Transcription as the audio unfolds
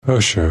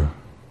Osho,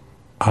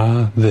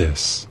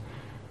 This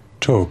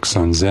talks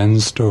on Zen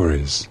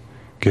stories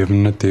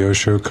given at the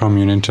Osho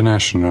Commune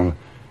International,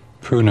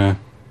 Pune,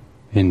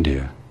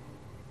 India.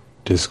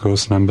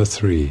 Discourse number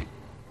 3.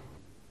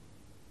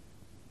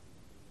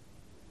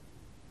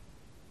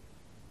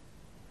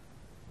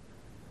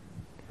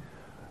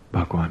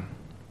 Bhagwan.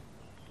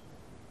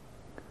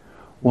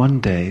 One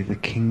day the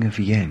king of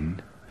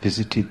Yen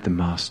visited the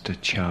master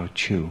Chao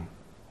Chu,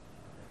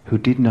 who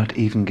did not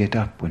even get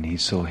up when he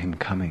saw him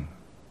coming.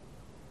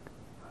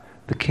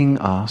 The king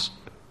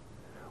asked,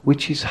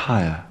 "Which is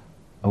higher,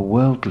 a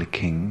worldly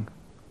king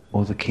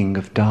or the king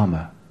of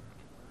Dharma?"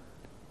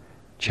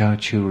 Chao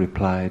Chu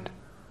replied,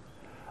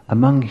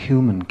 "Among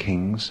human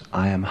kings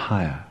I am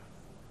higher.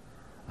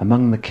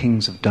 Among the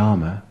kings of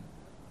Dharma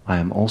I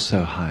am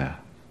also higher."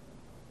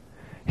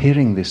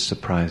 Hearing this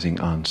surprising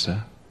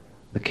answer,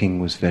 the king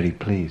was very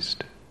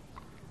pleased.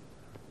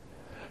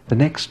 The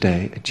next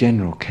day a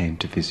general came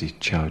to visit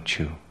Chao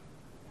Chu,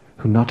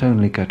 who not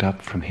only got up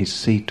from his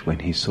seat when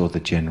he saw the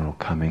general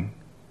coming,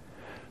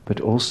 but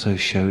also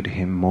showed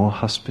him more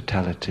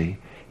hospitality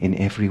in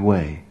every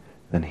way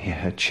than he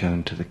had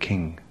shown to the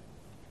king.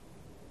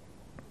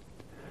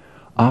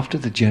 After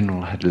the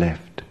general had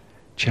left,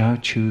 Chao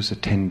Chu's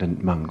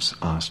attendant monks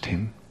asked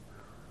him,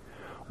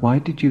 "Why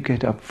did you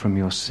get up from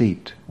your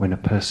seat when a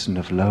person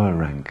of lower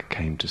rank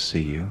came to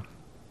see you,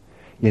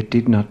 yet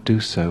did not do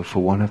so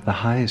for one of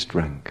the highest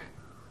rank?"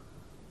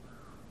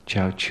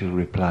 Chao Chu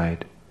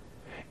replied,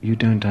 "You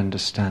don't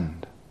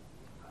understand.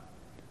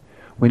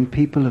 When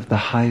people of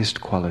the highest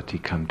quality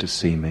come to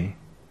see me,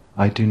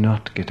 I do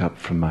not get up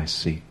from my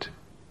seat.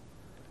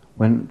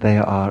 When they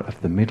are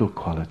of the middle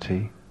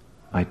quality,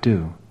 I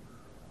do.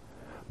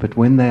 But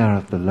when they are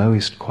of the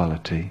lowest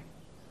quality,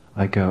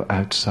 I go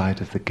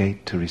outside of the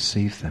gate to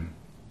receive them."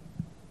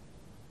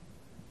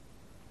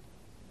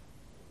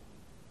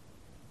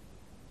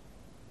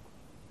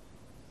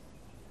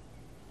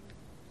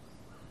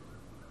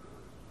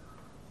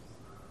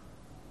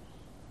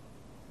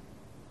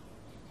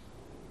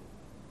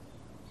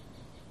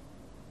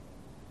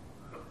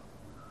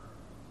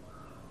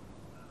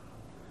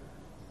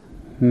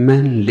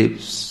 Man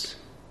lives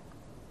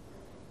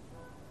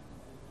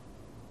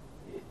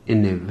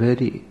in a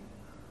very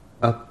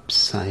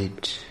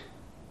upside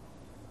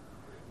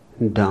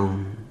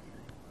down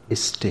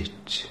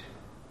state.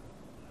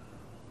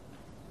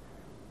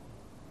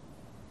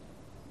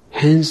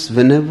 Hence,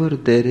 whenever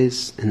there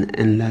is an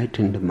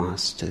enlightened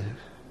master,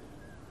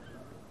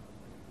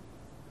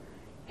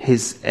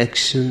 his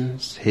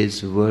actions,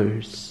 his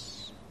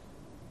words,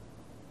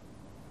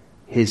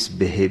 his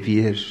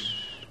behavior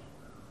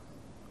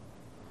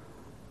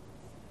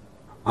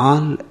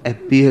all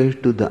appear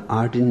to the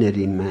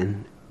ordinary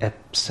man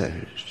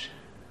absurd.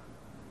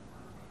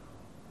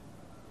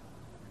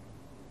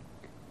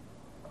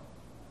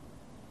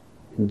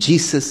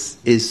 Jesus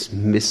is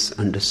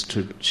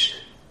misunderstood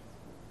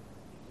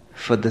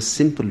for the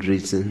simple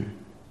reason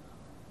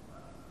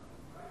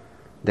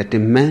that a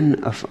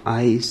man of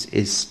eyes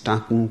is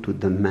talking to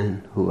the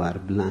men who are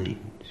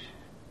blind.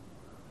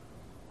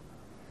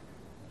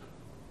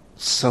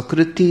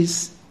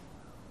 Socrates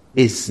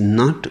is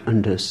not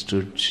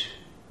understood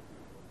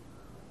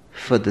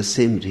for the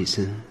same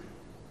reason,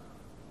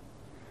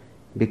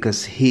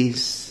 because he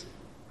is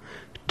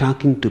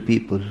talking to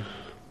people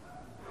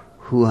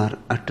who are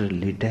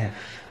utterly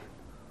deaf.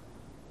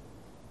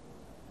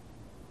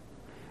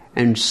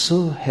 And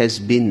so has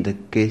been the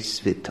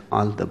case with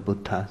all the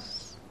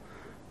Buddhas,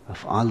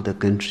 of all the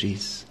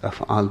countries,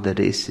 of all the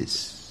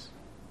races.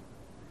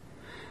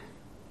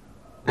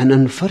 And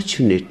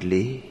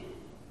unfortunately,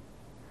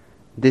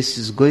 this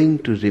is going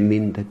to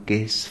remain the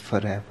case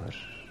forever.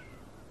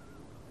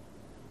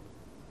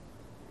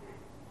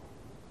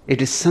 It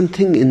is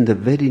something in the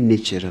very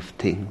nature of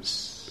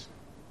things.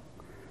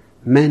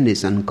 Man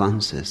is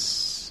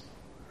unconscious.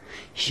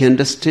 He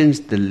understands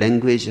the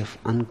language of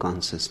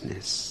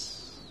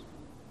unconsciousness.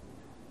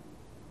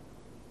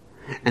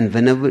 And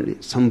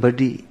whenever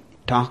somebody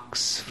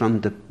talks from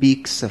the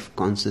peaks of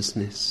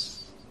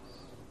consciousness,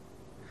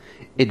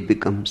 it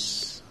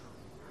becomes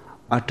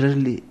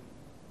utterly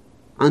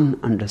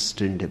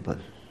ununderstandable,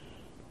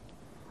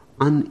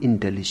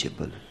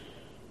 unintelligible.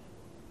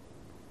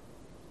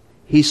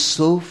 He is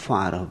so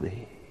far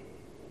away.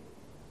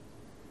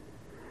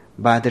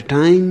 By the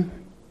time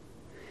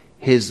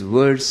his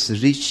words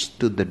reach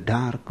to the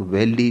dark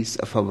valleys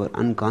of our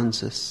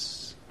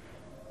unconscious,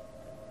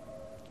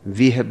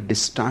 we have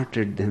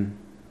distorted them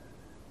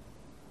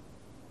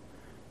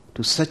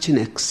to such an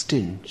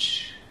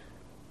extent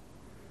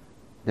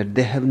that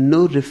they have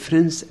no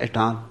reference at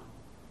all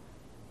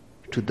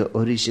to the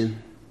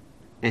origin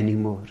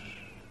anymore.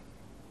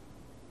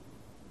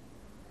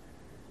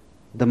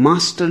 The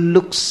master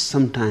looks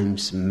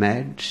sometimes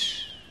mad,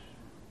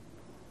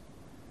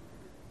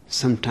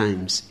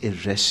 sometimes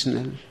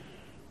irrational,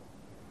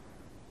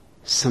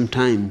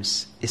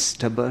 sometimes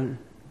stubborn.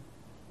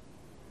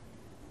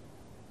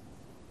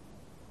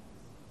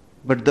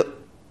 But the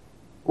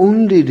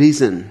only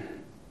reason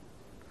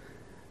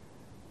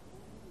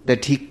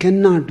that he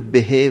cannot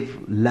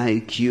behave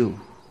like you,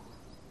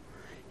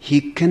 he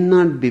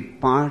cannot be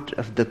part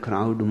of the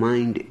crowd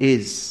mind,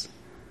 is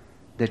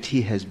that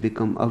he has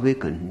become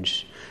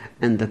awakened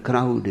and the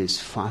crowd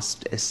is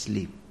fast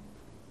asleep.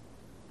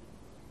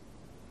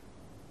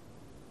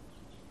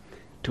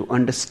 To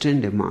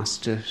understand a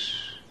master,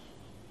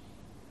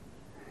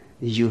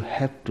 you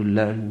have to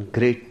learn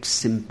great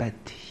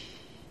sympathy.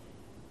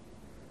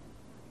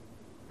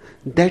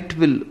 That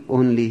will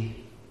only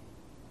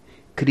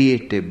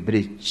create a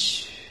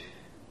bridge.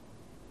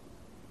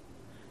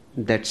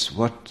 That's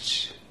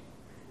what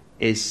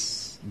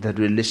is the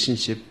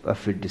relationship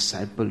of a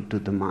disciple to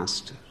the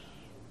master.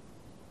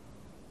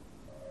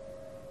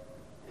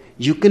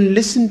 You can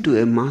listen to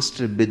a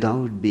master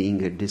without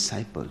being a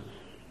disciple.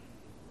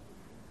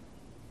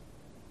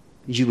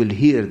 You will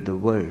hear the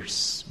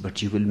words,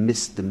 but you will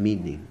miss the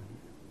meaning.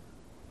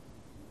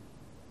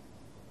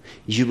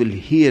 You will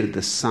hear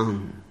the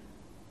sound,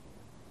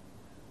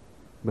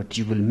 but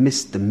you will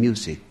miss the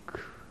music.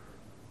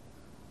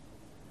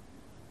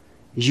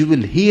 You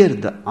will hear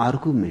the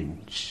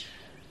argument,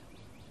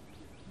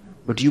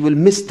 but you will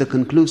miss the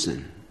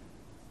conclusion.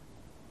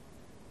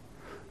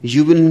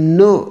 You will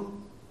know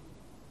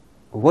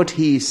what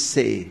he is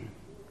saying,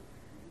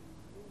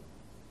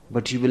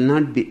 but you will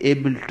not be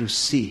able to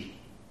see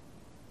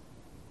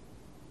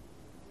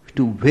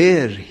to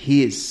where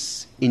he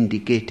is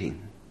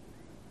indicating.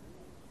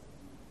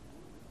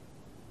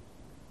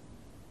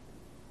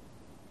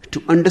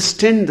 To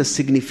understand the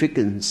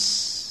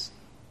significance,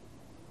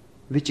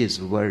 which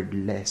is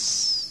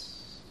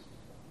wordless.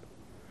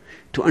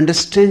 To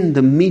understand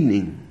the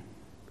meaning,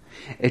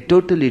 a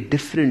totally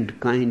different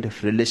kind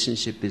of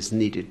relationship is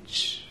needed.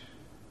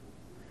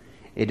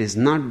 It is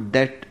not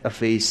that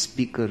of a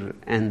speaker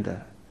and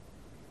the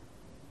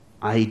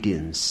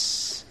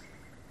audience.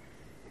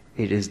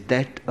 It is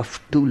that of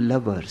two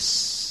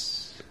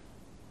lovers.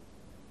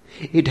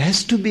 It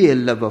has to be a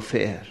love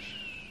affair.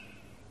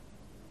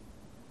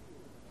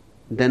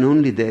 Then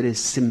only there is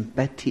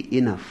sympathy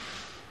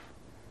enough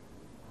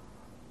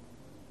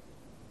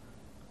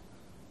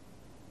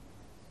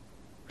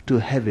to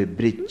have a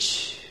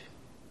bridge,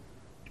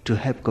 to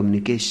have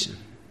communication.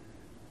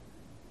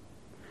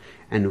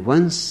 And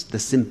once the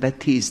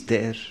sympathy is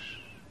there,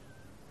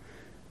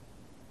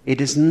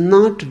 it is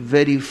not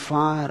very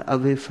far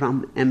away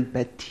from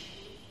empathy.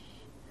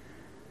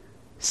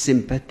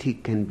 Sympathy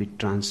can be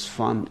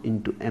transformed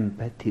into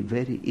empathy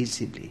very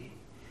easily.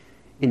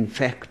 In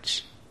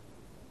fact,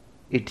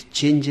 it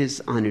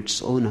changes on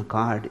its own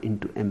accord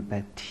into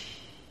empathy.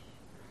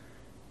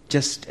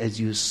 Just as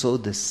you sow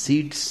the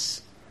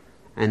seeds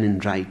and in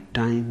right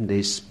time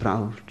they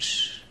sprout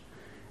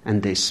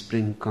and the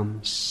spring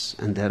comes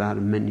and there are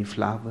many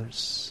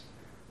flowers.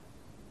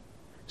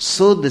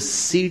 Sow the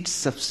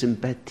seeds of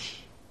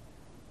sympathy.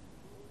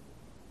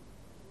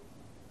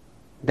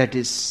 That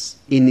is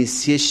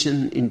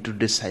initiation into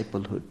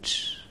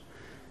disciplehood.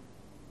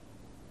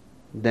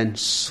 Then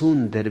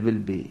soon there will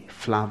be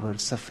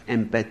flowers of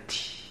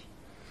empathy.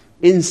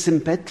 In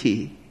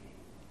sympathy,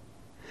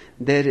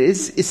 there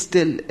is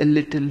still a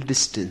little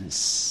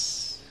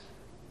distance.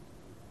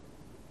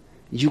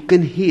 You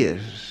can hear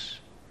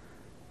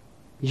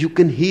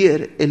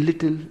a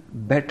little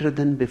better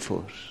than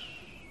before.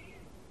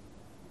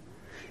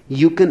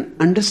 You can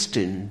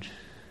understand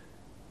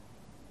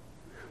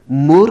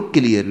more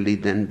clearly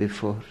than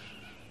before.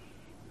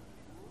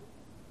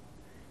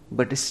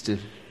 But still,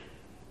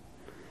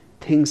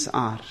 things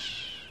are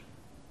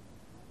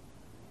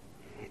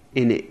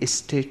in a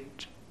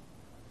state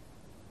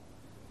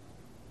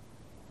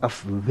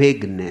of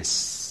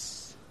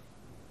vagueness,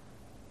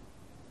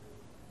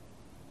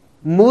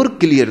 more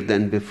clear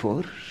than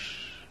before,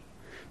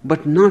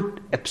 but not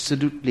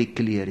absolutely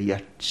clear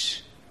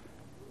yet.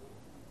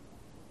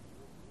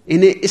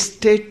 In a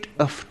state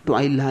of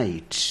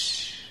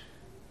twilight,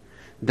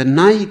 the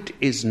night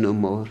is no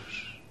more,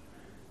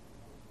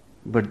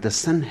 but the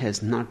sun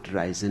has not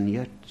risen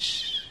yet,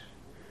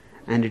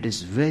 and it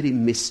is very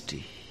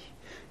misty.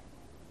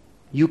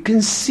 You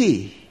can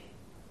see,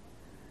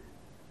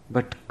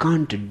 but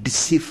can't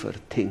decipher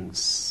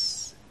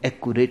things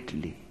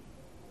accurately.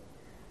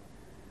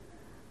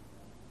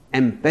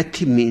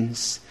 Empathy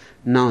means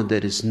now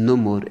there is no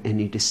more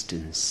any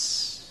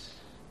distance.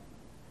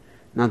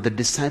 Now the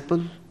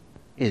disciple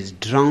is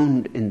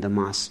drowned in the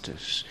master.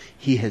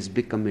 He has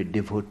become a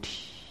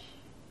devotee.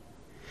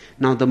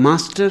 Now the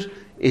master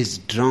is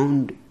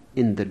drowned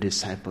in the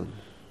disciple.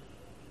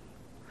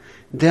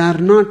 They are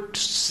not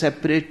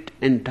separate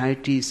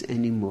entities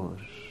anymore.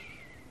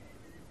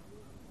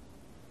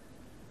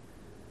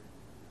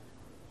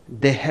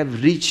 They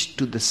have reached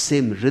to the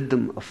same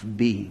rhythm of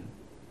being.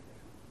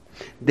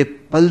 They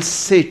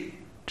pulsate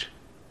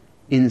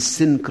in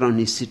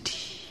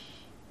synchronicity.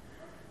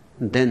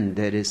 Then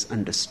there is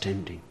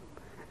understanding.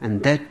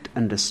 And that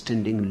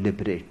understanding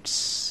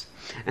liberates.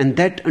 And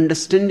that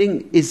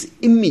understanding is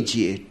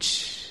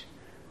immediate.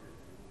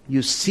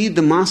 You see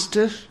the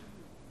master,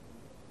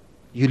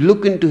 you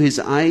look into his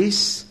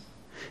eyes,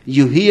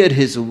 you hear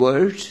his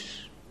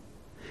words,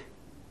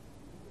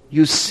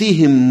 You see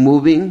him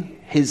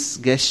moving, his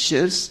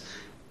gestures,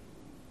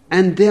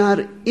 and they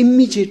are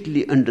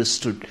immediately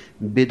understood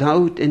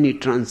without any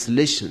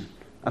translation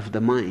of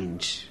the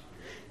mind.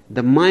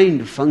 The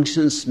mind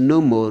functions no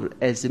more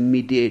as a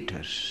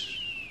mediator.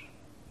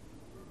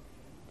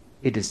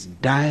 It is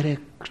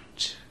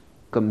direct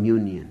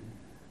communion,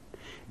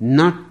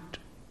 not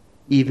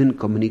even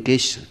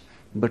communication,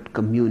 but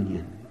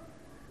communion.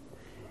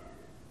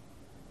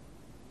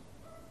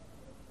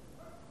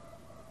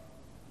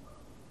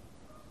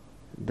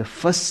 The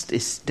first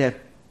step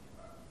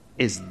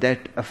is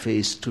that of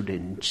a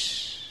student,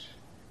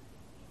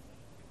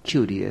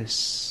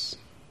 curious,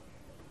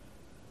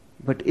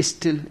 but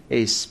still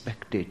a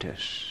spectator,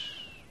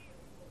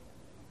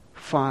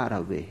 far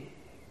away,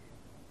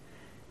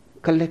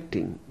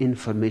 collecting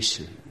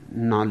information,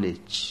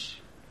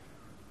 knowledge.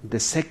 The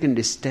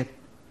second step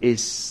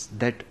is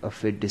that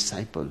of a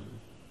disciple,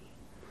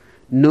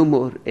 no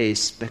more a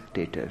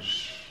spectator,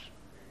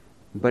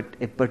 but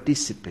a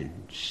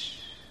participant,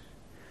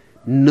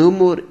 no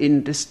more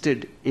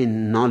interested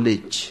in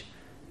knowledge,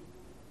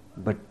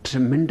 but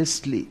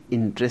tremendously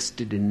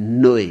interested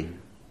in knowing.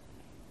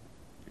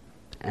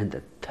 And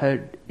the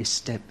third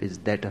step is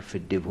that of a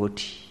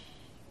devotee,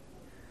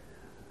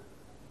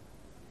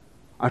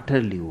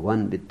 utterly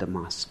one with the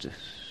Master,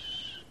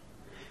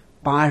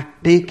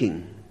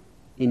 partaking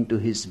into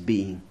his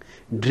being,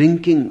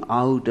 drinking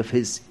out of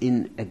his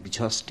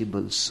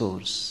inexhaustible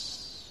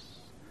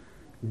source,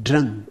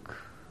 drunk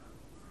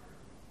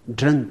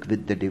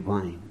with the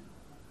divine.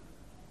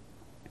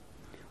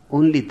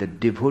 Only the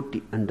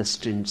devotee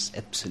understands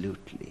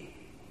absolutely.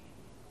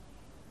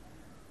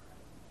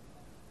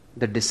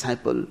 The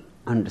disciple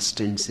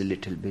understands a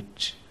little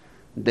bit.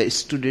 The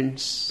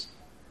student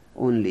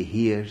only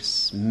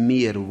hears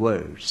mere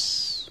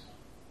words.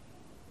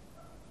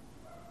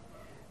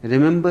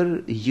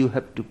 Remember, you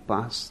have to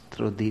pass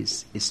through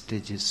these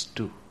stages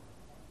too.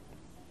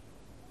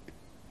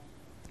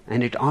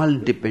 And it all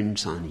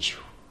depends on you.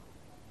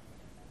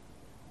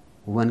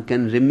 One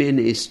can remain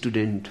a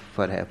student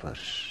forever.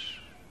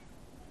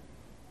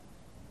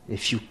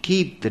 If you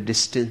keep the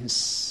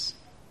distance,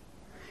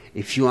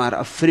 if you are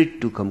afraid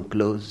to come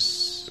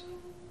close,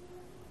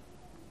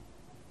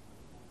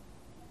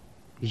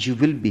 you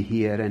will be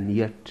here and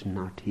yet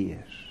not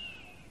here.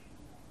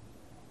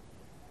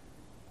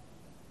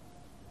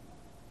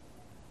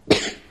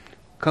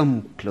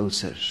 Come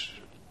closer.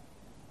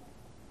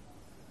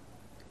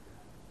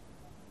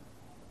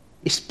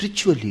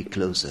 Spiritually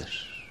closer.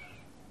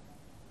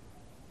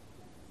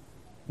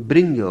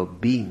 Bring your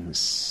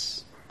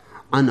beings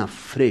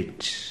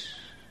unafraid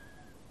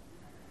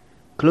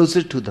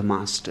closer to the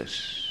Master,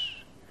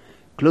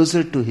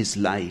 closer to his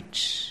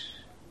light.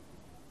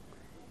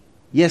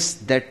 Yes,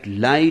 that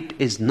light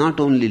is not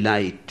only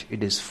light,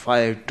 it is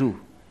fire too.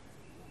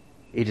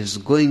 It is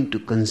going to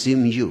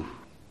consume you.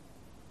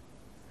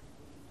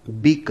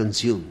 Be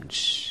consumed,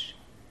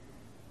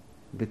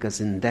 because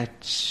in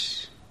that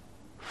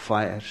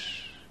fire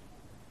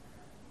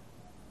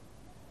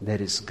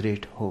there is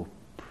great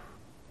hope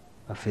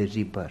of a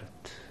rebirth.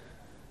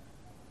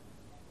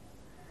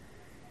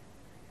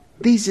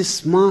 These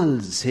small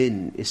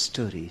Zen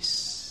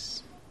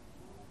stories,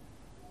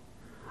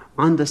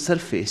 on the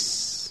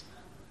surface,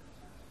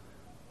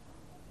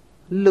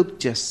 look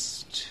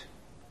just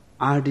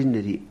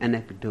ordinary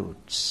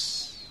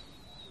anecdotes.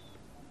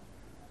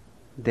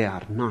 They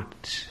are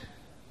not.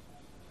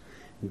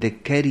 They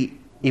carry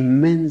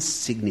immense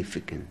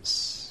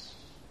significance.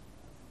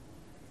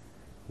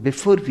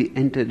 Before we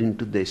enter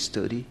into the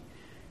story,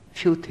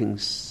 few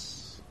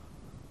things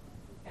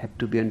have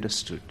to be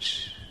understood.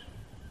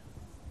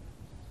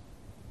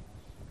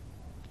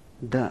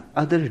 The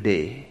other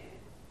day,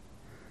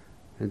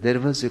 there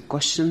was a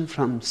question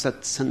from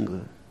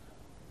Satsanga.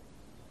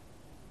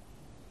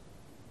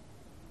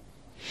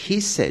 He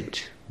said,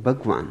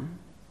 Bhagwan,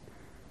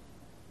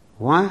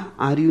 why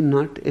are you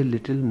not a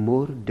little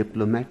more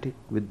diplomatic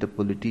with the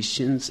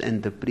politicians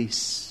and the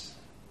priests?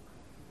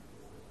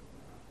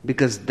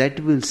 Because that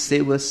will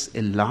save us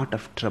a lot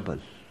of trouble.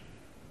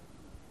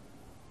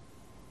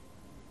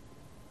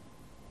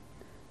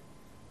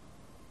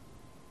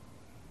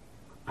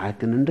 I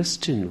can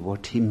understand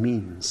what he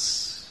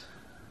means.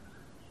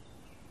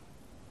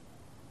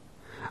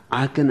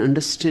 I can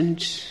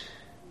understand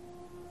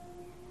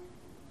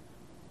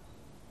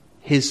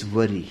his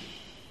worry.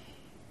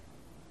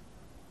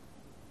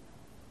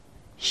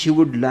 He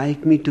would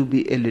like me to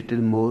be a little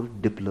more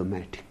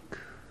diplomatic.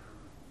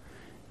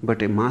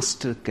 But a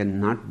master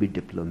cannot be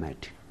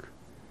diplomatic.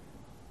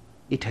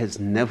 It has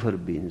never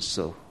been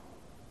so.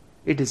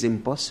 It is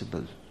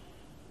impossible.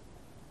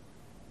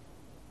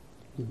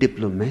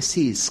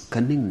 Diplomacy is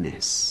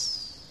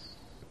cunningness.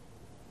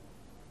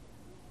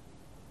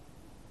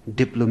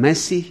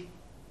 Diplomacy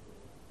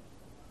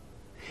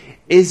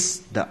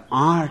is the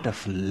art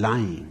of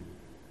lying.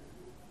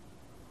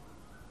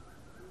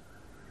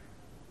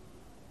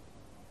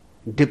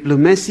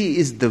 Diplomacy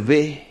is the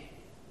way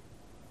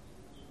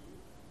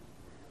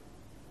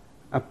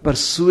of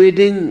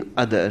persuading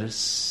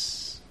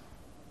others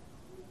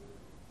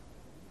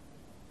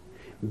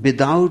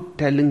without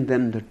telling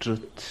them the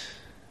truth.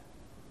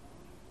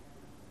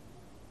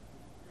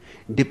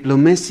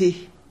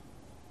 Diplomacy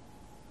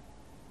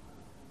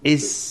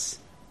is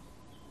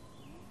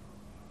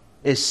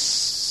a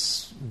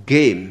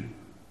game.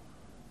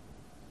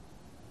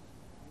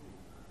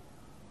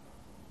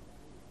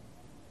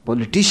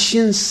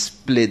 Politicians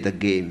play the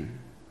game.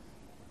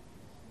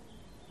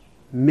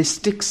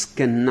 Mystics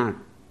cannot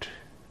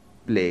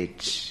play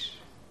it.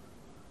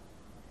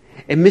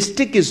 A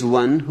mystic is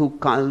one who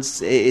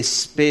calls a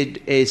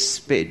spade a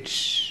spade.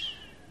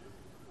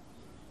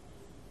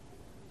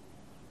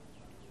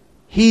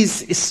 He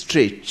is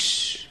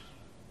straight.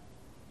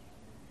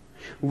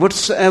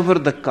 Whatsoever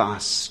the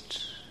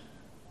caste,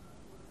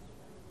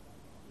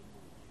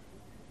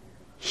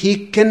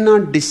 he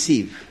cannot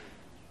deceive.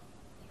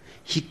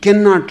 He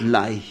cannot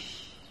lie.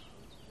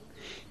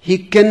 He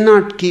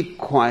cannot keep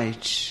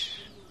quiet.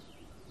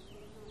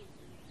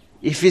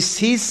 If he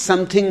sees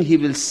something, he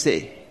will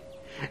say,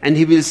 and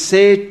he will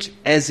say it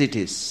as it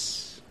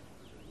is.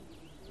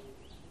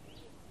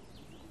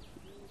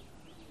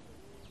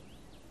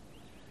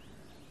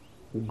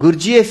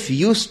 Gurdjieff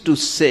used to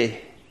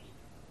say,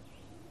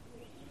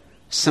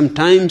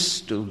 sometimes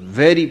to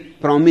very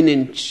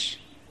prominent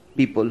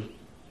people,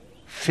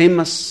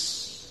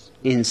 famous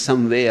in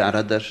some way or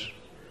other,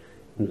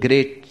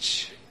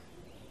 great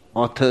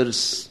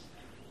authors,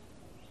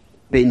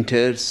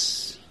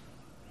 painters,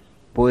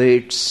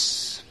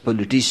 poets,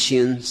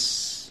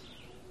 politicians.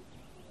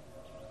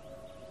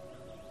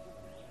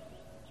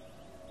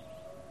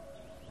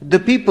 The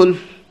people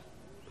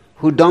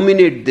who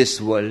dominate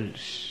this world,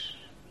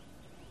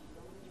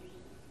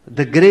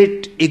 the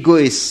great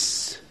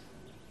egoists,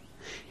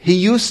 he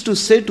used to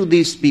say to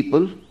these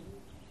people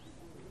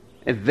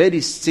a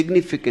very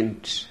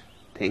significant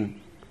thing.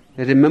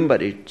 Remember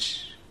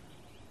it.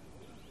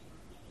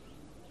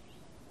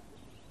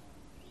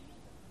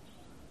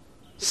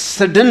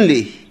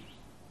 Suddenly,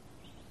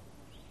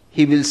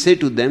 he will say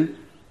to them,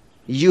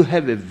 you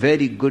have a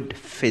very good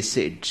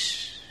facade.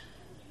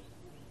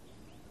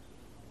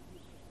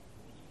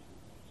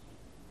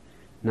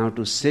 Now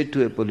to say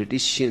to a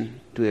politician,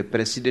 to a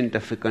president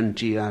of a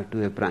country, or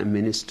to a prime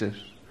minister,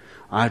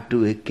 or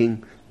to a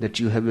king, that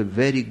you have a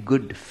very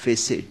good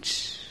facade,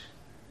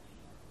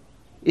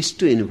 is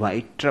to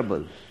invite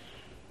trouble.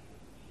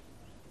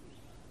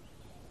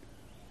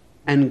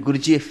 And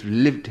Gurdjieff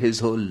lived his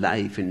whole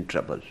life in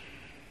trouble.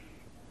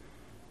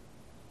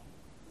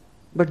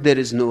 But there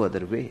is no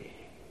other way.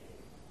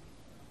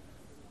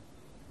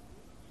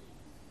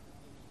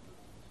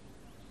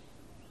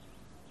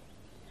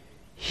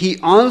 He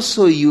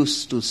also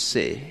used to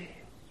say,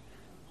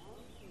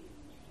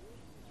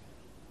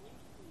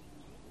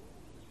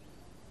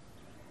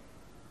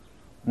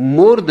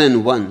 more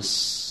than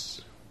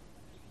once,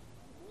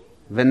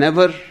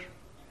 whenever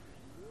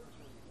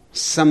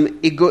some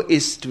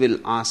egoist will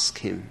ask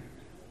him,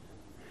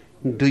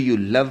 do you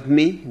love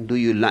me? Do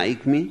you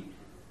like me?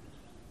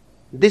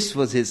 This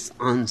was his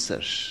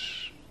answer.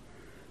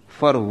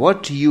 For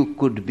what you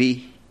could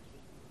be,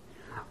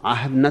 I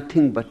have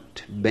nothing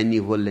but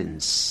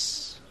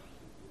benevolence.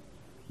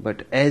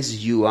 But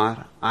as you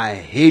are, I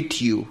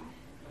hate you.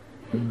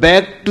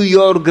 Back to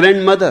your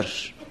grandmother.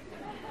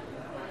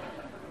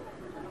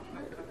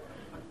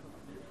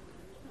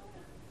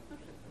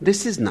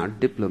 This is not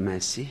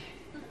diplomacy.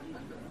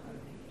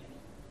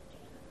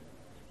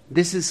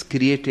 This is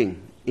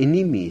creating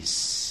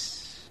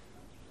enemies.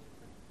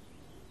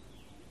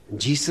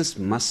 Jesus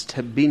must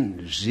have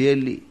been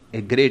really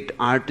a great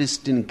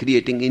artist in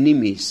creating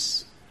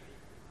enemies,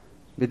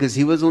 because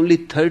he was only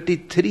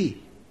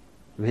 33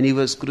 when he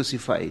was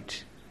crucified.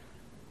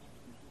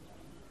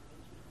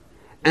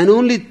 And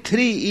only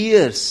 3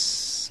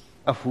 years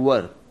of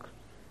work,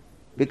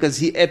 because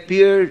he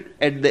appeared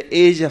at the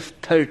age of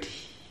 30.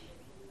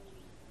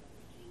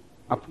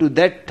 Up to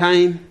that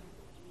time,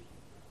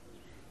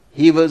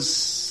 he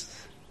was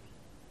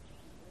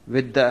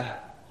with the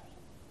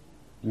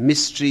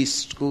mystery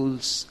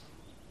schools,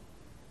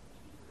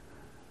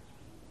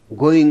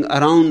 going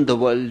around the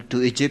world,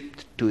 to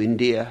Egypt, to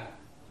India.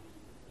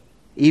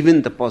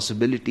 Even the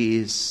possibility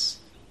is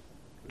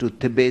to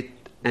Tibet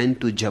and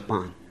to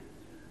Japan.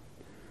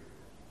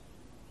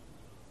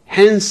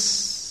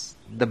 Hence,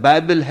 the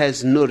Bible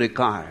has no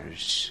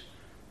records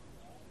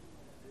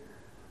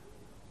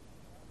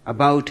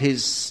about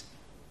his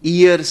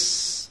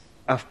years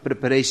of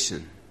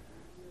preparation.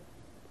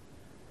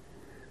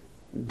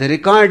 The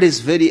record is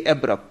very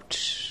abrupt.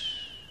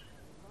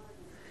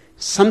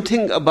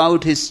 Something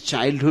about his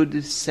childhood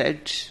is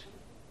said,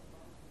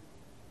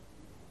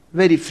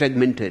 very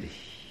fragmentary.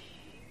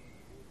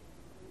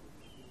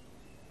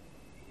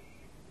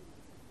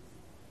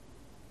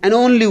 And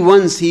only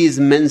once he is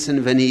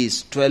mentioned when he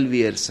is 12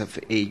 years of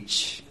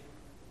age,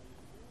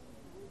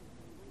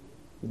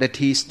 that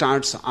he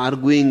starts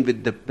arguing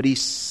with the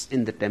priests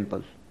in the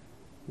temple.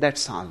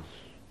 That's all.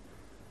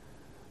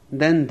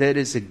 Then there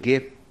is a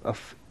gap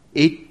of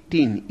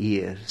 18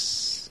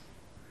 years.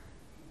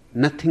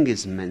 Nothing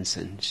is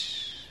mentioned.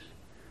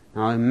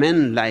 Now a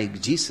man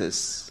like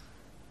Jesus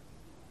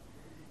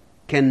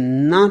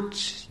cannot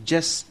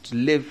just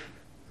live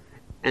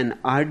an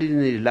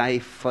ordinary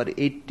life for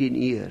 18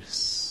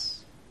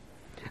 years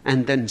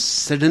and then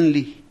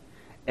suddenly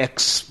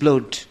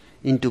explode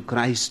into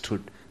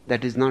Christhood.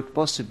 That is not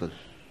possible.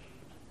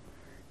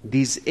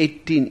 These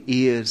 18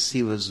 years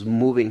he was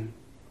moving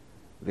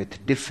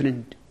with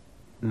different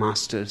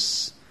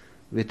masters,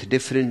 with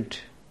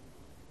different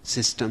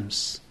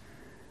systems,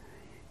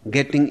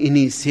 getting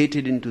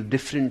initiated into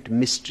different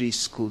mystery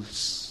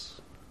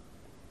schools,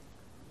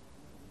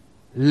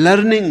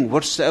 learning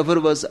whatsoever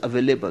was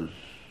available,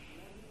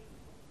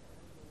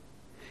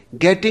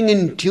 getting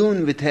in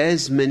tune with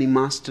as many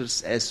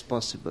masters as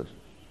possible.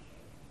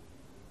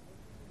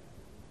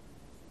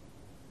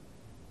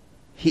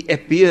 He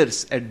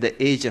appears at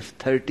the age of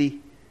 30,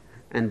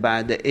 and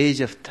by the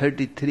age of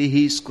 33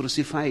 he is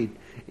crucified.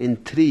 In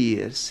 3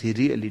 years he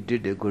really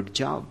did a good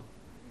job.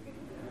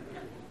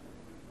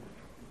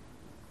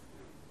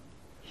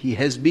 He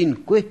has been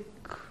quick.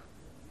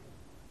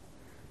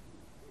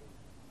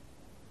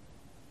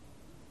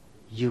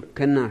 You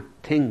cannot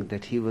think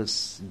that he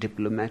was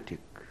diplomatic.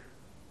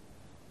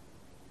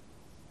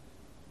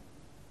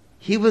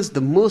 He was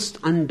the most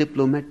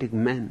undiplomatic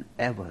man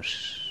ever.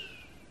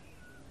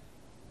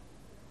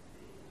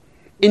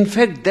 In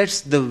fact,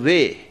 that's the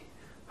way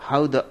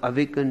how the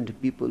awakened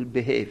people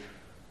behave.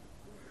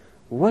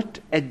 What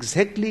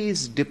exactly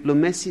is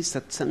diplomacy,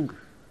 satsang?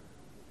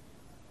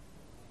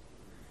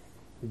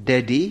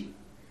 Daddy,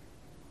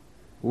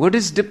 what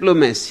is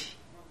diplomacy?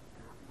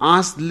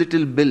 Asked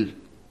little Bill,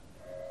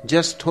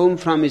 just home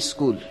from his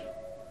school.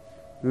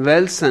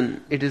 Well,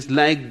 son, it is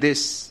like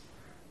this,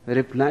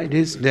 replied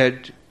his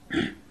dad.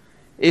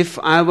 If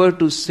I were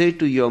to say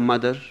to your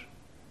mother,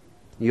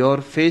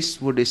 your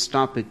face would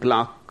stop a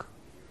clock,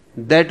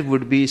 that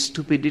would be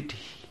stupidity.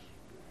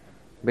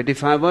 But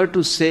if I were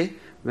to say,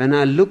 when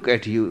I look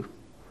at you,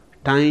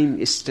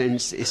 time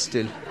stands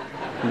still,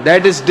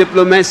 that is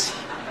diplomacy.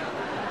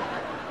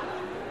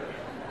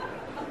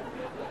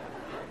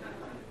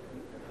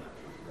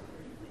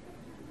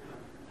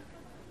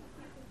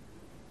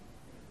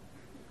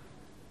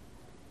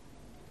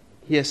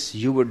 Yes,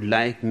 you would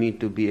like me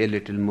to be a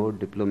little more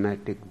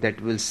diplomatic. That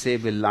will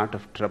save a lot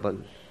of trouble.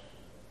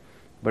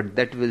 But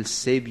that will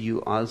save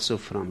you also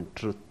from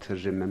truth,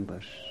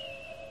 remember.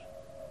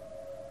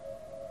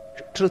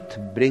 Truth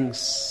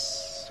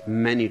brings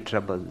many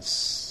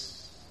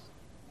troubles.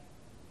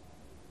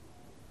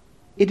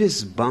 It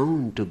is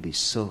bound to be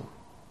so.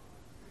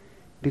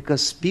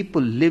 Because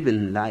people live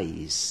in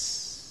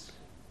lies.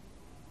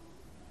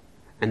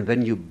 And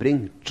when you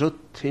bring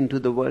truth into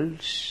the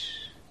world,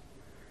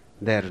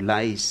 their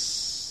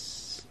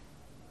lies,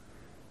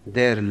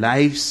 their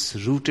lives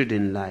rooted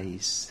in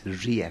lies,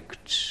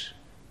 react.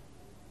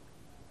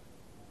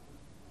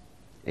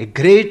 A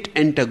great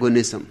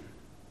antagonism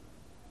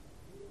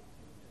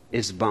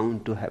is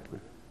bound to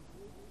happen.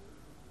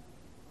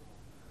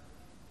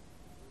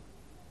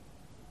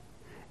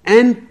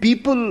 And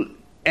people,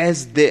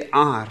 as they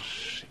are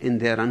in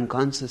their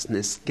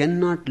unconsciousness,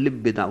 cannot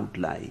live without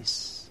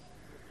lies.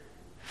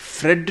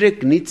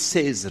 Friedrich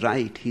Nietzsche is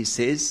right. He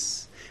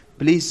says,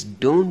 please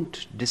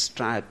don't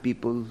destroy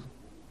people's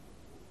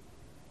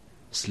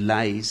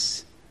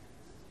lies,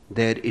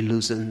 their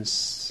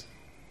illusions.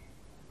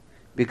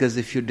 Because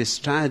if you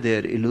destroy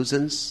their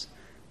illusions,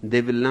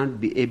 they will not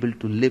be able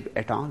to live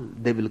at all.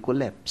 They will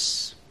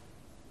collapse.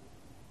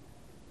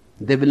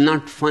 They will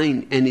not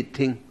find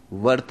anything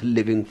worth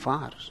living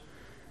for.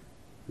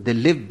 They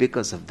live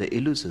because of the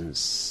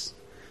illusions.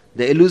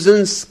 The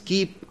illusions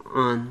keep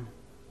on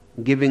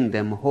giving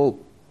them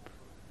hope.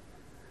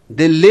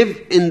 They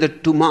live in the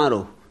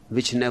tomorrow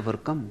which never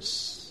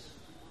comes.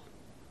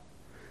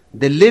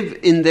 They live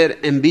in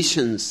their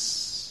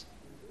ambitions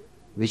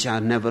which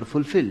are never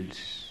fulfilled.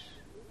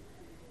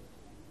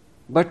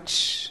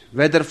 But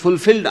whether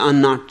fulfilled or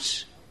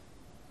not,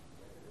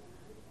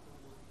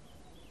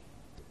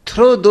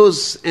 through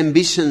those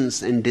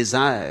ambitions and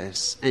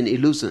desires and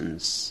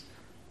illusions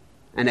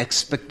and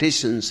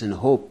expectations and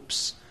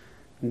hopes,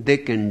 they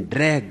can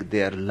drag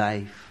their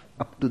life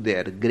up to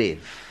their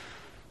grave.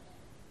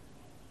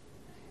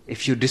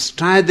 If you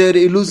destroy their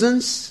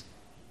illusions,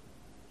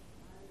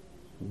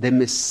 they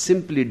may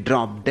simply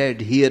drop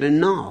dead here and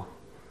now,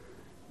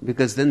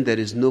 because then there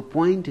is no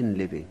point in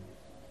living.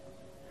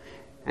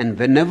 And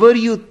whenever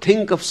you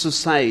think of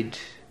suicide,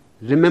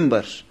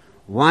 remember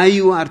why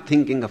you are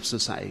thinking of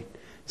suicide.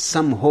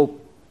 Some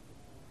hope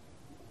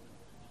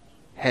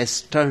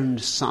has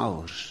turned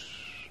sour.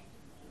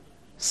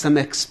 Some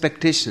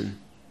expectation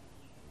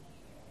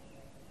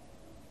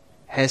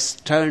has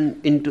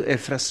turned into a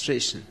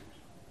frustration.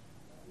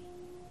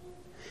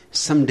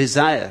 Some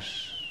desire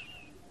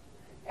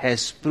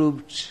has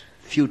proved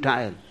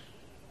futile.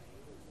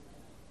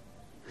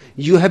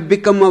 You have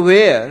become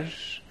aware,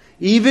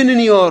 even in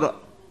your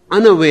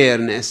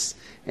unawareness,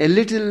 a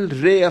little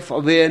ray of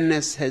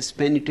awareness has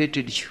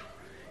penetrated you.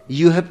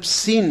 You have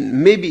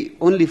seen, maybe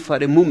only for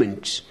a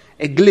moment,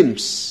 a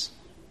glimpse.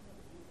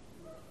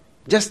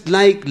 Just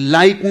like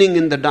lightning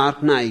in the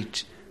dark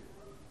night.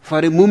 For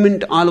a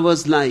moment all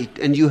was light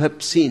and you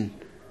have seen.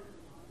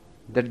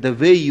 that the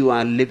way you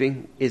are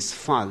living is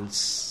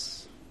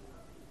false,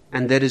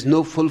 and there is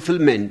no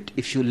fulfillment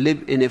if you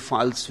live in a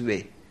false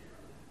way,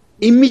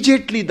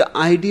 immediately the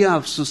idea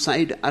of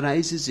suicide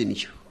arises in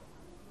you.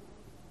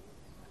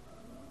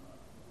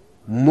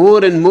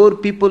 More and more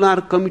people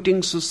are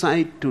committing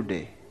suicide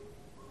today,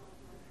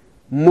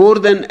 more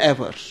than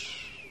ever.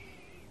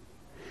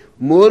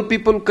 More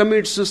people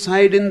commit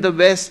suicide in the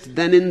West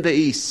than in the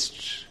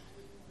East.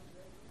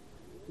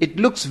 It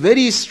looks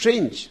very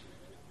strange,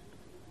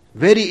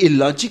 very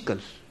illogical.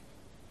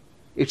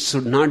 It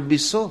should not be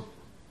so.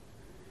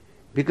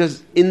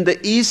 Because in the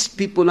East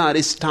people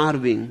are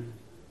starving,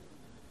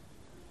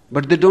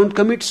 but they don't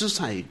commit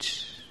suicide.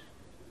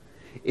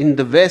 In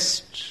the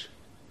West,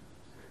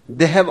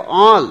 they have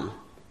all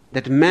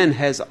that man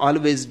has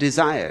always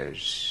desired.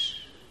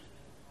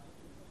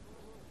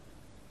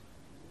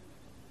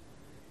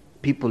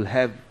 People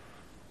have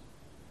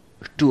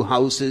 2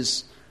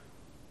 houses,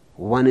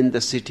 one in the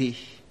city,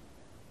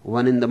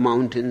 one in the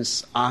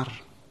mountains, or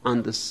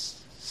on the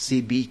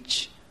sea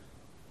beach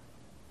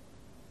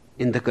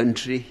in the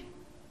country.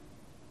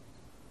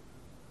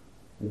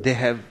 They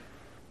have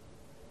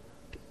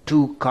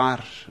 2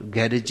 car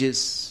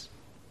garages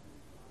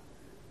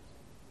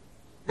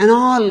and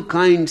all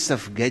kinds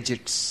of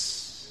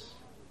gadgets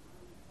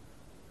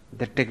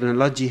that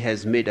technology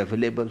has made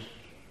available.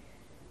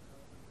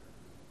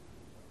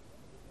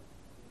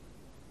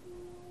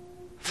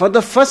 For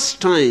the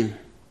first time,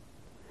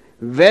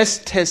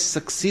 West has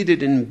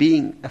succeeded in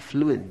being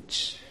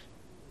affluent.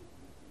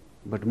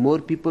 But more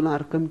people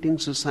are committing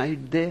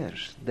suicide there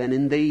than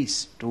in the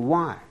East.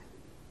 Why?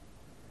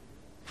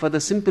 For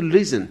the simple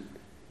reason,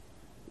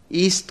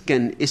 East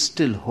can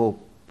still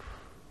hope,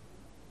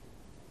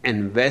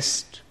 and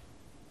West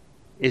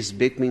is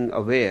becoming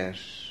aware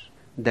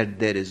that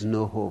there is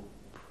no hope.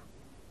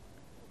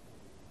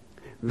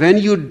 When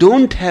you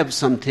don't have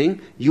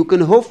something, you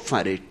can hope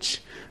for it.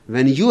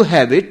 When you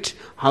have it,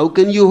 how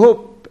can you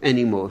hope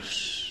anymore?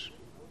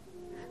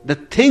 The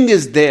thing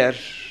is there,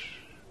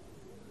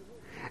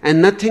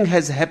 and nothing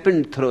has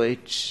happened through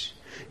it.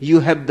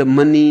 You have the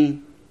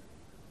money,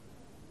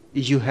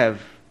 you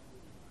have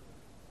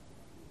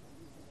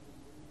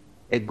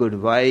a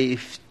good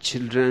wife,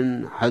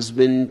 children,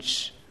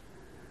 husband,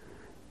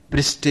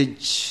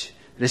 prestige,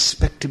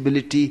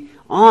 respectability,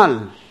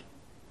 all.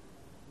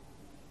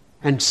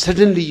 And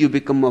suddenly you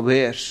become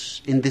aware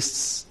in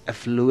this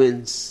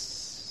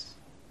affluence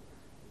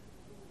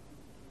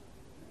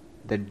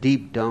that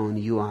deep down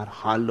you are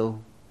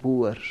hollow,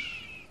 poor,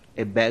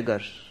 a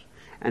beggar,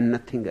 and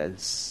nothing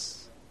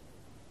else.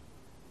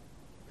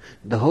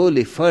 The whole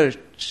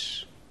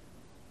effort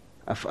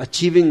of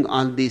achieving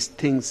all these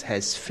things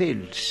has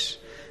failed.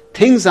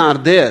 Things are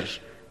there,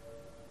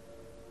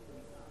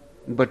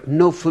 but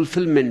no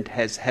fulfillment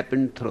has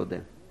happened through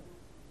them.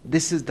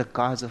 This is the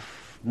cause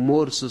of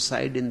more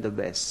suicide in the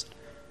West.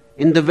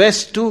 In the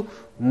West too,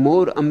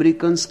 more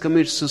Americans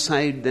commit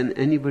suicide than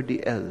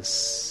anybody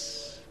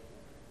else,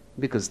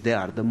 because they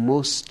are the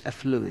most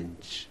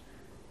affluent.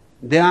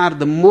 They are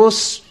the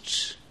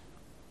most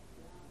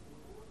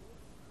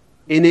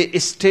in a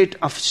state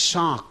of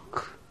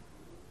shock.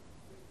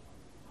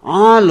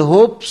 All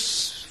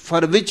hopes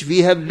for which we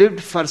have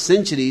lived for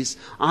centuries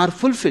are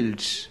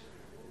fulfilled,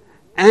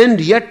 and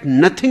yet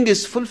nothing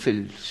is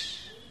fulfilled.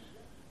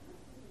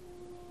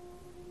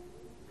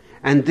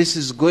 And this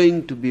is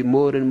going to be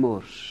more and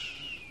more.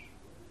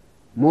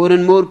 More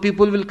and more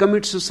people will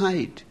commit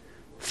suicide.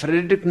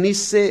 Friedrich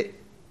Nietzsche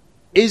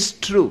is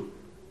true.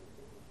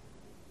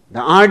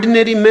 The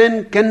ordinary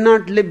man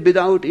cannot live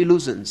without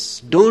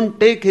illusions. Don't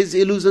take his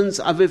illusions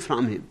away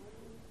from him.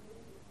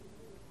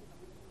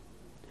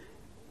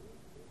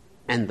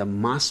 And the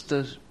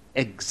master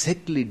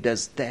exactly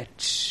does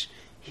that.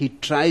 He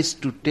tries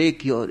to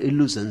take your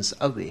illusions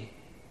away.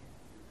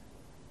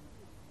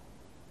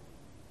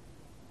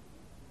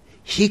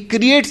 He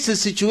creates a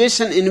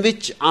situation in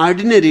which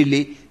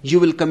ordinarily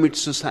you will commit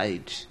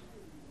suicide.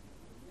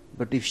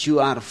 But if you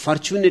are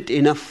fortunate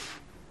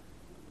enough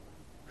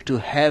to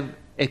have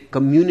a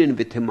communion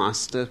with a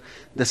master,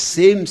 the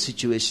same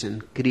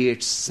situation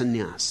creates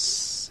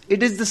sannyas.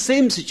 It is the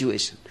same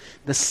situation,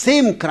 the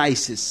same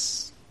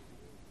crisis.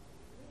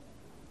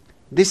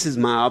 This is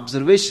my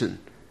observation,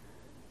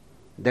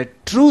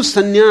 that true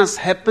sannyas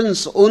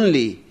happens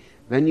only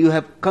when you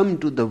have come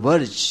to the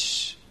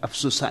verge of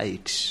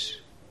suicide.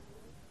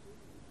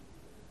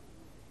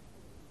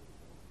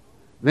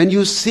 When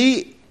you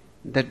see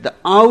that the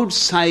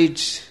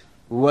outside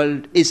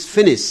world is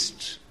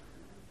finished,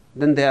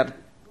 then there are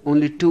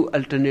only 2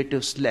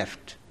 alternatives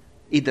left.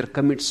 Either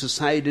commit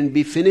suicide and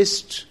be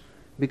finished,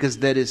 because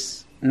there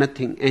is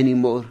nothing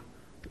anymore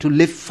to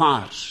live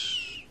for,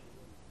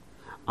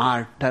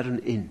 or turn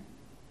in.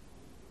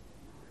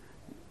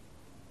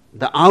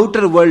 The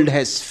outer world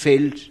has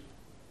failed.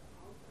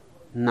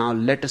 Now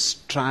let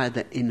us try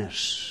the inner.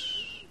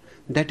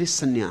 That is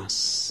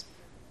sannyas.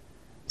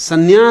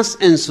 Sannyas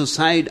and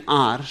suicide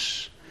are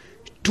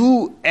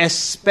 2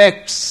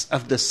 aspects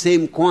of the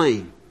same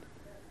coin.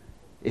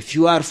 If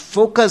you are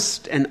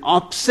focused and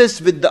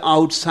obsessed with the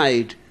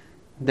outside,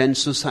 then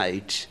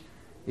suicide.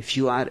 If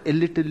you are a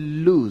little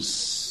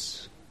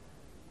loose,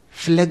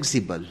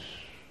 flexible,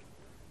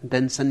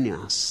 then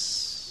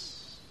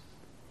sannyas.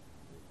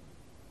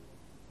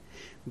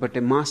 But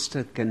a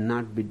master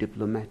cannot be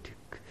diplomatic.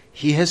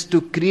 He has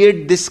to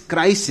create this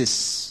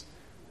crisis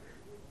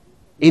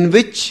in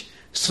which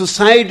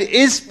suicide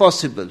is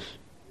possible,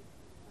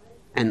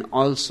 and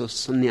also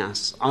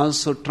sannyas,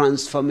 also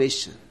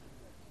transformation,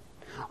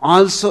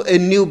 also a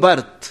new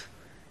birth.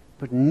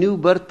 But new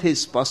birth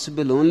is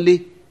possible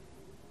only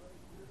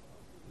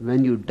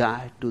when you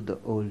die to the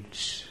old,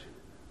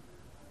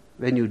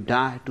 when you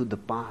die to the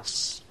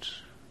past.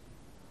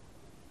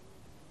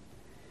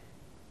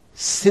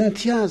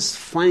 Cynthia's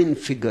fine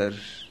figure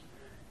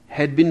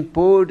had been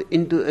poured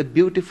into a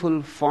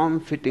beautiful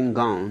form-fitting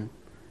gown,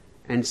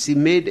 and she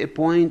made a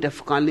point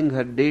of calling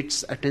her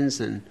date's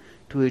attention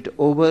to it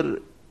over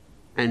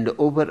and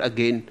over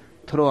again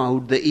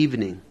throughout the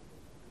evening.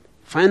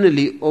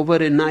 Finally, over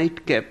a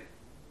nightcap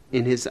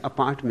in his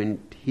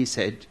apartment, he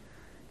said,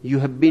 "You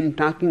have been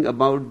talking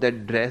about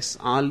that dress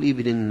all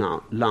evening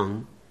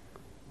long.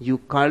 You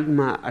called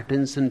my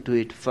attention to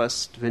it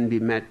first when we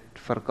met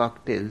for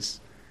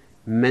cocktails,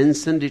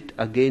 mentioned it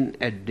again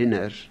at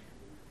dinner,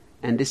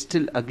 and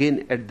still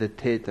again at the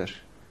theater.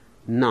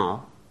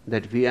 Now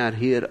that we are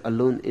here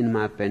alone in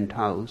my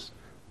penthouse,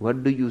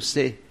 what do you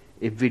say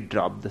if we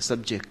drop the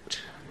subject?"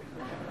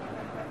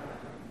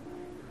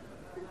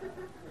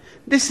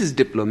 This is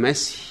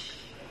diplomacy.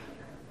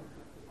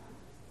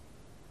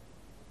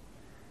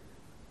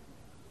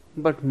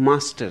 But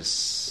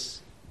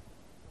masters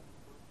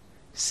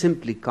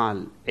simply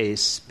call a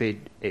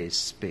spade a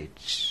spade.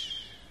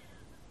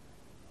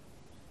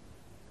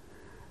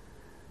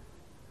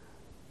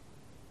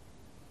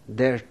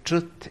 Their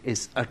truth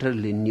is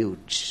utterly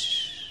nude.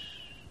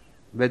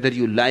 Whether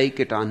you like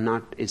it or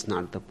not is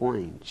not the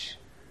point.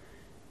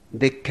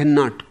 They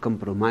cannot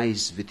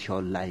compromise with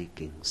your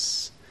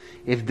likings.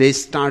 If they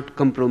start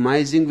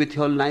compromising with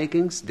your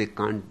likings, they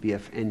can't be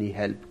of any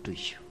help to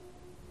you.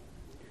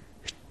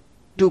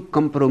 To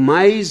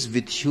compromise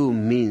with you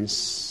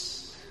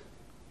means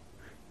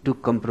to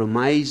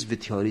compromise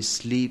with your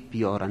sleep,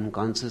 your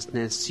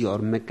unconsciousness, your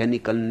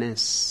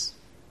mechanicalness.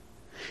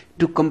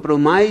 To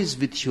compromise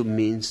with you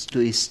means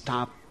to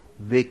stop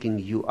waking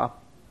you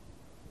up.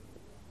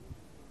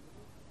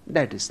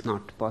 That is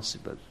not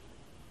possible.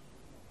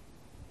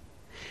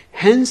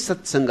 Hence,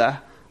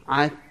 Satsanga,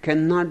 I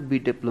cannot be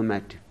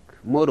diplomatic.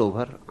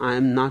 Moreover, I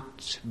am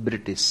not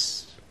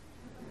British.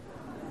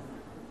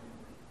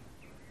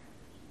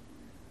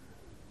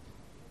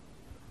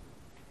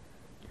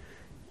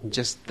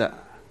 Just the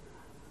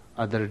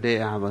other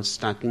day I was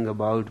talking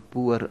about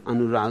poor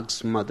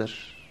Anurag's mother,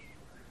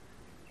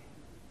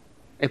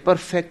 a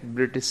perfect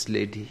British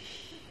lady.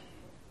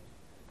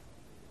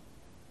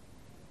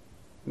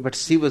 But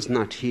she was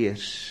not here.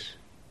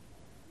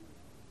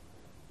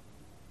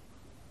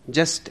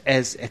 Just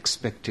as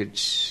expected.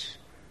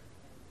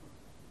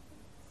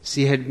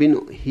 She had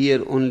been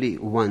here only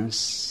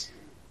once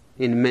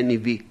in many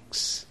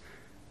weeks.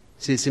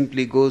 She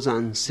simply goes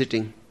on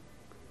sitting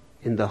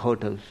in the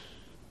hotel,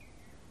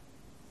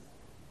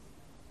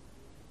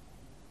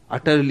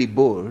 utterly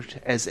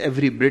bored, as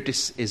every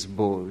British is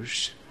bored.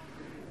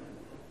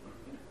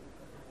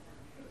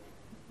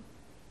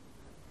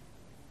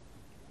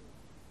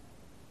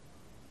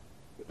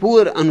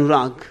 Poor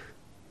Anurag,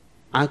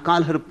 I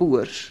call her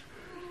poor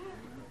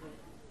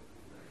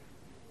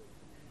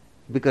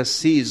because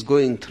she is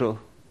going through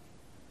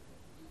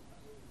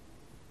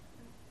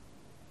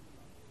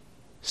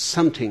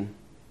something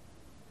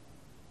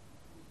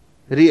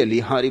really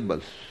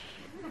horrible.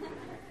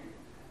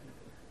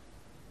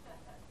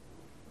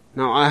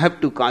 Now I have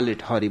to call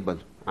it horrible.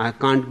 I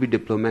can't be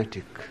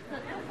diplomatic.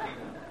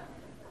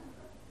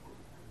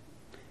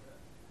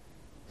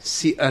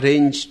 She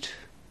arranged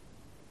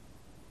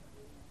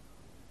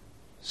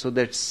so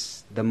that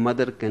the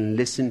mother can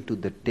listen to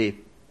the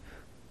tape.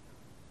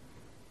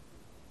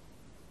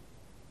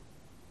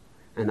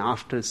 And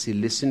after she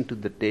listened to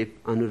the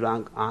tape,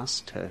 Anurag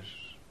asked her,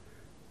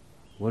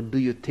 "What do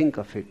you think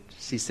of it?"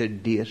 She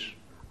said, "Dear,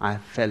 I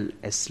fell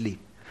asleep."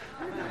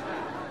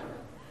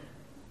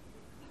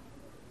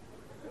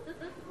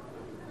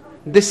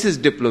 This is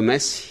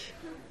diplomacy.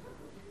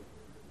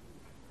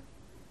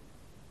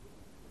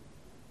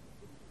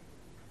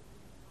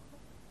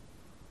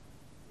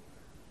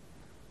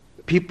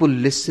 People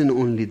listen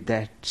only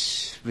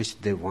that which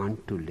they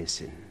want to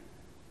listen.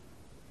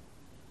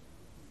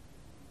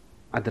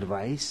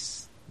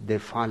 Otherwise, they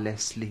fall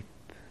asleep.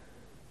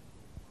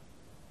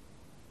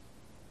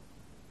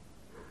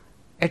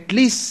 At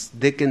least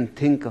they can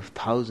think of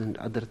 1,000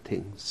 other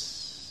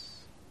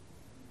things.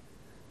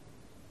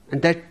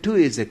 And that too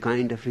is a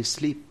kind of a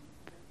sleep,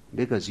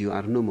 because you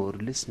are no more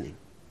listening.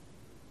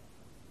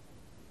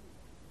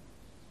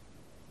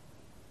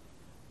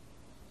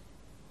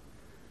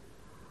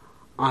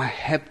 I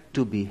have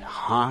to be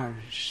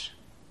harsh.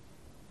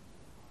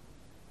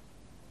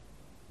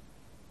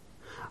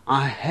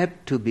 I have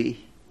to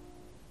be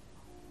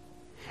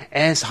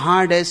as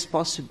hard as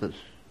possible,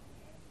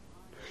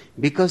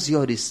 Because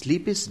your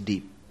sleep is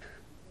deep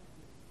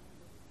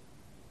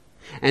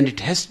and it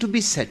has to be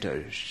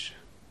settled.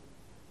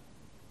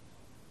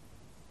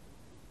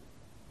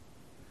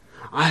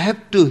 I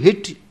have to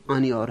hit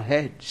on your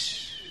head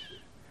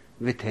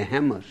with a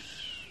hammer.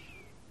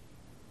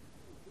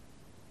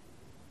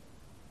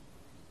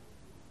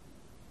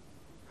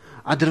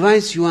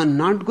 Otherwise, you are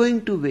not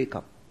going to wake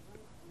up.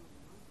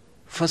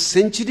 For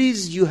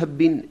centuries, you have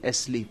been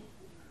asleep.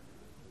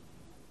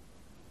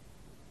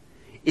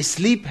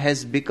 Sleep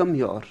has become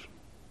your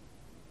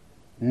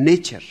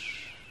nature.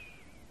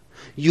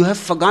 You have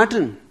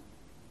forgotten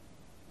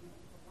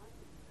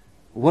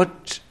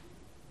what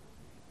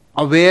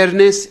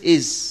awareness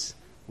is,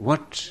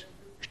 what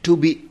to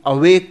be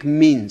awake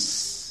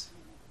means.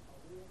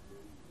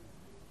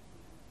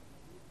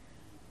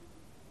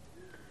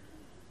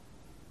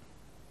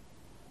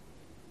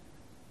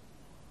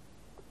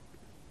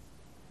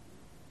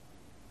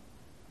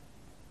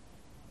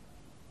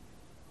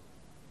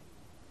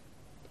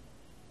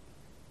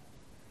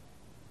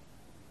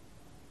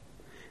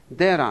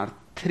 There are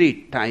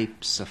 3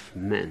 types of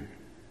men.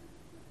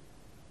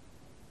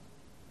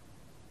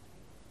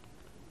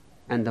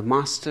 And the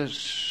master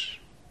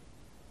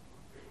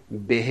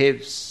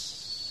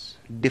behaves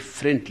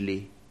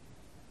differently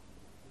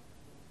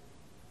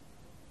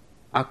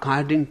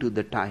according to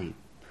the type.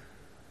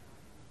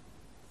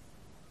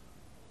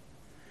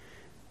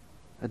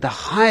 The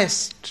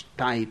highest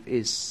type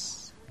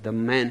is the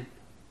man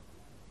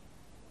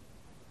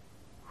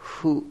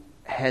who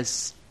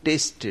has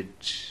tasted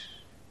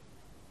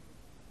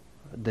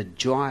the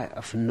joy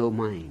of no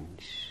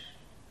mind.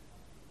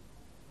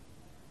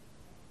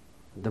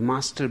 The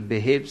master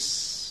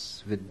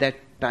behaves with that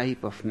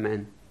type of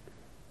man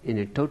in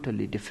a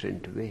totally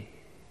different way,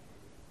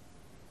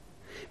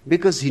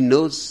 because he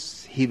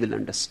knows he will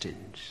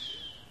understand.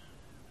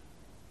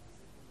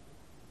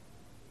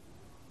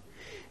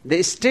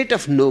 The state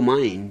of no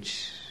mind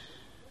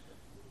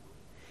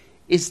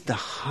is the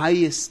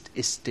highest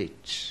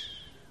state.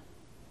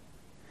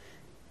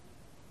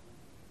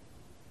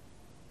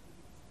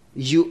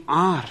 You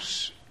are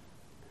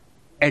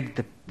at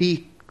the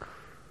peak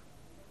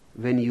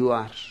when you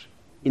are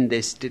in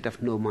the state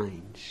of no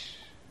mind.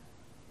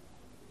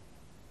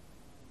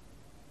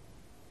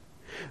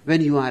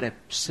 When you are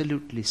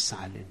absolutely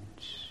silent,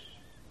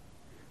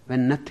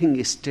 when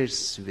nothing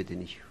stirs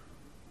within you,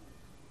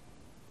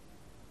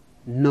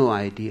 no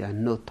idea,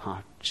 no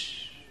thought,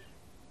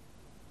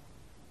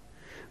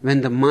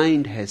 when the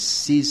mind has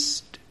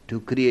ceased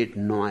to create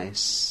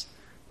noise,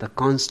 the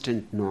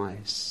constant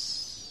noise.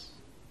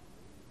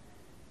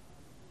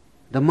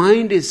 The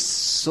mind is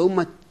so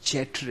much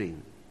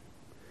chattering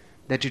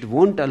that it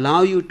won't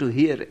allow you to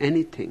hear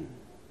anything.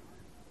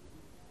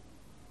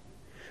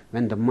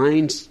 When the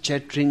mind's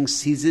chattering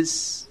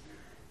ceases,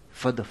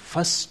 for the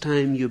first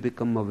time you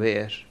become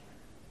aware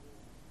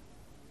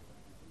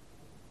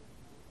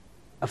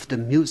of the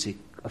music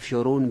of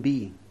your own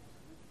being.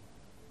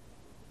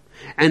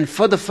 And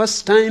for the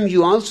first time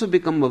you also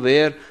become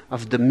aware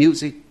of the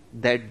music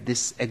that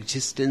this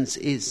existence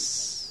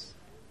is.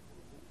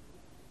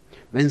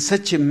 When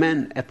such a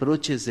man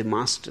approaches a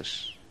master,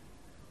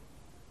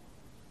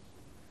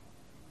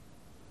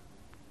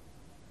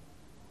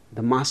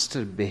 the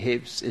master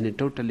behaves in a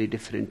totally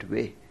different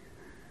way.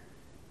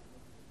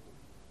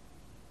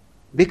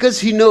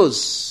 Because he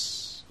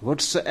knows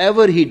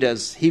whatsoever he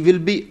does, he will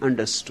be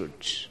understood.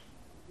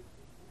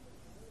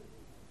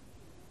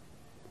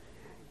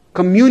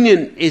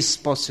 Communion is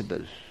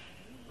possible.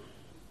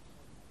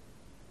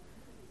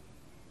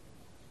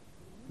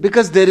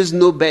 Because there is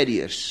no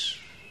barrier.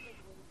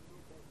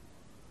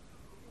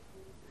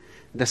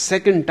 The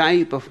second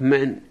type of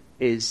man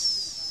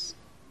is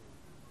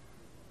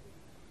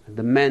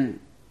the man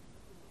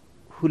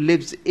who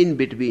lives in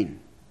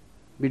between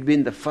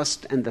the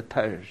first and the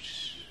third.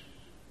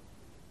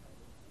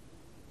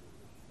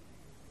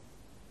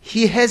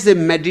 He has a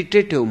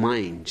meditative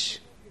mind,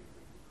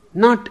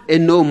 not a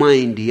no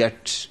mind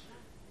yet,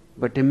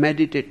 but a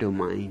meditative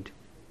mind.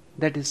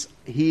 That is,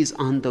 he is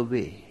on the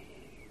way.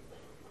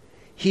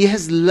 He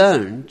has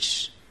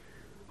learned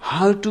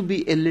how to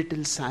be a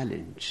little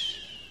silent,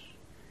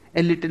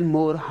 a little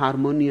more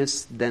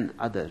harmonious than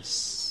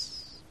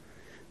others.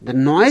 The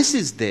noise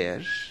is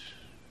there,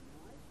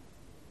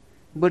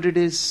 but it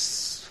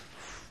is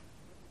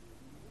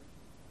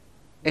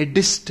a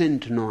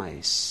distant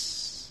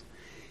noise.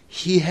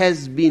 He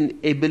has been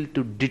able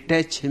to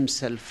detach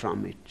himself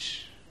from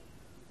it.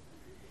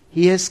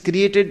 He has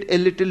created a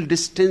little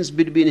distance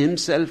between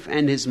himself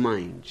and his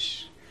mind.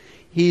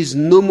 He is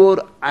no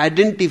more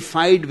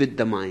identified with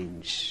the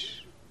mind.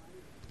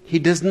 He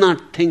does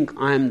not think,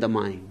 I am the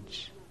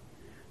mind.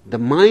 The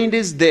mind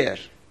is there,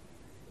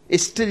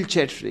 is still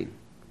chattering,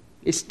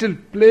 is still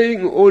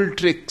playing old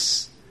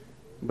tricks,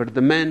 but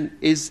the man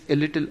is a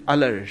little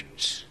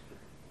alert,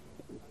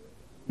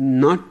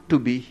 not to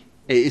be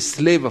a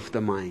slave of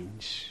the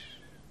mind.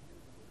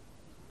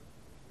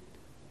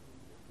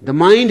 The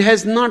mind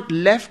has not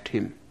left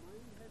him,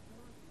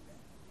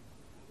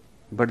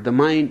 but the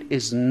mind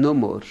is no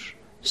more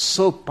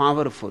so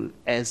powerful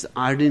as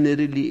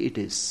ordinarily it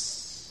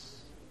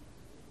is.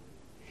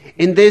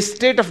 In the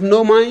state of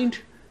no mind,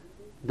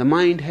 the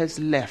mind has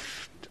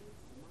left.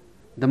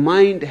 The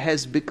mind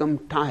has become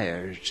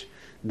tired.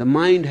 The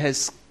mind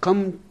has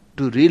come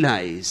to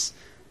realize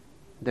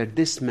that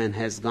this man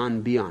has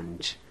gone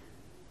beyond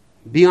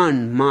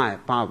my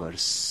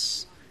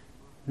powers.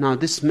 Now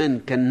this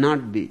man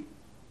cannot be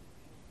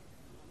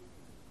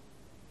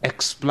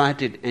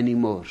exploited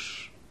anymore.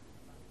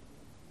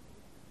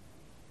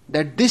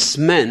 That this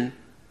man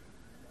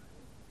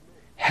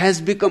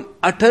has become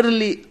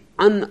utterly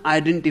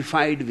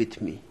unidentified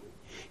with me.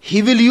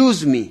 He will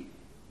use me,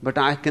 but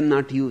I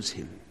cannot use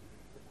him.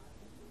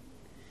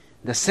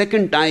 The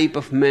second type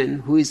of man,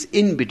 who is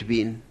in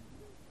between,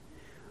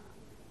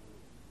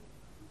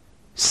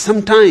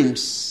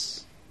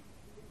 sometimes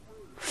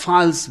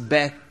falls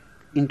back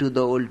into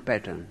the old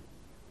pattern,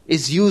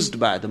 is used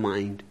by the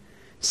mind,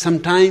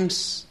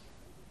 sometimes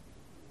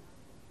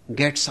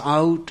gets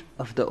out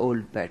of the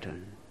old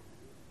pattern.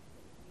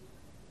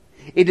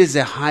 It is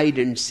a hide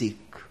and seek.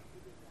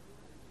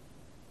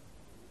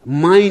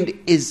 Mind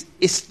is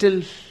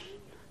still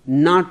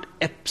not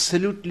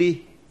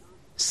absolutely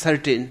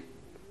certain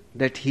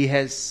that he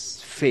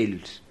has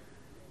failed.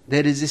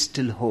 There is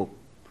still hope.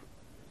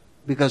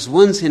 Because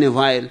once in a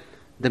while,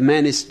 the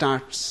man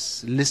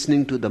starts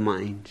listening to the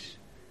mind,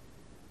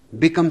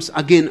 becomes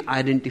again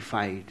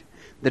identified.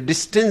 The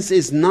distance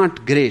is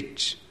not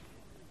great.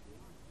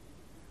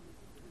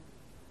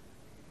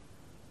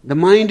 The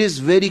mind is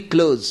very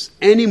close.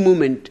 Any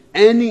moment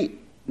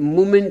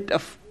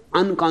of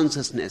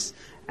unconsciousness,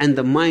 and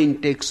the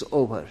mind takes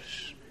over.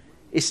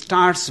 It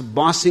starts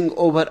bossing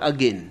over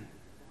again.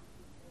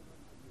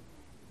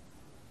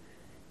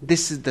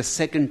 This is the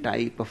second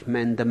type of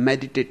man, the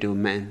meditative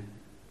man,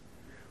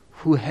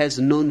 who has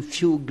known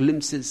few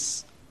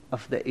glimpses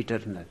of the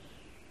eternal.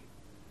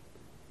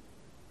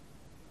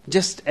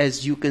 Just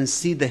as you can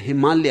see the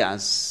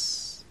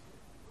Himalayas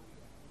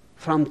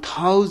from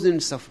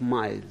thousands of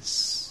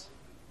miles,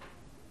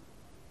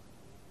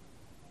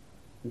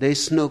 the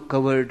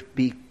snow-covered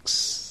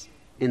peaks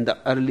in the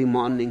early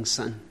morning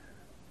sun,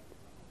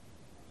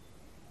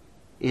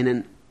 in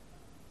an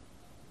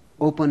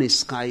open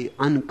sky,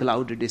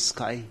 unclouded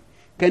sky,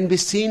 can be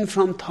seen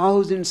from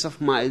thousands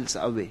of miles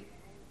away.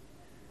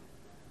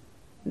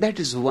 That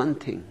is one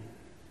thing.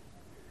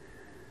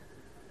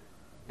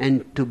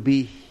 And to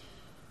be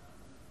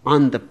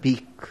on the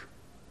peak,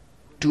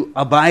 to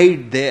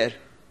abide there,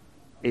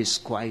 is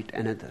quite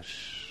another.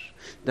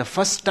 The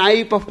first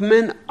type of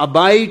man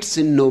abides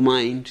in no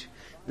mind.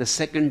 The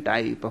second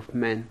type of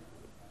man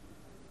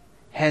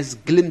has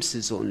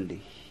glimpses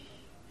only.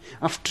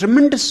 Of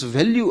tremendous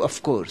value,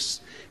 of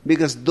course,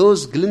 because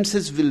those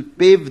glimpses will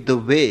pave the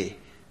way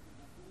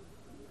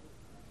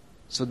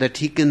so that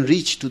he can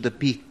reach to the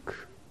peak.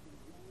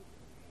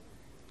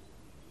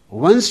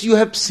 Once you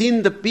have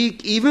seen the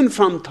peak, even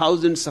from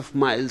thousands of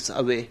miles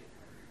away,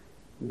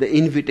 the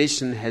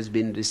invitation has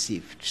been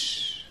received.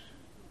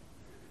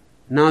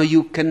 Now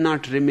you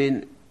cannot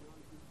remain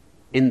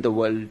in the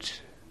world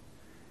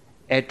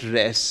at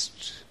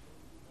rest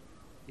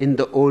in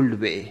the old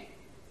way.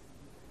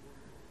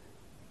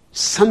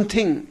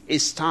 Something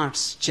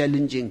starts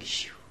challenging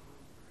you.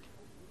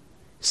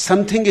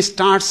 Something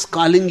starts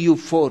calling you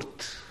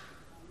forth.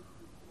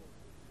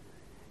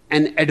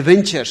 An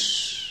adventure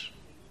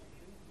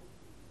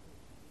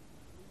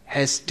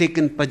has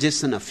taken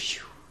possession of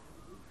you.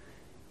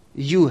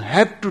 You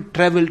have to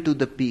travel to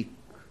the peak.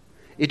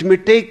 It may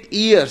take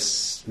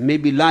years,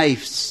 maybe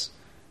lives,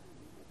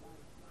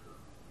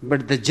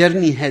 but the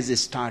journey has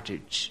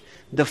started.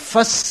 The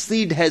first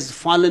seed has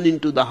fallen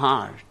into the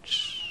heart.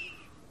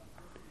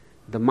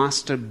 The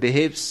master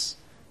behaves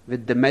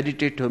with the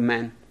meditative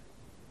man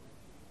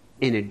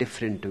in a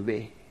different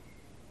way.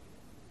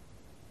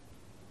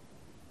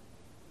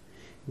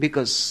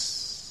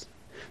 Because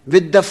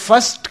with the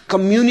first,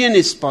 communion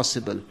is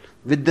possible.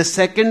 With the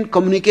second,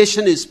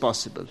 communication is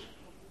possible.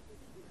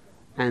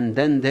 And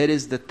then there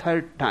is the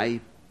third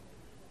type,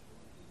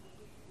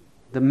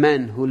 the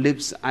man who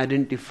lives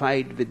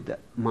identified with the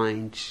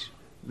mind,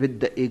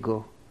 with the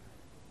ego,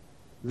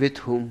 with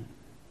whom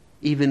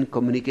even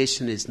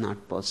communication is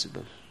not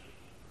possible,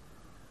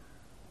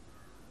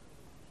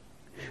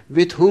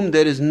 with whom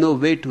there is no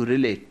way to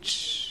relate.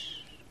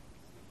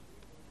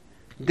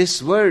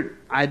 This word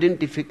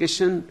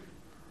identification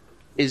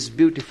is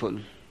beautiful.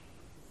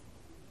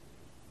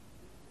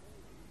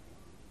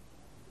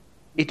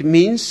 It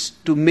means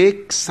to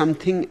make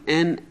something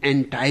an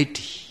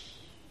entity.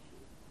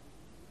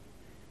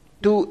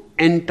 To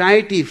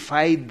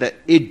entitify the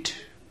id.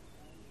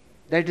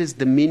 That is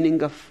the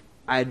meaning of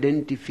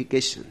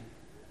identification.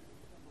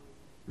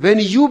 When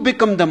you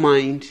become the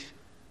mind,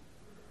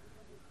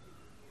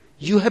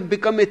 you have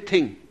become a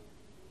thing.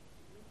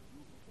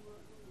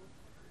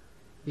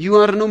 You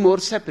are no more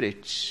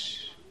separate.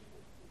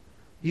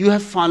 You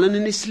have fallen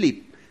in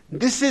sleep.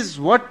 This is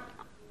what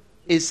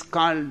is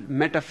called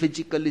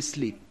metaphysical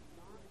sleep.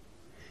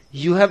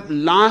 You have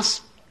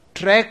lost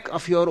track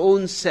of your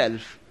own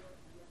self.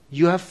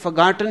 You have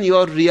forgotten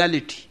your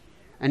reality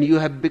and you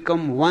have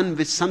become one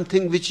with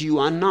something which you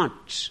are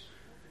not.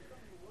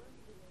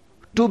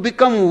 To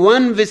become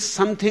one with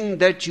something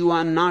that you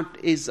are not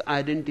is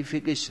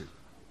identification.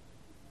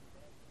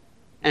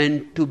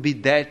 And to be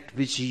that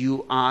which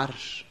you are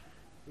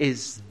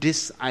is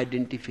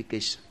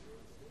disidentification.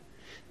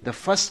 The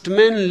first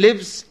man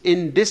lives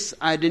in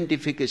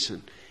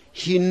disidentification.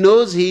 He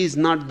knows he is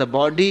not the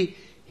body,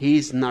 he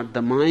is not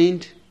the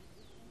mind.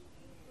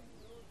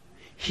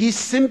 He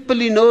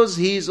simply knows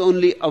he is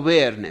only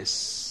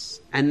awareness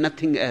and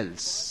nothing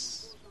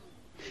else.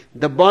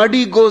 The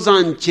body goes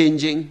on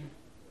changing.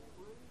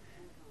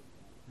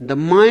 The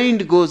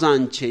mind goes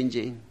on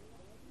changing.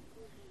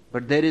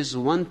 But there is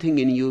one thing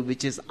in you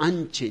which is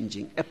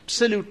unchanging,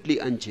 absolutely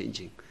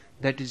unchanging.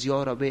 That is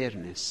your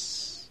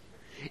awareness.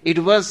 It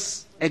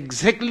was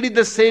exactly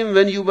the same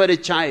when you were a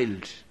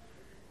child,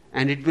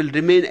 and it will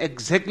remain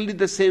exactly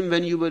the same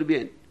when you will be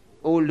an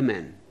old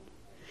man.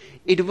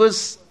 It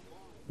was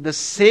the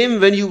same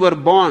when you were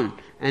born,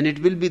 and it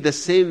will be the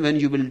same when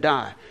you will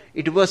die.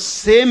 It was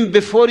same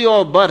before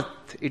your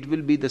birth, it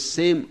will be the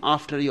same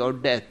after your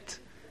death.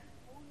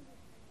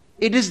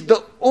 It is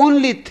the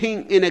only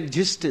thing in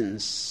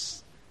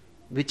existence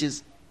which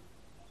is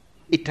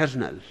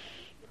eternal,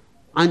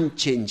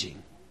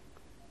 unchanging.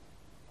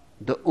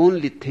 The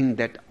only thing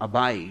that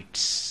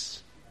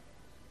abides.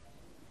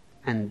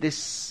 And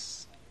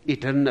this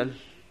eternal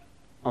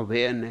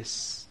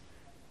awareness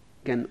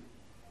can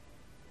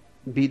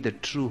be the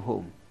true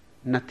home,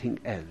 nothing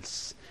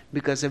else.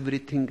 Because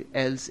everything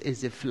else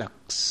is a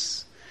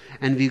flux.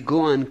 And we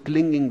go on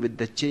clinging with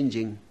the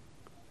changing,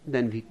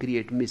 then we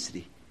create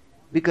misery.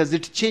 Because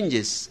it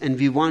changes and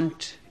we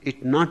want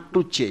it not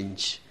to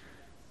change.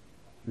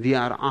 We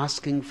are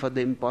asking for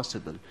the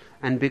impossible.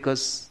 And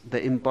because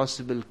the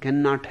impossible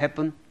cannot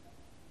happen,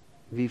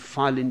 we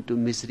fall into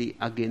misery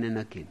again and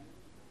again.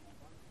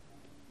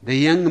 The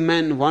young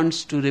man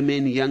wants to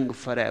remain young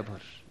forever.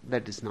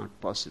 That is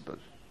not possible.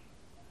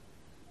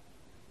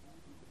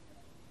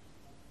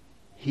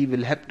 He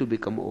will have to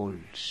become old.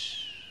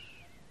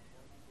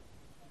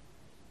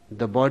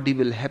 The body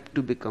will have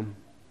to become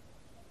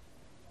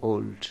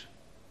old.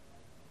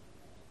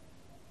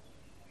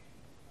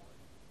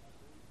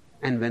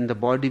 And when the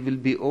body will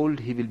be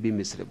old, he will be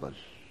miserable.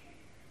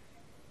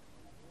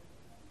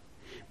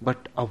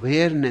 But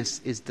awareness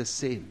is the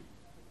same.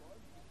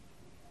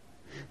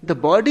 The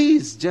body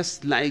is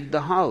just like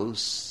the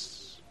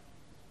house.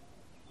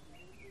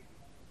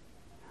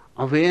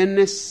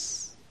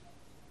 Awareness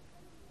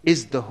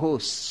is the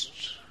host.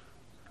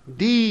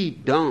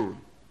 Deep down,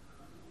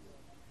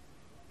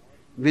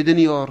 within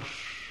your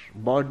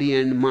body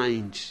and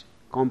mind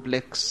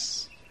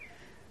complex,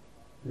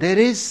 there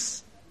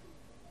is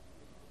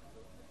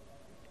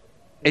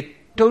a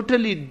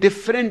totally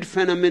different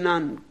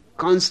phenomenon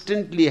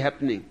constantly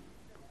happening.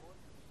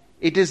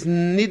 It is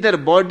neither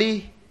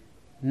body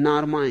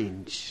nor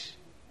mind.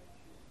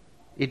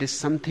 It is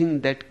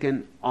something that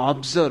can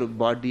observe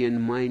body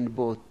and mind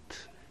both.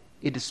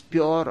 It is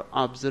pure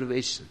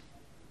observation.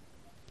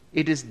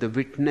 It is the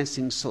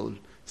witnessing soul,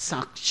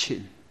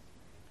 Sakshin.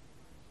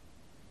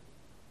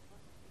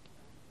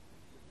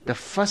 The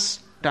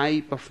first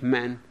type of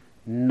man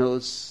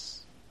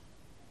knows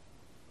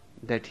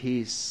that he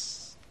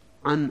is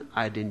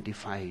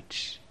unidentified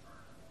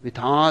with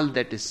all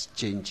that is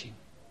changing.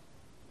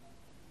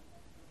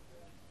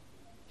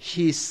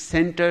 He is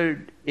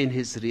centered in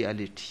his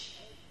reality.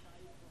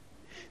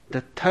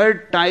 The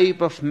third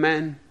type of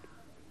man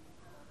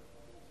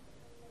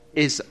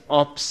is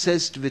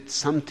obsessed with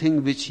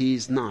something which he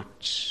is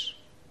not.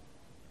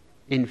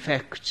 In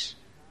fact,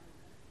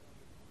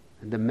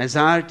 the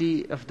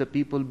majority of the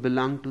people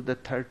belong to the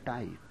third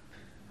type.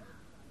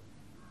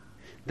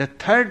 The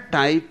third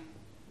type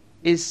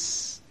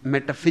is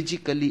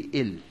metaphysically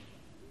ill.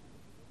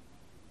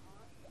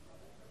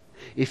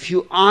 If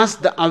you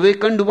ask the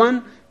awakened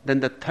one, then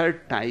the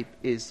third type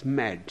is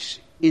mad,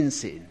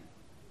 insane.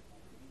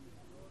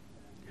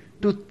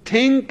 To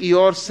think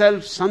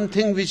yourself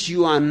something which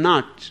you are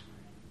not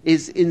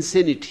is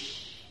insanity.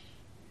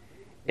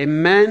 A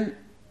man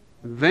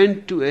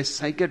went to a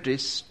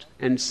psychiatrist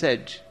and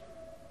said,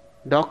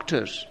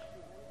 "Doctor,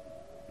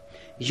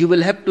 you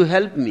will have to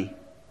help me.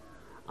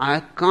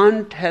 I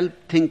can't help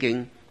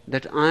thinking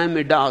that I am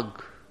a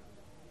dog.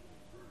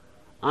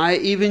 I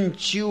even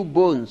chew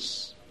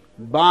bones,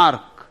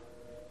 bark,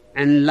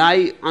 and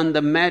lie on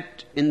the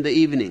mat in the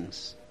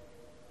evenings."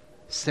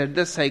 Said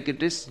the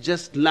psychiatrist,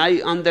 "Just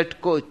lie on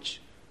that couch."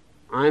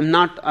 "I am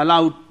not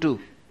allowed to,"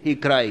 he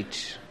cried.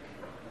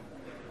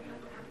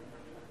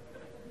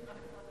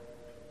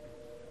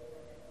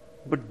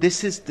 But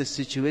this is the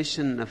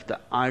situation of the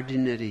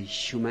ordinary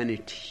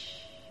humanity.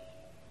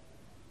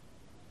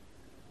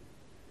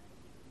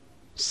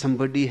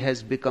 Somebody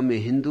has become a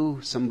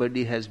Hindu,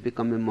 somebody has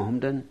become a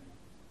Mohammedan,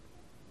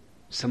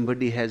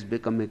 somebody has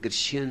become a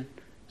Christian,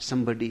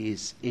 somebody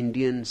is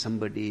Indian,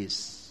 somebody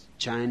is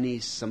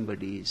Chinese,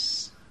 somebody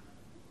is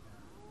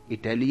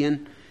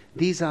Italian.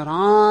 These are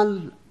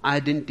all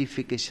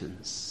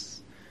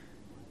identifications.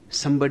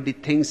 Somebody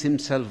thinks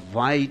himself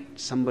white,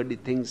 somebody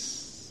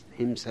thinks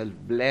himself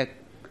black,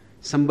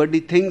 somebody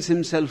thinks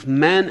himself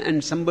man,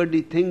 and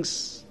somebody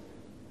thinks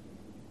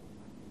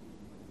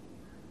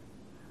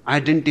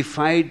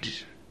identified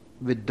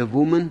with the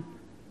woman.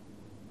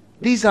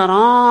 These are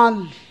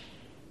all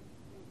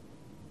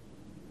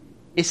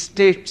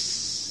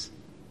states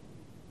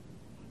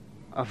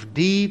of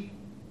deep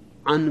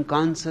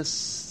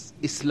unconscious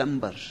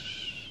slumber.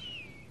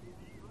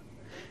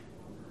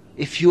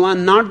 If you are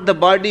not the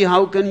body,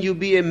 how can you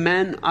be a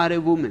man or a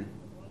woman?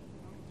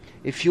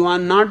 If you are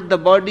not the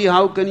body,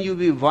 how can you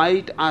be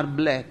white or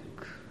black?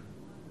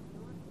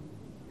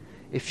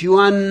 If you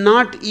are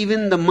not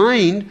even the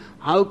mind,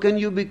 how can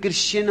you be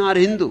Christian or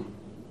Hindu?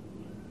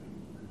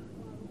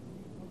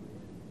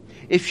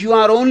 If you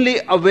are only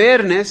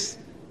awareness,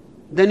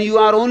 then you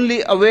are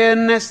only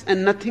awareness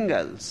and nothing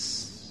else.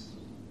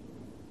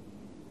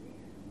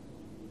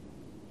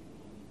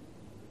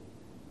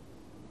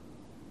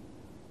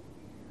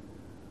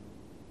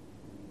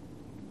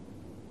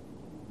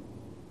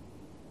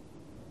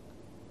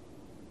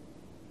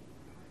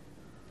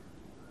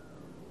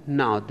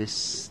 Now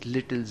this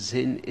little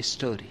Zen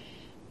story.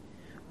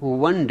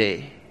 One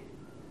day,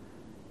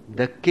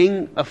 the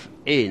king of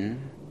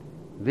Yen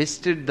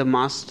visited the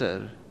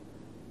master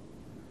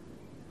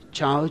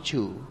Chao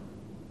Chu,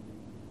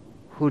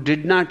 who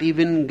did not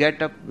even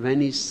get up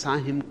when he saw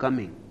him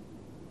coming.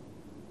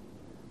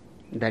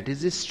 That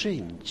is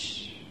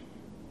strange.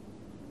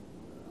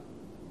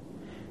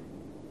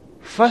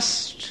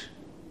 First,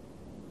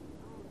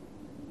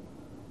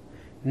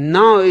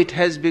 now it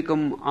has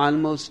become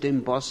almost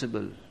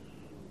impossible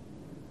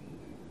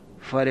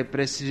for a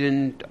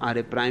president or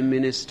a prime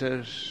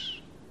minister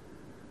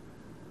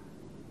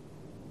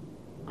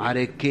or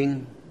a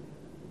king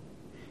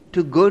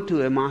to go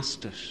to a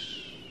master,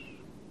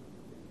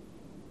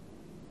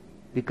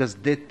 because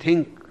they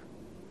think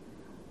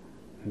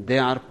they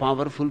are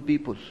powerful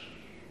people.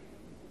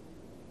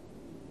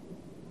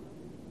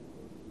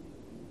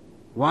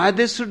 Why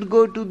they should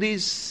go to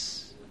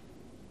these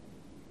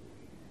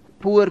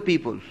poor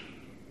people?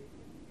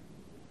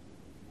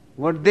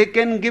 What they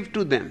can give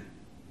to them?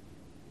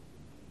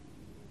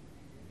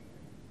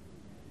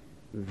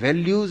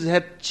 Values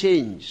have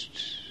changed.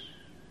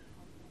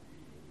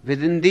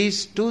 Within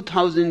these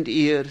 2000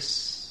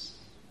 years,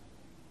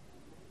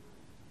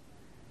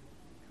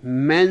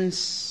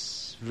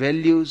 men's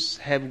values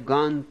have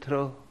gone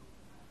through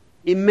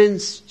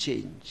immense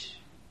change.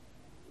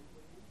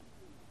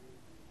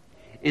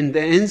 In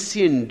the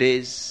ancient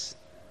days,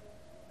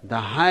 the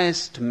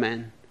highest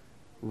man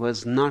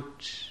was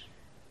not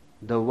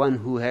the one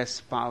who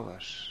has power,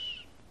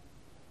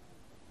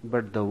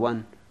 but the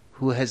one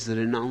who has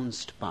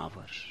renounced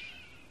power.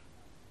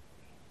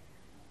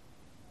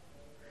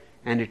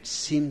 And it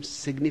seems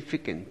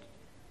significant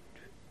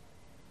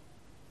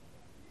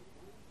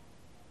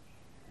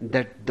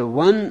that the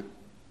one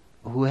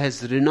who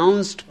has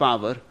renounced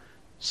power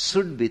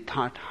should be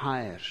thought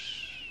higher.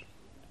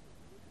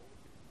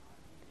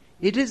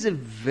 It is a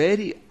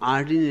very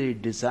ordinary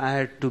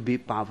desire to be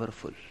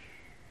powerful.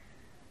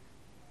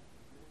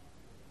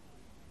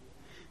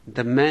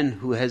 The man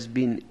who has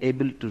been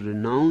able to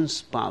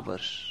renounce power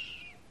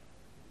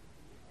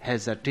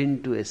has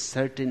attained to a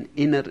certain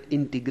inner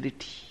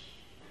integrity.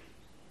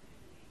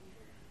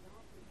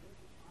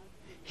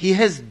 He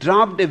has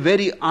dropped a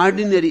very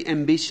ordinary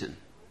ambition.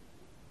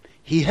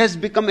 He has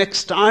become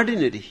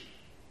extraordinary.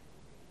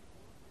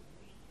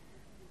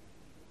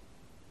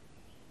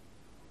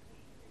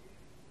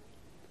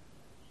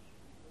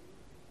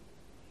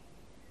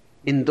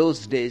 In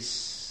those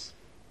days,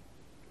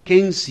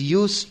 kings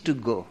used to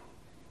go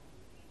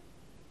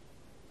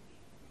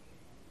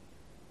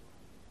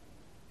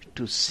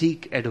to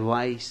seek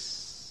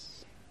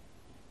advice,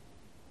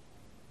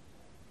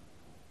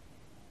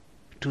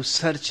 to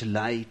search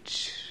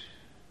light,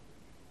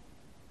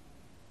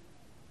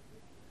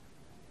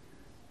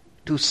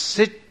 to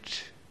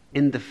sit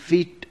in the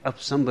feet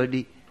of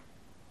somebody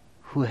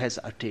who has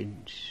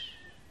attained.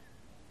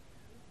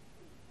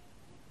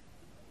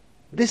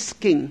 This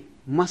king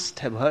must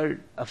have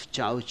heard of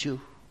Chao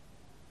Chu.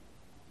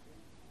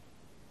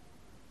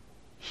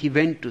 He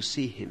went to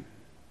see him.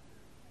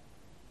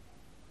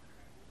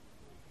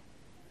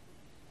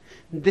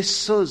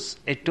 This shows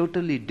a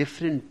totally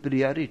different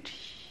priority.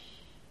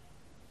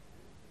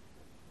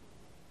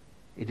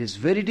 It is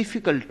very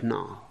difficult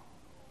now.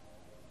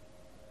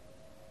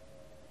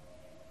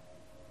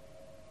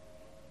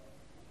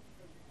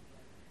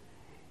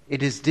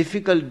 It is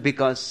difficult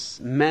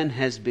because man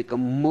has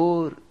become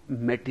more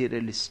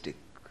materialistic.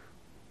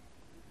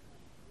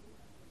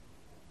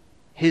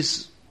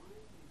 His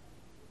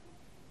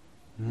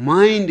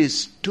mind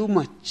is too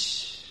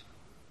much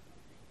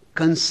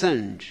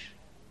concerned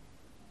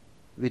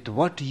with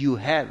what you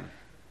have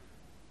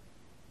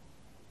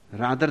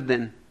rather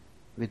than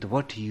with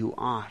what you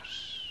are.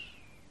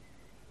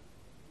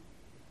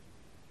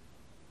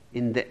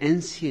 In the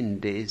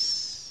ancient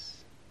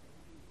days,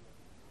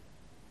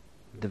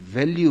 the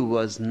value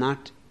was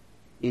not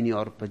in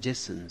your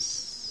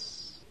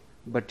possessions,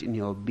 but in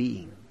your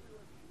being.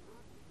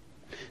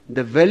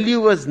 The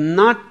value was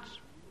not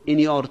in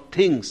your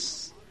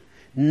things,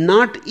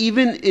 not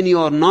even in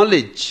your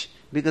knowledge,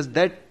 because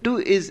that too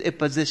is a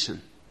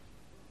possession,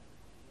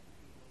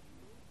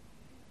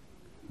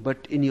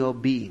 but in your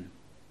being,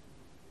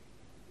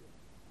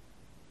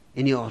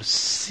 in your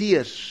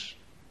sheer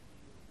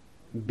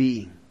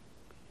being,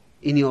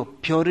 in your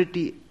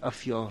purity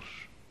of your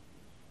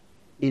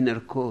inner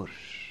core.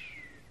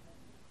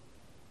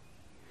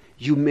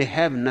 You may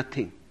have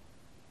nothing.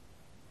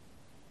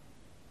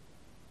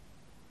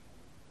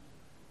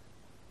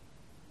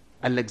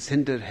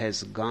 Alexander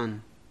has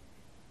gone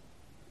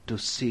to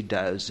see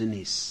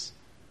Diogenes,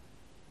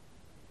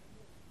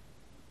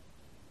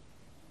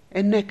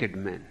 a naked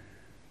man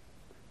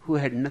who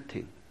had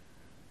nothing.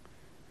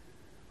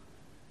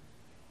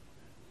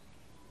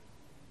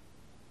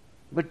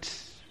 But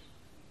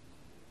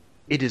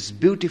it is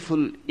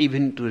beautiful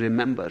even to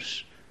remember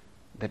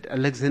that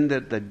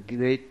Alexander the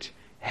Great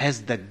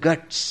has the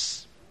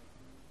guts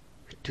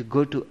to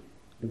go to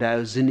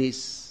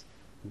Diogenes,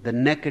 the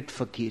naked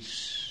fakir.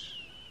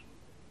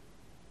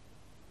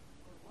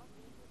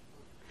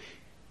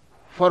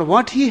 For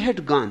what he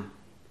had gone,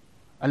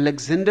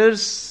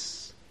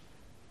 Alexander's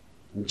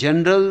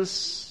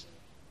generals,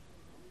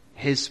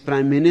 his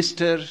prime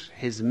minister,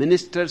 his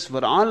ministers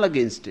were all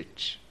against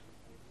it.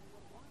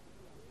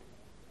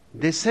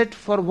 They said,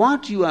 for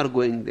what you are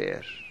going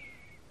there?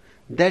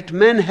 That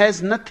man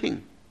has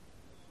nothing.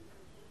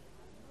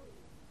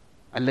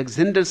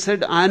 Alexander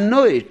said, I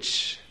know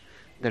it,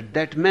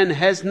 that man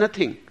has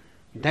nothing.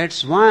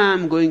 That's why I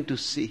am going to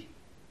see.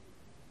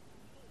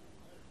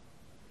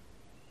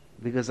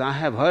 Because I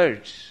have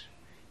heard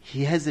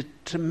he has a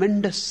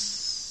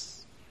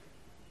tremendous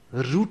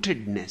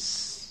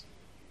rootedness,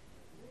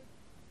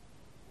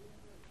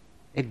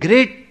 a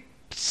great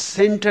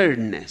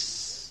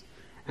centeredness,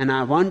 and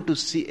I want to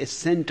see a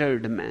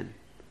centered man.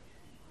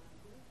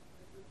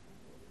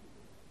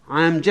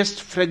 I am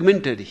just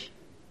fragmentary.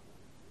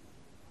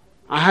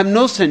 I have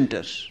no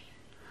center.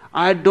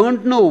 I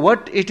don't know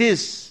what it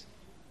is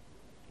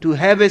to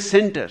have a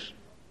center.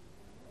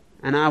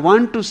 And I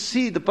want to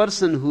see the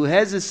person who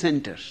has a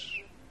center.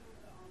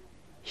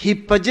 He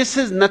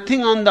possesses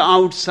nothing on the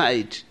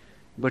outside,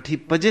 but he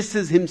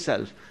possesses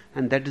himself,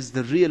 and that is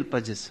the real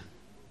possession.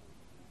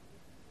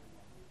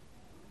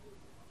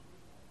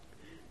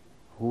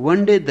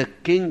 One day the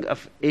king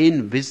of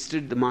Ain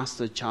visited the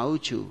master Chao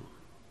Chu,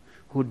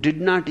 who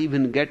did not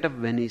even get up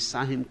when he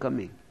saw him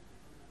coming.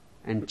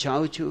 And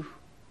Chao Chu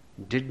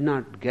did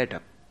not get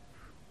up.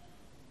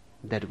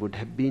 That would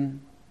have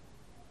been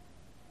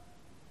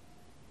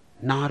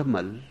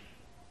normal,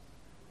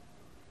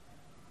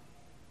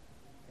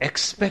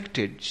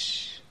 expected.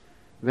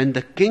 When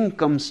the king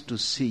comes to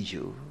see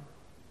you,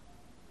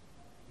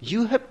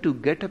 you have to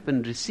get up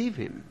and receive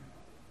him.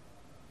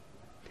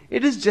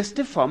 It is just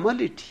a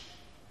formality.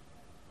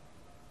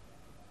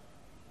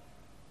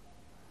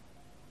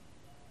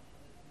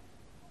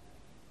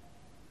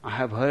 I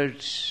have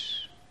heard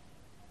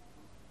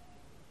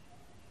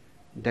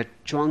that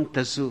Chuang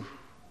Tzu,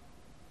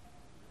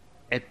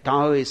 a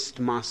Taoist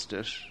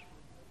master,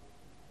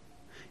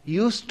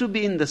 used to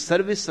be in the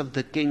service of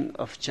the king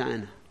of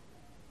China.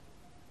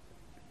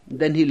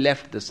 Then he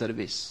left the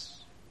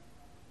service.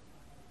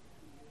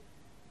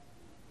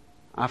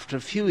 After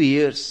a few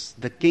years,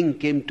 the king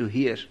came to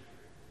hear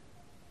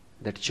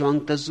that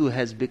Chuang Tzu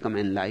has become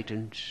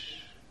enlightened.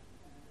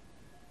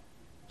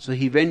 So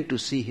he went to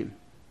see him.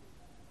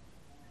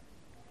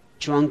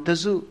 Chuang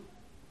Tzu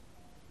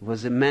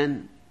was a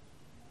man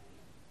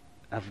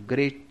of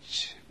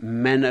great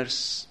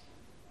manners,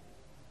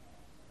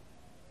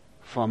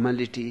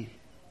 formality,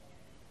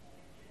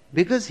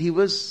 because he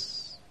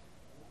was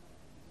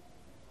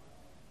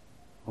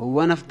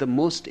one of the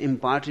most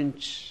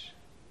important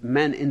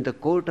men in the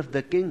court of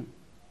the king.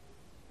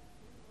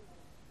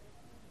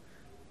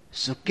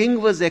 So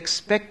king was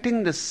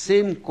expecting the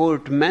same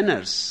court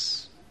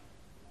manners.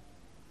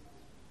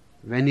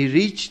 When he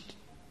reached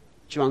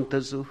Chuang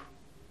Tzu,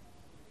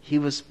 he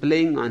was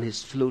playing on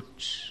his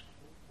flute.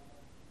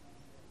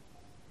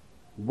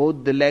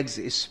 Both the legs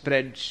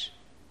spread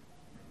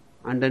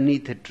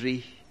underneath a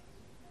tree,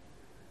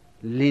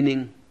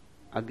 leaning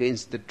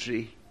against the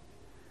tree.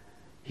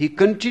 He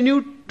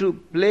continued to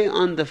play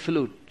on the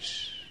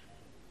flute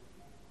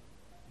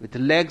with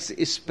legs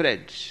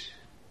spread.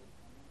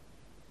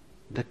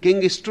 The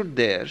king stood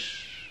there,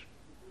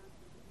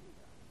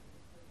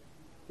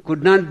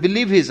 could not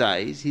believe his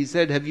eyes. He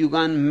said, have you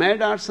gone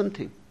mad or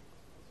something?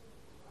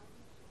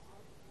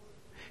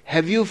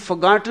 Have you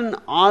forgotten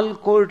all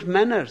court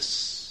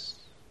manners?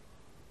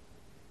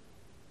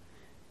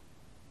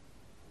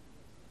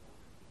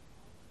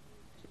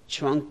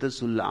 Chuang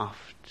Tzu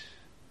laughed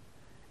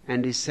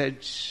and he said,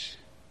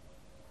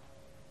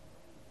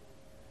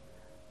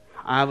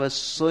 I was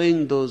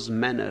sowing those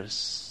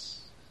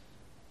manners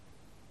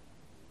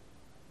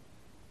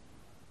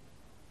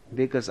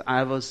because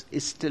I was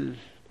still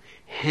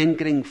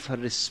hankering for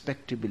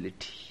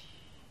respectability.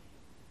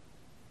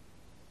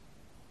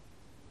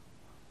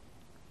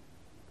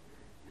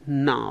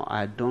 Now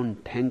I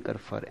don't hanker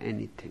for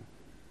anything.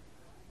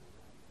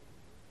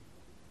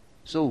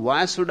 So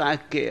why should I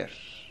care?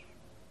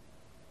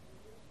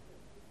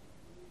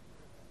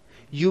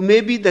 You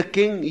may be the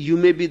king, you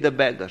may be the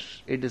beggar.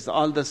 It is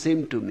all the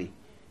same to me.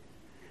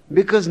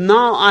 Because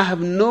now I have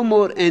no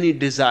more any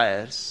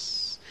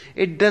desires.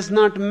 It does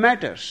not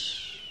matter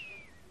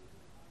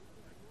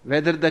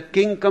whether the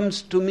king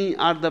comes to me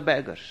or the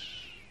beggar.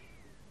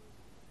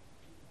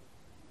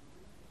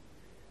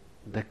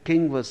 The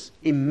king was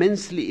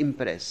immensely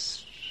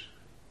impressed.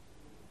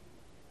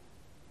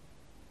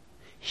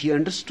 He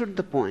understood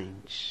the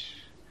point.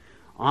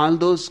 All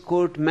those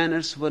court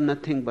manners were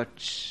nothing but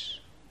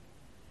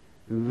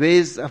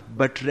ways of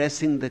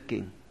buttressing the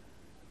king.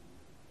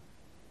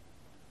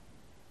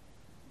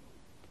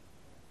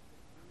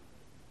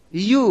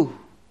 You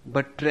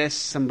buttress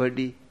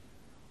somebody,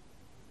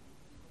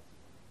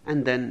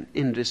 and then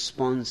in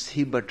response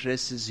he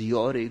buttresses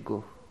your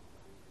ego.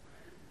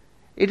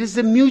 It is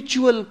a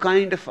mutual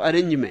kind of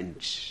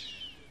arrangement.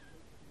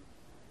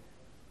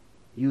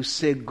 You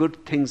say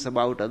good things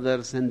about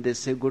others and they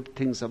say good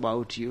things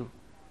about you.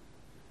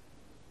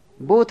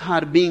 Both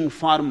are being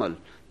formal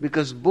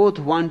because both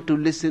want to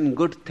listen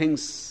good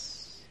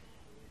things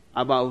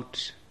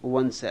about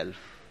oneself.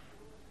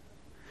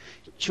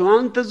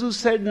 Chuang Tzu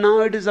said,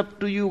 now it is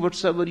up to you,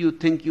 whatsoever you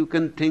think. You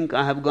can think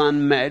I have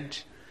gone mad.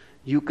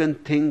 You can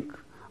think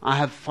I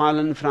have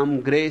fallen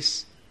from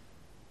grace.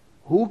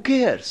 Who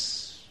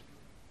cares?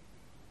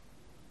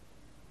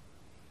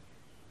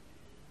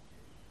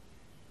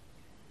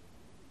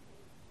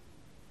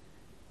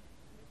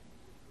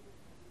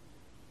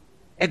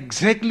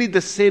 Exactly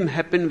the same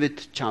happened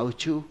with Chao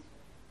Chu.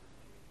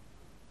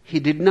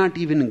 He did not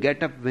even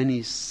get up when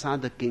he saw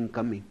the king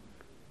coming.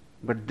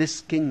 But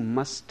this king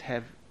must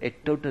have a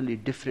totally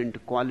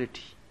different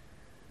quality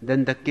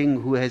than the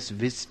king who has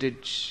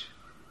visited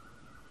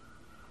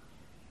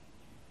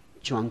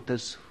Chuang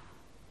Tzu.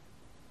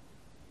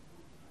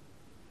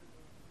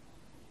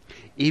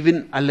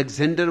 Even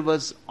Alexander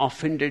was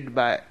offended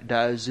by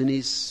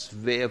Diogenes'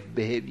 way of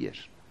behavior,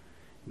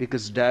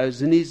 because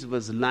Diogenes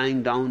was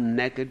lying down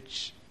naked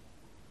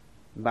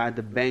by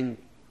the bank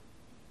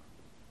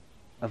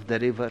of the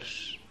river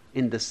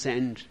in the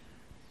sand.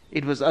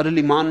 It was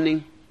early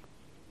morning.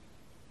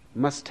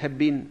 Must have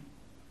been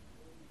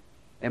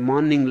a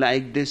morning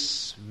like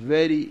this,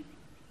 very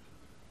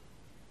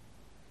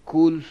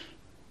cool,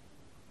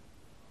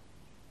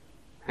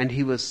 and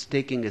he was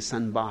taking a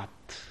sun bath.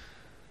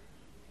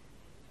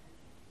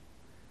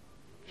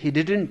 He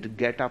didn't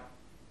get up.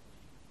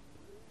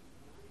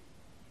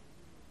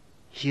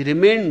 He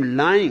remained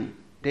lying,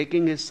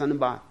 taking his sun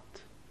bath.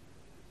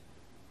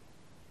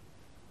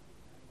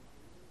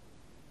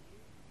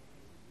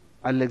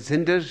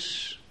 Alexander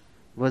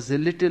was a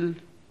little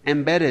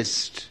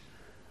embarrassed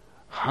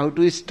how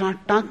to start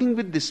talking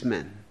with this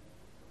man.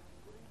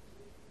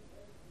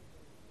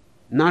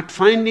 Not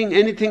finding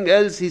anything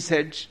else, he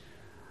said,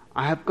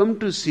 I have come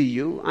to see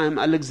you. I am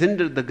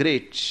Alexander the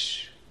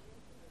Great.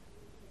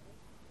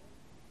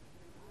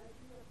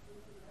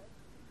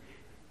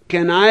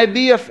 Can I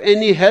be of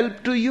any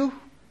help to you?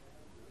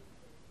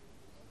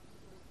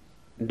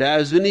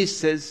 Diogenes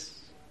says,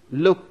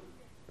 look,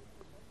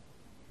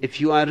 if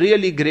you are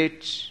really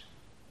great,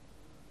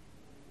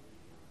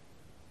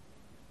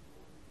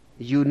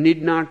 you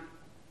need not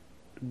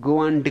go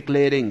on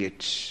declaring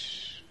it.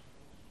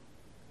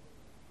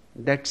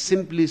 That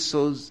simply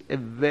shows a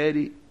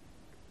very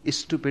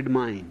stupid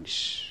mind.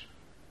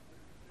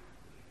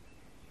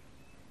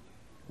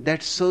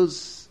 That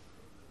shows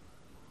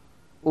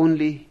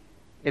only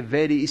a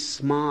very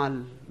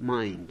small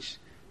mind,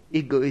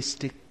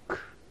 egoistic.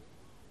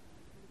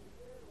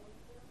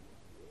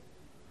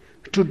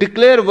 To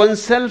declare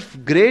oneself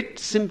great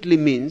simply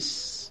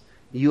means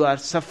you are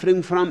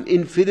suffering from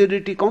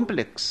inferiority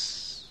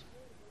complex.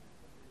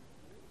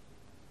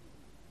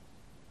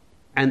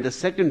 And the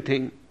second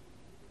thing,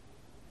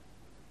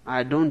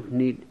 I don't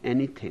need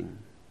anything.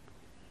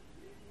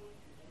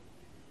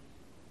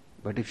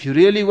 But if you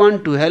really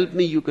want to help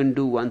me, you can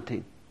do one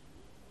thing.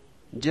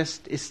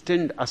 Just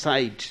stand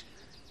aside,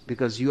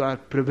 because you are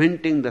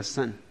preventing the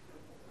sun.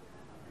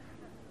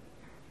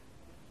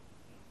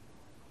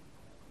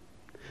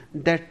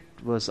 That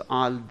was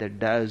all that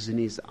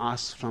Diogenes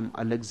asked from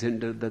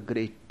Alexander the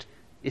Great.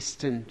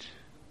 Stand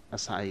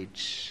aside.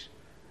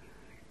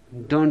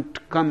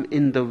 Don't come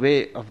in the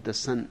way of the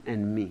sun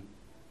and me.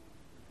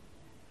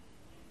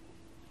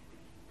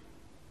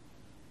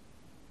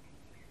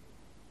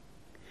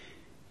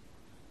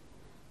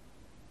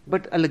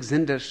 But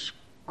Alexander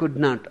could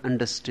not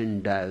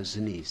understand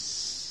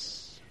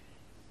Diogenes.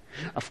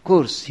 Of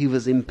course, he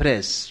was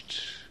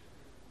impressed,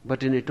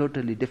 but in a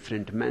totally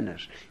different manner.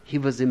 He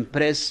was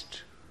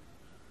impressed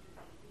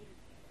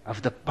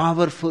of the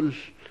powerful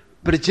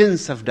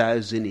presence of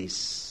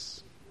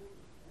Diogenes,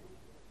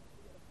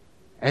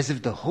 as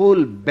if the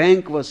whole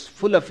bank was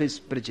full of his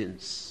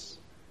presence,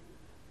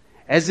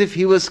 as if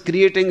he was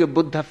creating a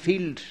Buddha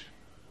field.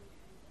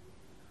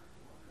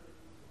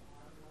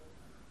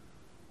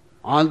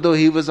 Although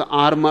he was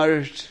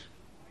armored,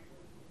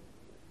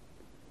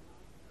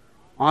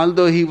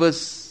 although he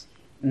was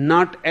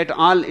not at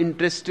all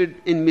interested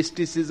in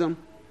mysticism,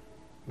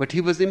 but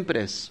he was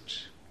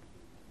impressed.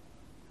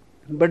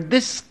 But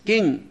this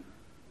king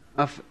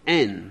of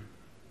N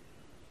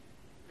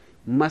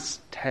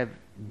must have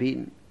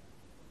been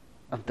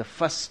of the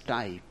first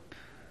type,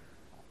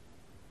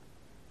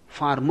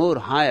 far more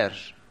higher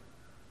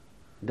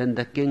than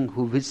the king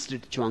who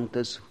visited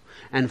Chuangtasu,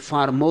 and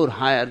far more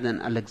higher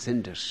than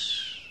Alexander.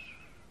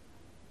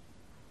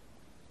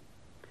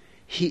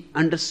 He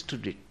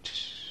understood it.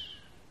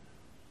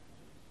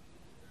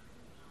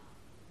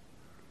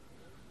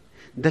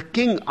 The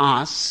king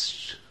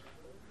asked,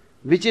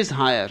 which is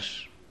higher,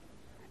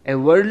 a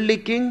worldly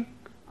king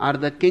or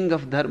the king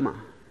of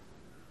Dharma?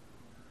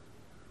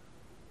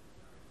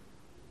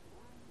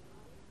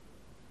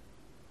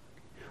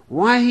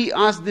 Why he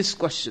asked this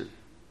question?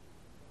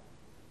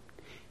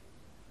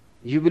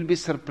 You will be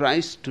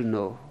surprised to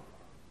know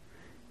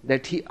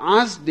that he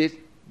asked it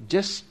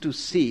just to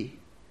see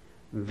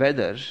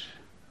whether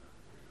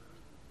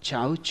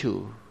Chao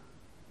Chu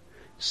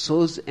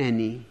shows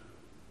any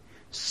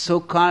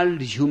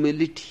so-called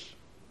humility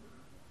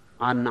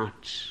or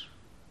not.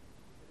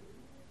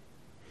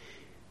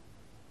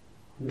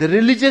 The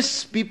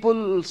religious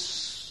people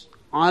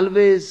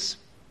always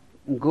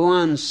go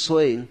on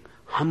showing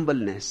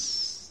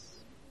humbleness.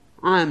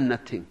 I am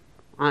nothing.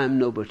 I am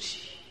nobody.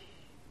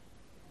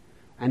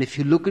 And if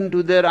you look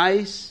into their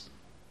eyes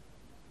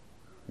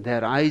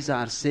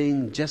are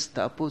saying just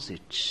the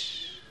opposite.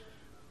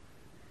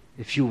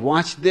 If you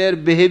watch their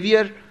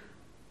behavior,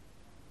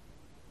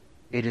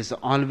 it is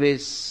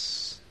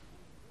always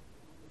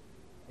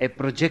a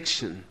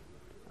projection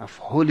of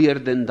holier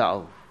than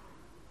thou.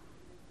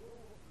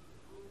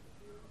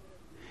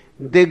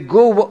 They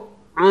go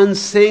on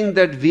saying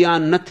that we are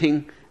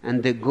nothing,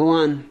 and they go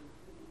on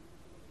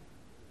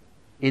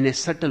in a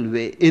subtle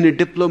way, in a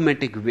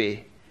diplomatic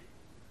way,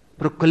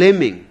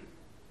 proclaiming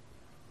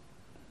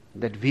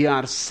that we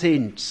are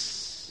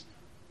saints.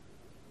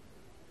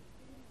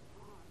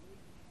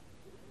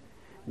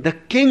 The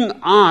king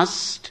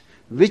asked,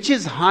 which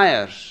is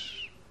higher,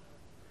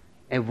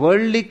 a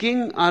worldly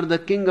king or the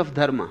king of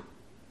Dharma?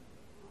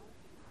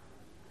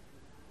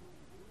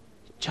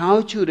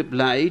 Chao Chu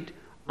replied,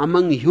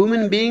 among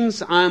human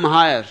beings I am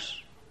higher.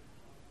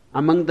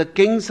 Among the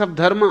kings of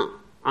Dharma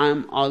I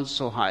am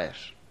also higher.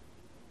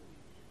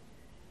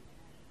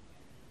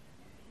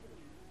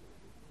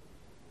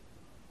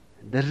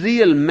 The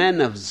real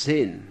man of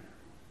Zen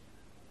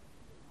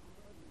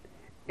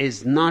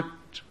is not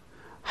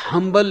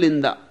humble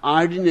in the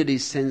ordinary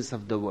sense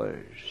of the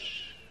word.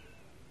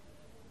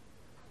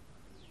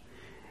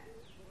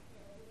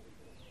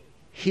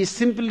 He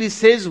simply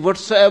says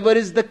whatsoever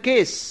is the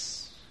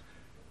case.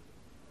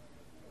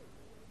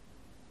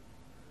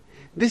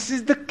 This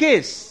is the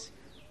case.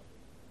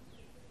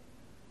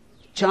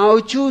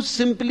 Chao Chu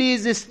simply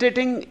is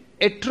stating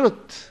a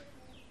truth.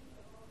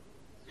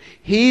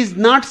 He is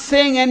not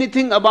saying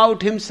anything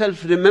about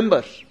himself,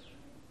 remember.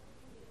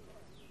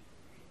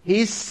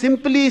 He is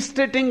simply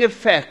stating a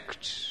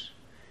fact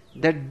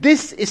that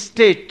this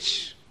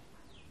state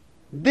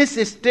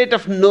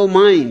of no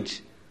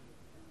mind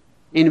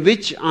in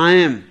which I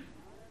am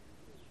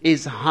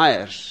is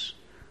higher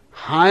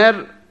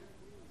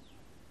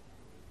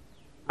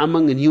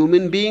among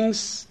human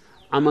beings,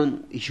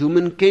 among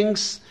human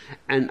kings,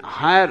 and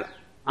higher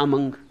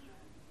among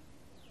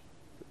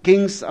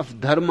kings of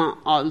Dharma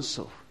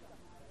also.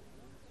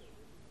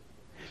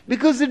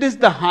 Because it is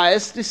the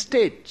highest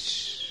state.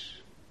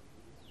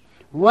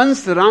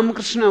 Once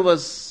Ramakrishna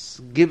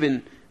was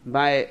given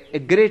by a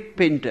great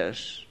painter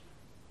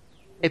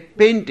a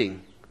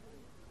painting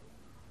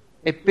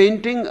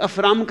of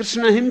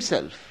Ramakrishna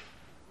himself,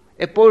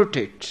 a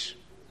portrait.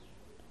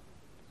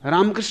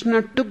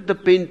 Ramakrishna took the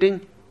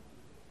painting,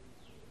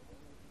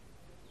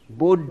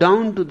 bowed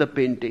down to the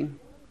painting,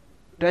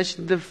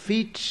 touched the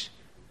feet,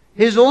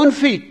 his own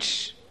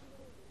feet.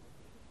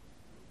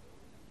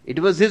 It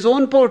was his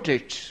own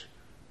portrait.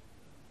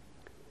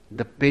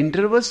 The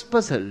painter was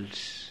puzzled.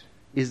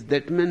 Is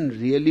that man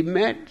really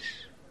mad?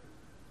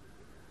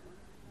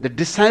 The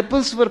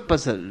disciples were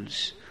puzzled.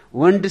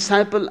 One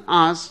disciple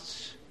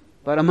asked,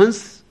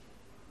 Paramhans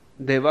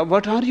Deva,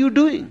 what are you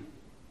doing?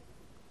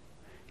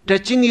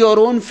 Touching your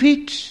own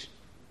feet.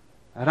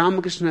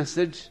 Ramakrishna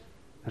said,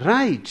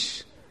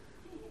 right.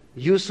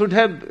 You should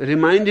have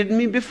reminded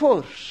me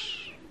before.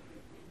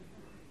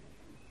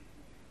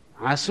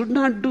 I should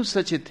not do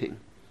such a thing.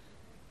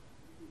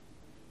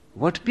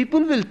 What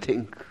people will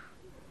think?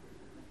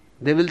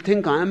 They will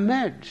think I am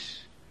mad.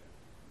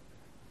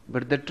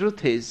 But the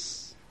truth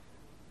is,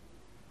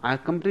 I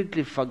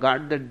completely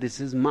forgot that this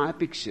is my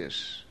picture.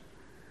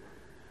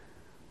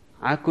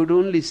 I could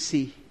only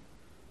see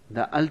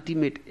the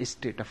ultimate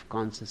state of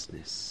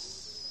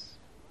consciousness.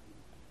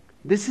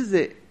 This is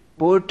a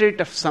portrait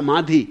of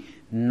Samadhi,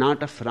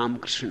 not of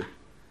Ramakrishna.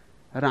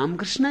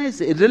 Ramakrishna is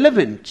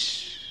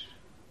irrelevant.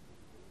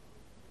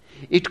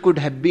 It could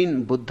have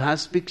been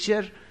Buddha's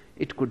picture,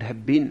 it could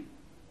have been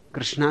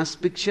Krishna's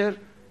picture,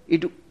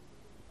 it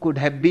could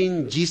have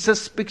been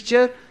Jesus'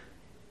 picture.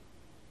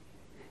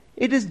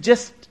 It is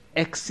just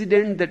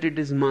accident that it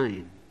is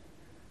mine.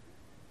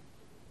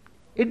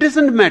 It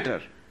doesn't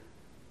matter.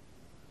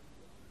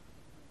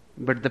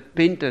 But the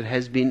painter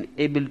has been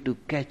able to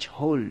catch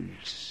hold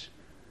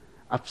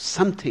of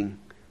something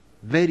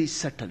very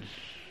subtle.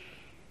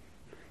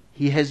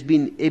 He has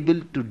been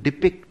able to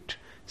depict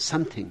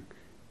something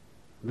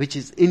which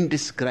is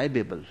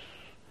indescribable.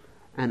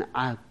 And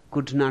I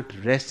could not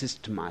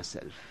resist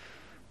myself.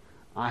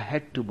 I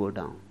had to bow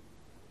down.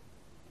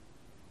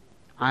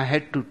 I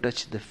had to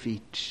touch the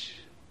feet.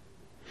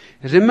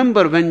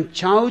 Remember when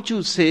Chao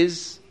Chu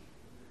says,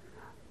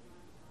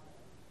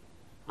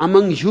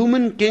 among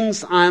human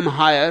kings I am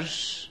higher,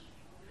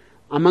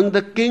 among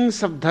the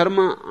kings of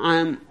dharma I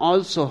am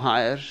also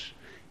higher,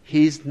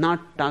 he is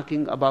not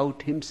talking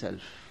about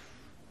himself.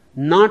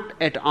 Not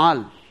at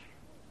all.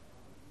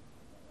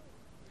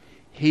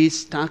 He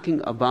is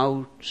talking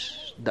about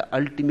the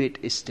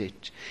ultimate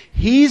state.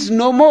 He is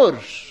no more.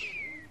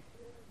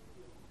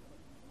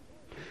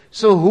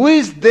 So who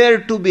is there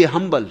to be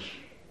humble?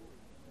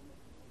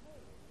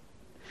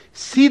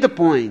 See the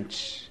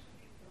point.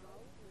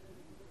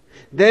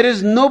 There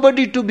is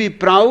nobody to be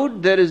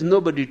proud, there is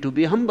nobody to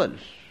be humble.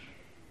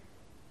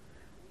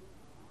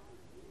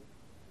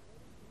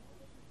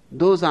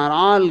 Those are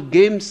all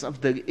games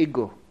of the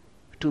ego,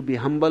 to be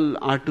humble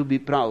or to be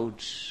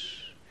proud.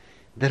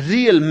 The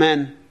real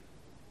man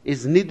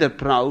is neither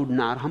proud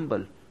nor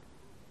humble.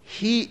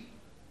 He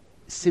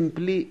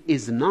simply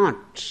is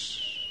not.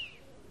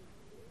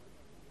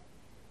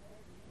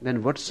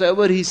 Then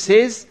whatsoever he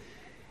says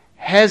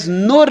has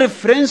no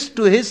reference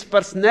to his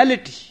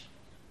personality.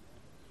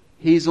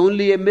 He is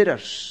only a mirror.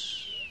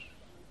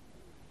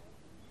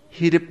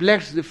 He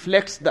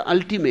reflects the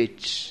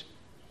ultimate.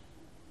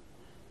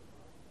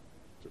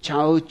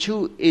 Chao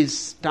Chu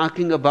is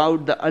talking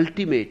about the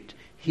ultimate.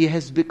 He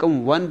has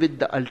become one with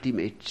the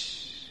ultimate.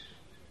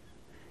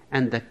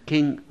 And the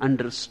king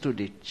understood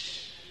it.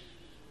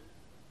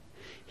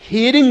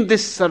 Hearing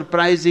this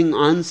surprising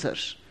answer,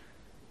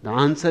 the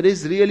answer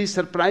is really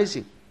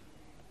surprising.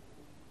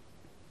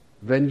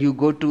 When you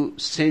go to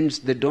saints,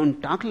 they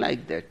don't talk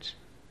like that.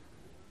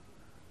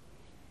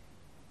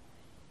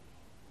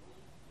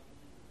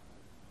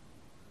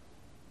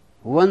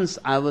 Once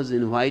I was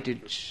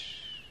invited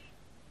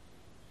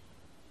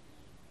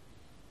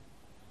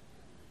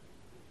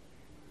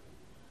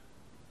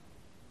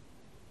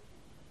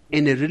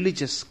in a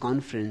religious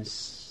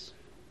conference.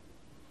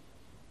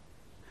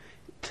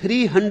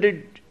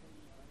 300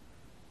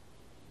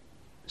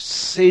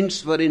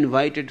 saints were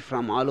invited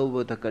from all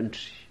over the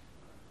country.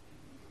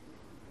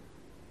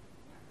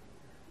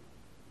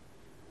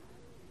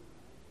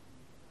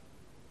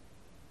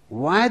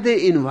 Why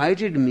they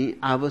invited me,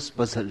 I was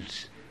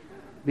puzzled.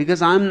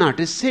 Because I am not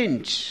a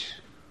saint.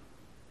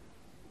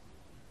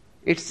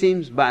 It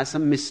seems by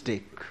some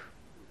mistake.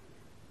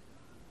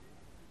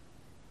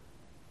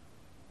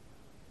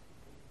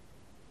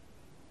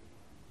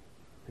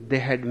 They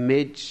had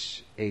made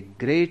a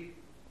great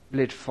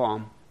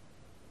platform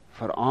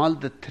for all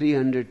the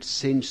 300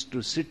 saints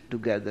to sit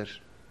together.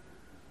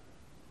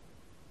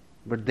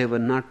 But they were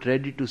not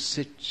ready to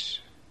sit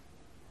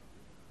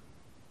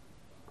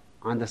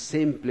on the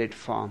same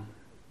platform,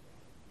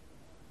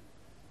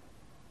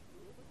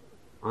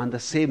 on the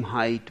same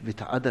height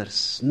with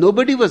others.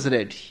 Nobody was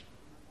ready.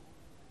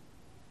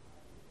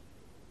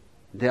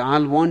 They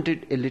all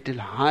wanted a little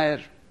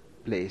higher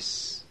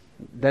place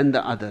than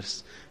the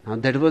others. Now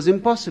that was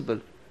impossible.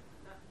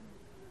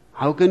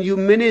 How can you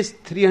manage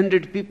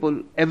 300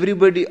 people,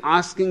 everybody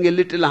asking a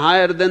little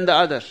higher than the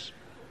others?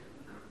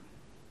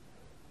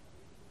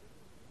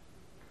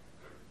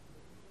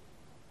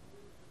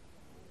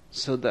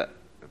 So the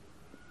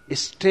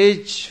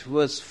stage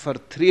was for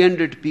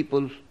 300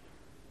 people,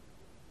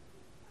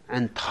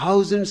 and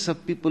thousands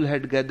of people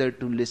had gathered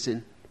to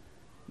listen.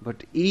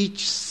 But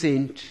each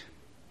saint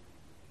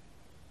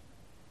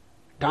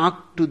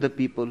talked to the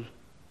people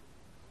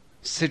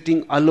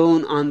sitting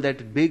alone on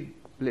that big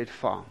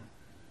platform.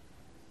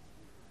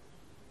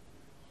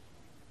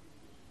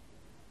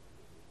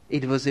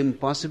 It was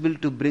impossible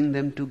to bring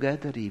them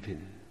together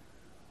even.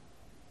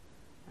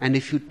 And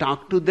if you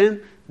talk to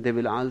them, they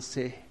will all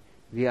say,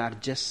 we are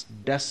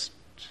just dust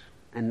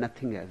and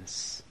nothing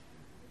else.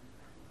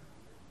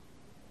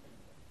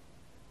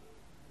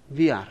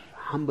 We are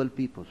humble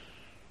people,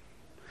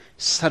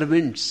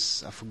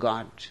 servants of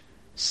God,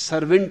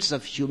 servants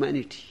of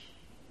humanity.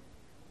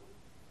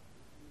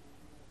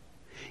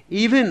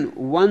 Even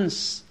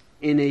once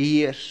in a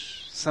year,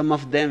 some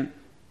of them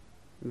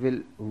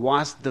will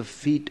wash the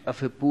feet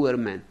of a poor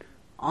man.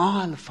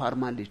 All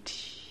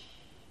formality.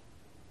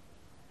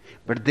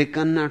 But they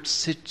cannot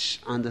sit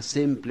on the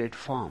same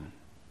platform.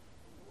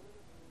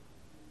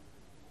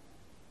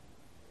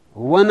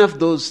 One of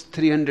those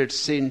 300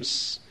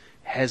 saints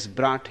has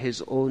brought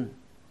his own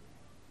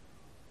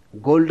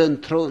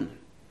golden throne.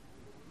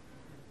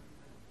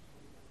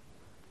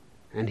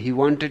 And he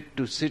wanted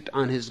to sit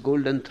on his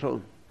golden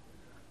throne.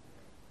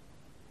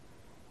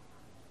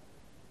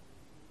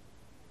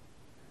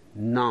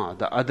 No,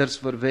 the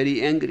others were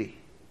very angry.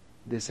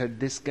 They said,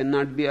 this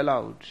cannot be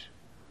allowed.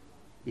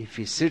 If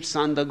he sits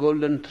on the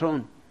golden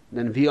throne,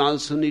 then we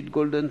also need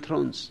golden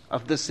thrones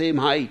of the same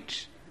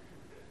height.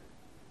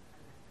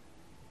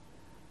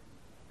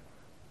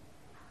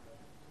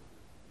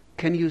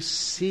 Can you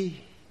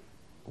see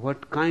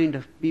what kind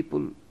of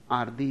people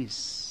are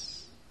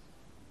these?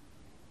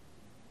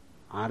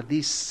 Are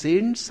these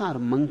saints or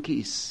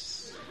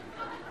monkeys?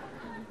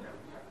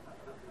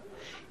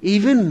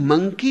 Even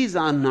monkeys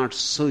are not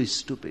so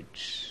stupid.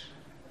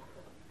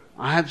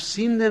 I have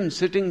seen them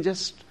sitting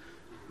just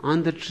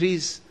on the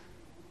trees,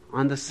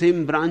 on the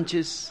same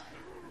branches,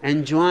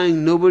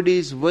 enjoying. Nobody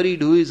is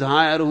worried who is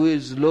higher, who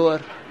is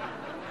lower.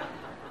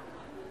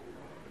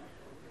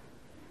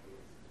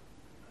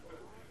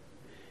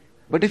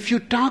 But if you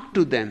talk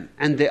to them,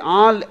 and they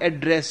all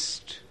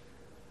addressed,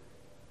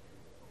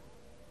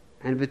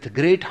 and with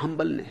great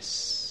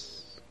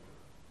humbleness,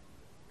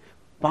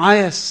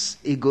 pious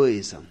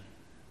egoism,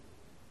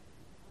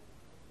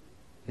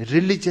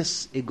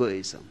 religious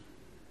egoism.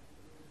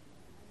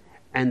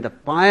 And the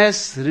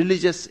pious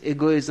religious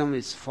egoism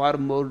is far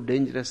more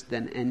dangerous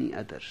than any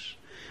other.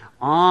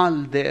 All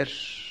their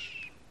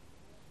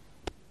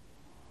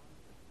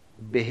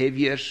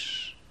behavior,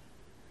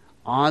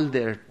 all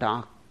their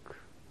talk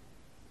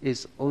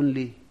is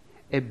only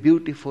a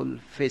beautiful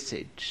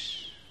facade,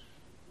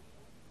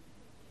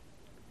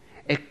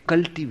 a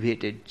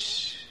cultivated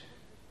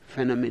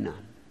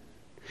phenomenon.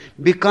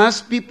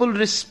 Because people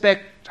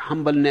respect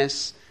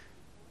humbleness,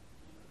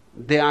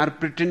 they are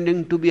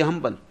pretending to be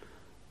humble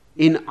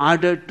in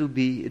order to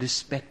be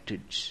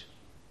respected.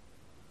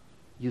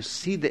 You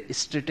see the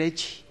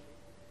strategy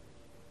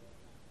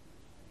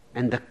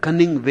and the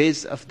cunning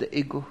ways of the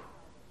ego.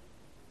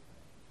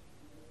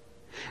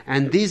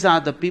 And these are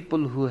the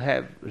people who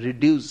have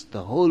reduced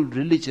the whole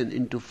religion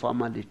into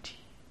formality.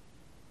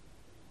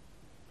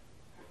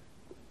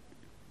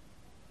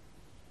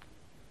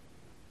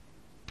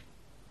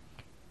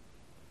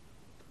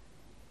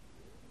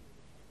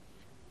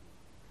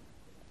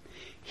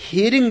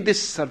 Hearing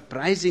this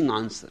surprising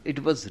answer,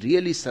 it was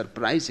really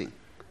surprising.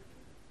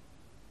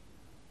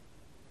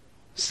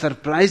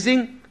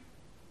 Surprising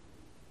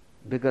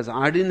because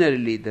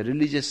ordinarily the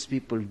religious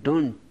people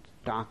don't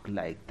talk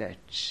like that.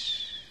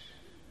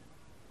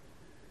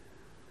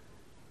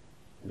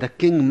 The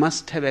king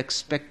must have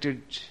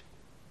expected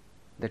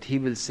that he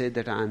will say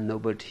that I am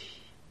nobody,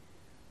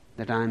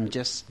 that I am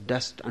just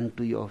dust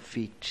unto your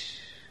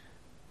feet,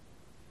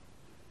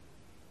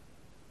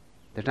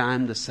 that I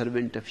am the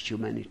servant of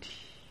humanity,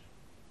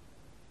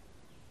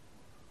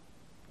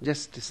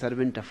 just a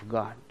servant of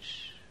God.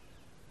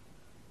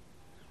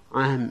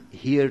 I am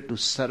here to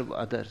serve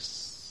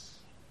others.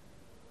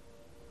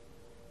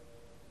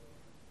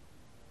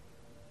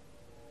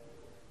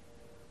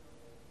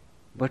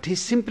 But he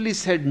simply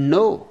said,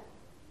 no,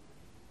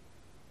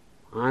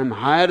 I am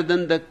higher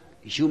than the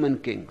human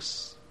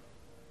kings,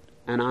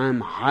 and I am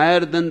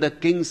higher than the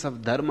kings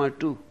of Dharma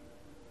too.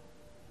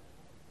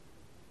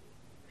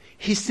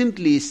 He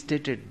simply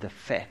stated the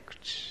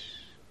fact.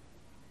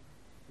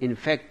 In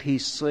fact, he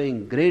is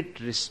showing great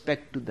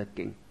respect to the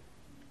king.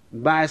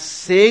 By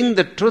saying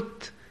the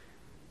truth,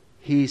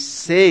 he is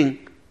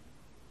saying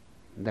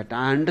that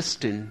I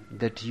understand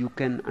that you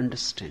can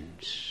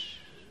understand.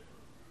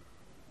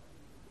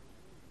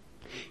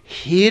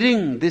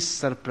 Hearing this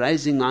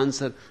surprising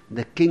answer,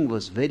 the king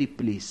was very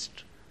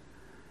pleased.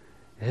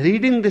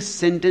 Reading this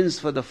sentence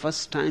for the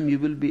first time, you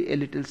will be a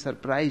little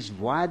surprised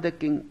why the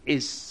king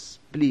is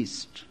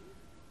pleased.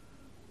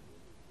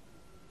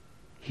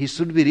 He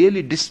should be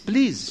really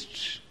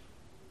displeased,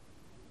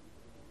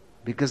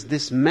 because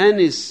this man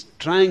is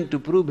trying to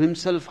prove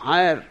himself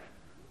higher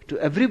to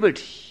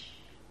everybody.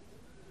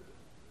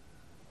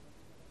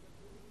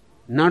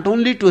 Not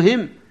only to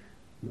him,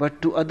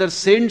 but to other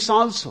saints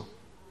also.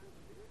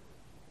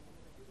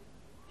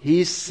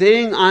 He is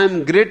saying, I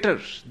am greater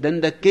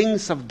than the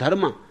kings of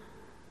Dharma.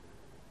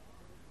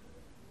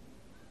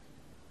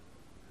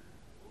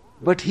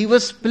 But he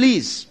was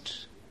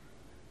pleased.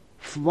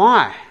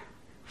 Why?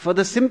 For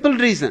the simple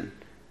reason,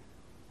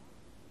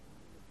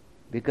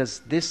 because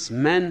this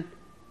man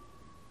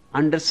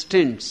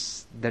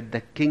understands that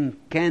the king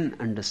can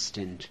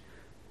understand,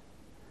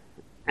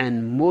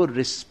 and more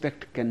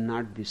respect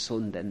cannot be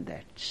shown than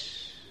that.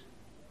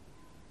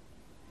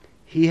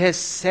 He has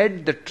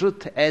said the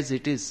truth as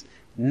it is,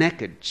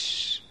 naked,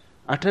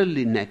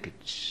 utterly naked,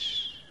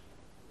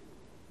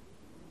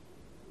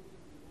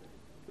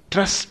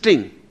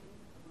 trusting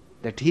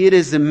that here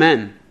is a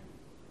man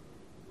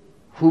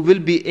who will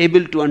be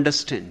able to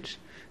understand.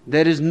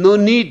 There is no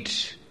need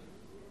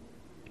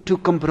to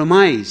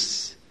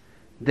compromise.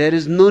 There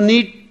is no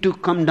need to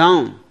come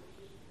down.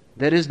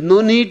 There is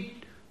no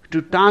need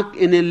to talk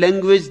in a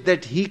language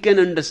that he can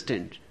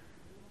understand.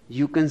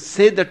 You can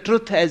say the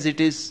truth as it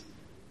is,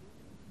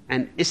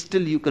 and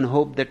still you can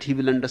hope that he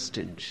will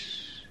understand.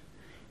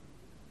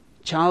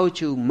 Chao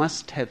Chu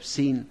must have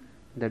seen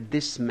that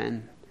this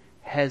man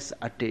has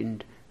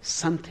attained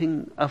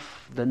something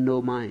of the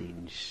no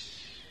mind.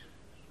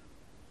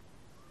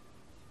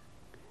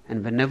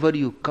 And whenever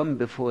you come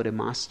before a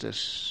master,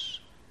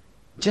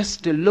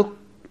 just a look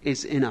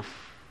is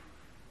enough.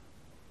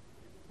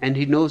 and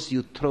he knows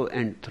you throw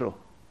and throw.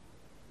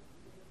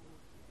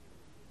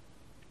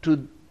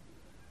 To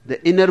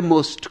the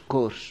innermost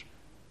core,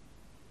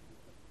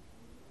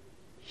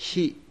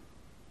 he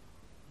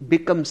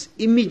becomes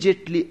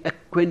immediately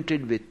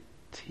acquainted with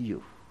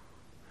you.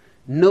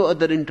 No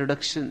other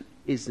introduction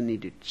is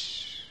needed.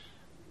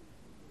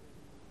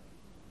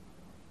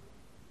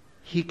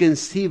 He can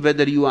see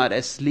whether you are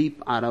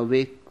asleep or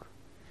awake.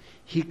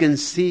 He can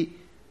see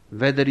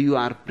whether you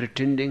are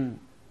pretending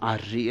or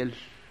real.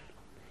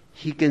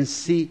 He can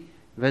see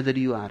whether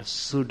you are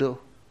pseudo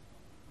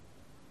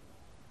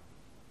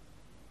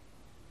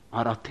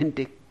or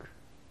authentic.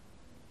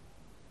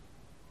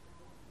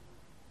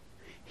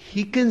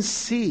 He can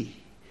see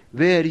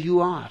where you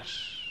are.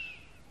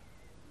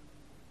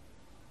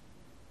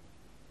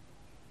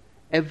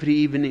 Every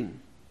evening,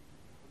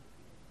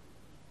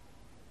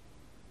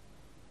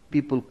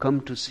 people come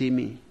to see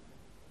me.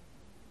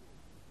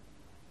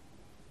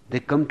 They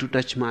come to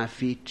touch my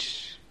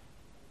feet.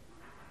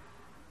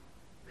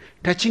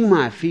 Touching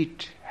my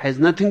feet has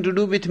nothing to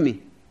do with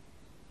me.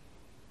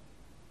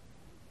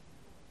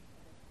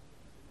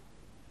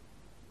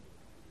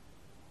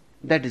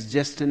 That is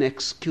just an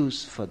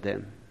excuse for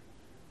them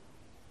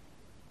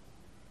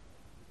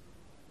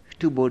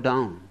to bow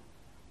down,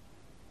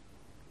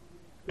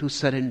 to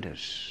surrender.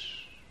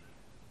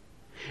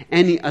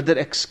 Any other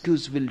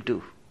excuse will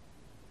do.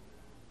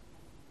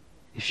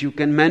 If you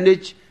can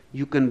manage,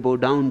 you can bow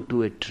down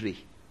to a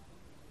tree.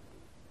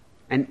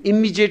 And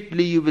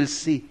immediately you will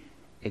see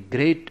a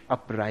great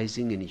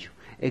uprising in you,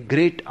 a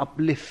great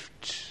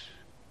uplift.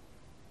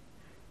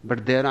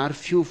 But there are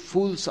few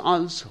fools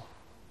also.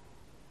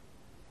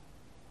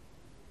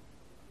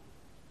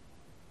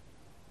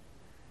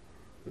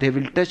 They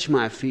will touch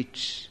my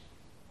feet,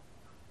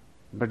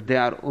 but they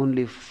are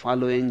only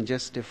following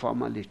just a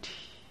formality.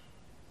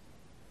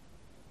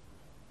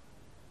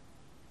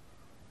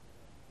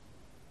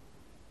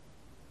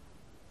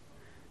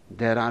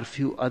 There are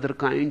few other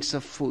kinds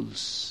of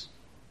fools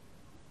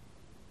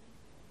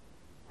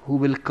who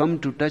will come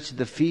to touch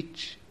the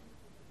feet,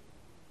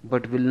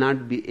 but will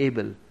not be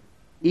able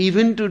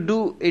even to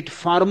do it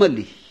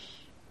formally.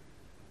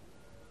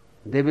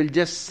 They will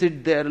just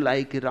sit there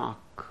like a rock.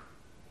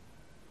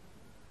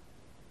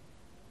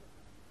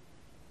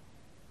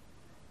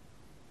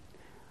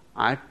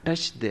 I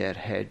touch their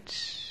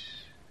heads,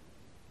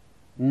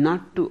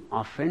 not to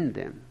offend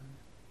them.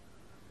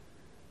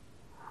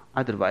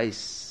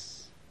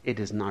 Otherwise, it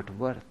is not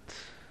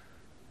worth.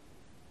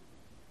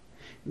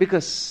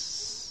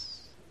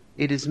 Because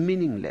it is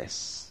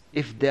meaningless.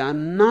 If they are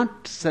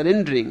not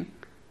surrendering,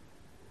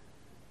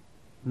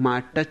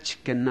 my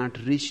touch cannot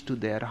reach to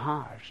their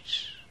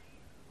hearts.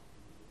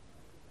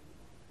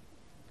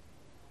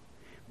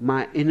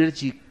 My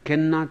energy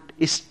cannot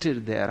stir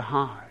their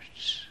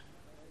hearts.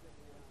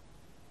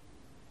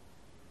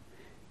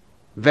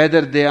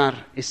 Whether they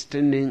are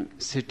standing,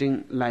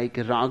 sitting like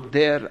a rock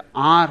there,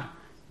 or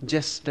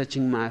just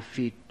touching my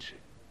feet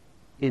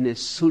in a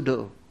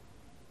pseudo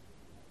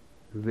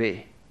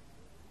way.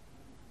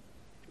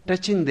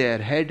 Touching their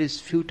head is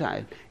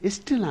futile.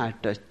 Still I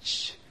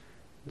touch,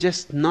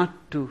 just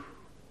not to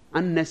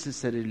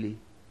unnecessarily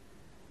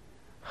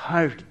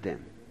hurt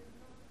them.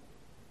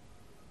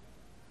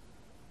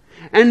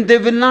 And they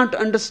will not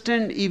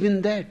understand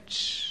even that.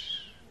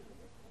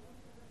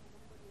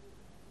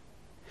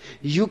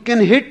 You can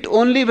hit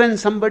only when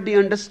somebody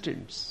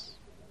understands.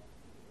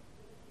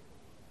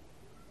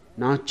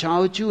 Now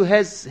Chao Chu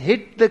has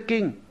hit the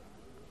king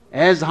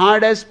as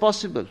hard as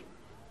possible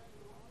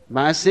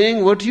by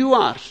saying, what you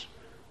are,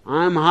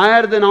 I am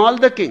higher than all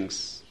the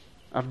kings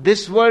of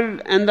this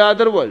world and the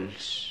other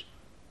worlds.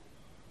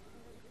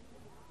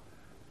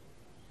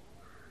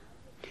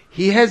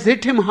 He has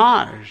hit him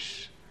hard.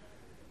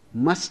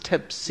 Must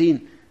have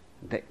seen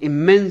the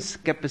immense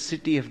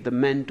capacity of the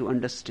man to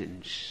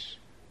understand.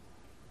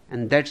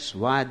 And that's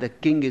why the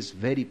king is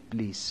very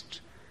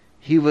pleased.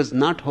 He was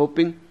not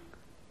hoping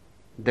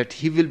that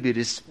he will be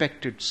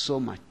respected so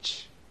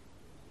much.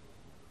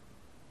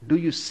 Do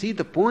you see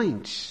the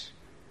point?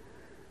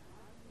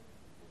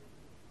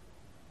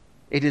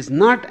 It is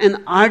not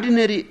an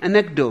ordinary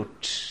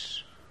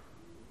anecdote.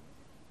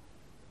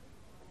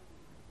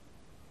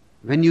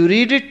 When you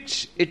read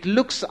it, it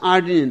looks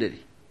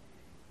ordinary.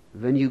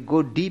 When you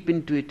go deep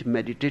into it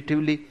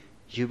meditatively,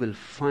 you will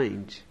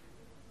find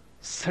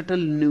subtle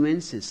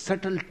nuances,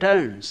 subtle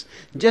turns.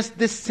 Just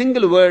this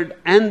single word,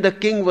 and the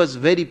king was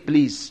very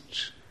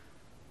pleased,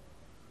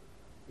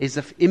 is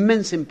of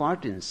immense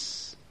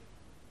importance.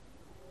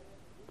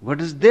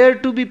 What is there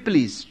to be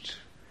pleased?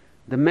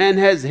 The man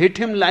has hit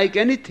him like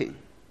anything.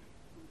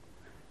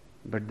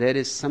 But there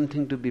is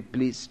something to be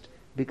pleased,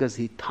 because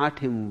he thought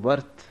him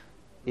worth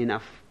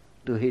enough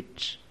to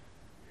hit.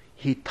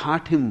 He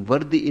thought him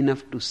worthy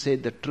enough to say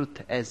the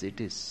truth as it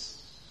is.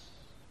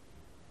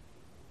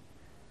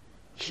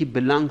 He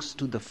belongs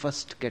to the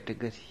first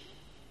category.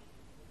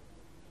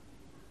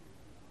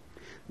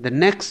 The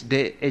next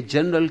day, a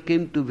general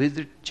came to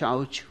visit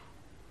Chao Chu,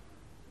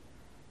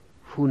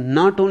 who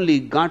not only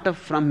got up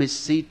from his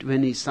seat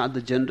when he saw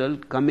the general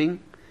coming,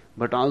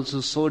 but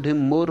also showed him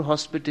more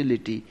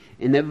hospitality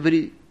in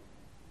every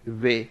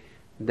way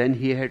than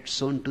he had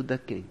shown to the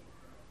king.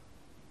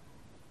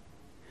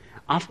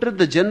 After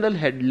the general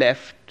had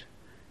left,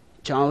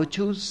 Chao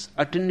Chu's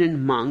attendant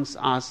monks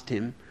asked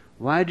him,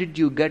 "Why did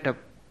you get up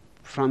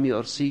from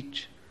your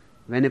seat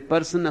when a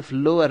person of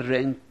lower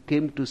rank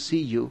came to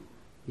see you,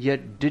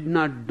 yet did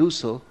not do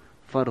so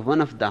for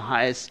one of the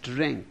highest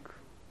rank?"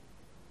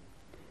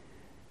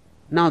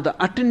 Now the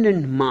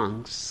attendant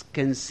monks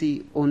can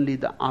see only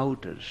the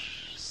outer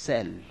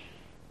self.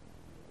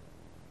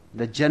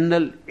 The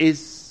general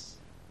is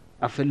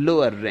of a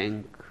lower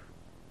rank.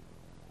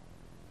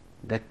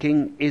 The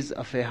king is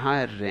of a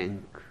higher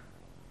rank.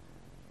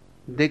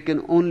 They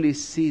can only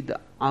see the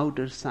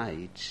outer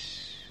side,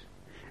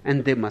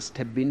 and they must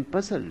have been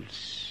puzzled.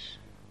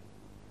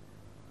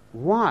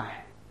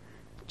 Why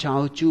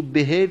Chao Chu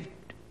behaved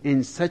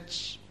in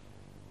such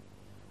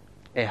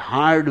a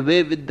hard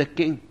way with the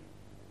king,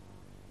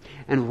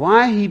 and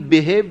why he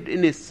behaved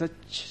in a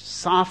such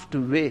soft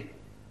way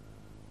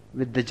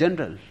with the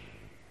general.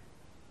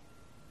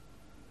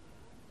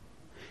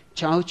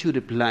 Chao Chu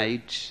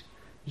replied,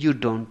 "You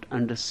don't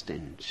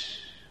understand.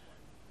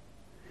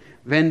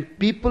 When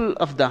people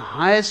of the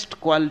highest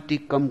quality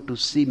come to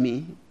see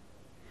me,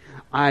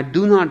 I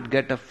do not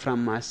get up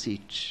from my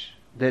seat.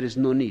 There is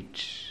no need.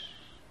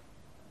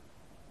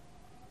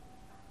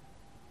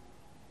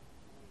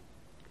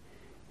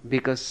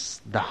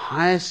 Because the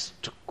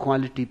highest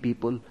quality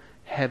people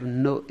have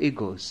no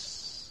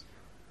egos.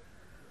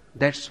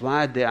 That's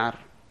why they are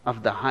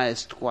of the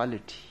highest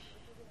quality.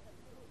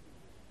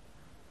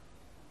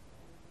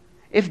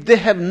 If they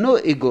have no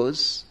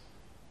egos,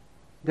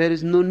 there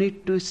is no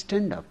need to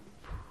stand up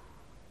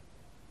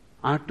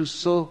or to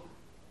show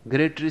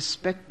great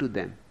respect to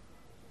them.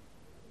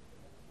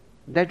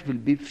 That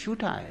will be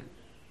futile,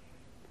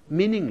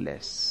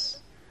 meaningless.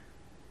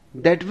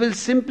 That will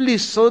simply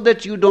show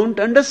that you don't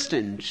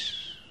understand.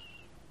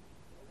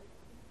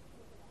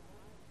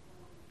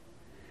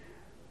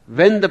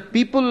 When the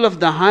people of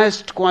the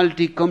highest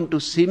quality come to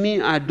see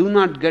me, I do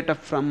not get up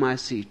from my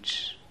seat.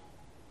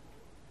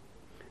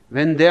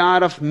 When they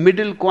are of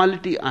middle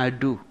quality, I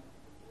do.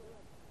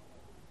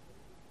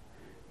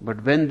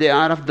 But when they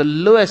are of the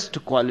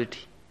lowest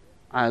quality,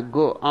 I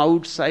go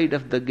outside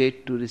of the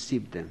gate to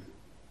receive them.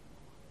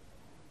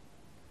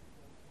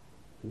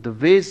 The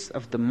ways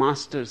of the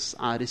masters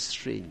are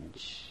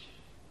strange.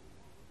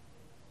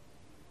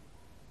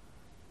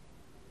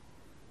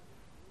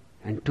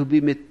 And to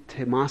be with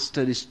a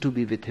master is to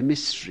be with a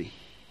mystery.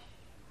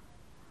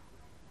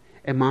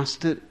 A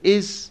master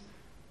is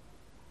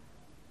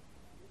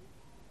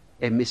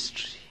a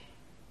mystery.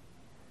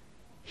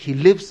 He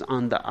lives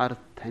on the earth,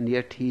 and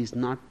yet he is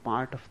not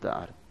part of the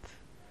earth.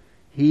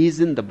 He is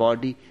in the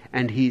body,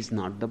 and he is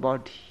not the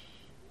body.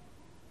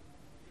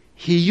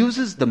 He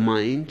uses the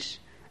mind,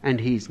 and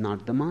he is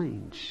not the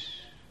mind.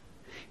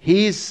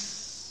 He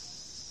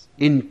is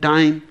in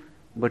time,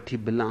 but he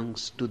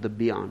belongs to the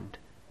beyond,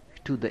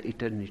 to the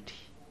eternity.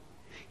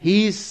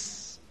 He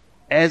is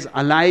as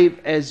alive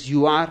as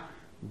you are,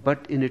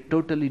 but in a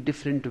totally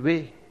different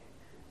way,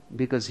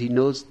 because he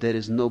knows there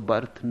is no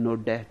birth, no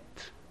death.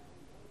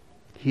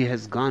 He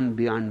has gone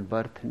beyond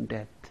birth and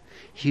death.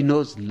 He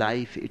knows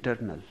life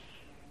eternal.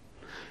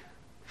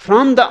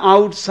 From the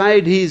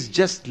outside, he is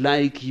just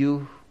like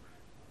you.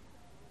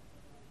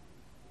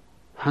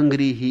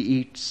 Hungry, he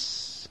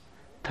eats.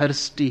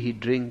 Thirsty, he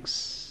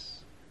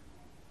drinks.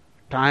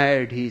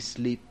 Tired, he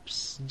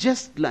sleeps.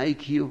 Just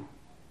like you.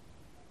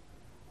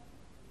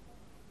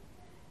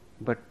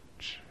 But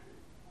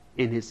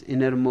in his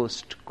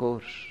innermost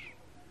core,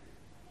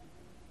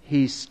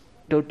 he is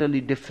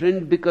totally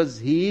different, because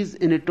he is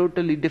in a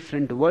totally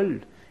different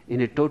world,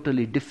 in a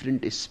totally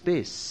different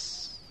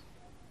space.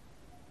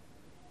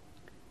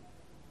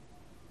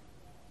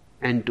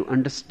 And to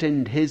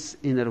understand his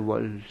inner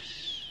world,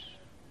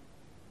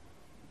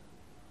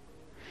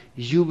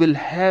 you will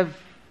have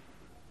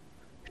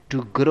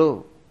to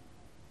grow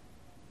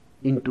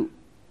into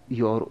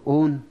your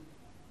own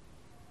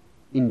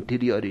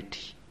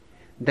interiority.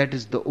 That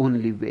is the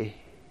only way.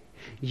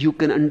 You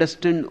can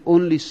understand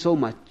only so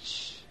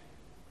much.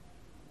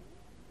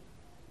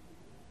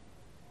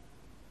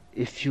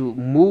 If you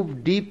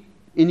move deep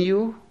in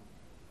you,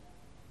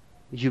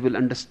 you will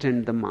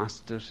understand the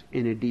master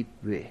in a deep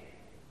way.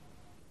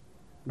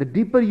 The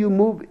deeper you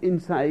move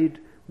inside,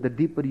 the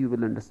deeper you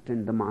will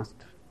understand the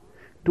master.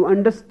 To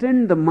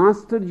understand the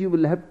master, you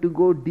will have to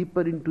go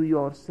deeper into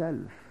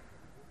yourself.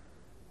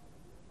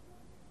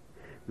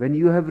 When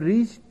you have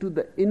reached to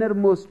the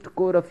innermost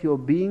core of your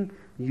being,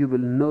 you will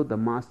know the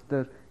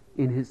master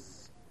in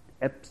his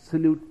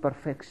absolute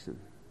perfection.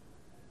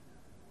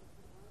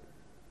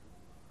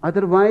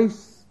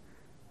 Otherwise,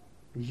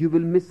 you will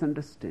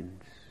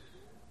misunderstand.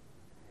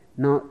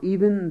 Now,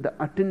 even the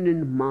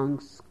attendant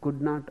monks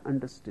could not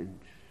understand.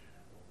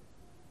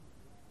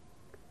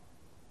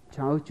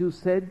 Chao Chu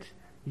said,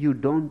 "You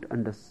don't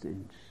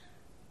understand.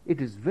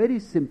 It is very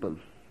simple.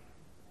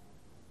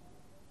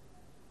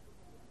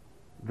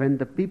 When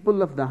the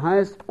people of the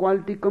highest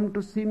quality come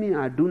to see me,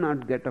 I do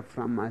not get up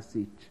from my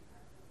seat.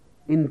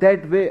 In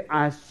that way,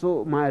 I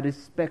show my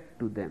respect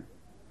to them.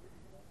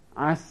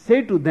 I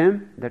say to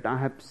them that I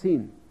have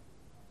seen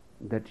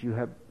that you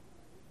have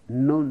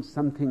known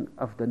something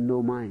of the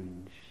no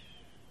mind,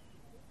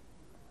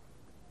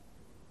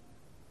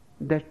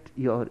 that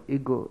your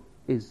ego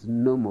is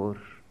no more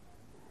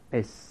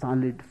a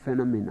solid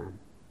phenomenon,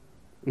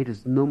 it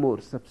is no more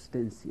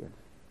substantial,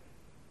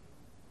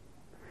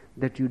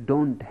 that you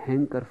don't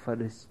hanker for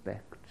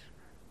respect.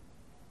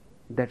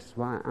 That's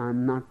why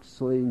I'm not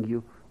showing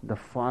you the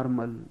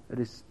formal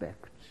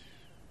respect.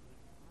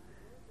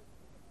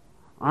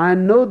 I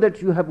know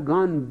that you have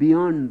gone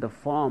beyond the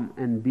form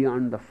and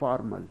beyond the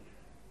formal.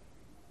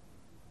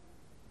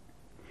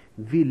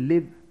 We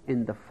live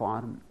in the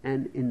form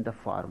and in the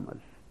formal.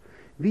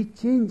 We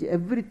change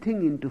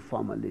everything into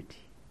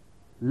formality.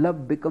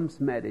 Love becomes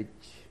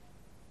marriage.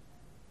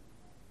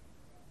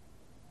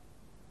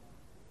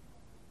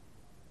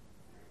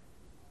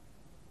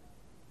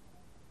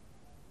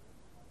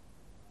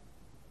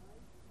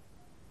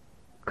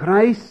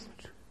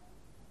 Christ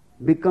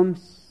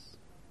becomes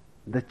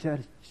the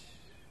church.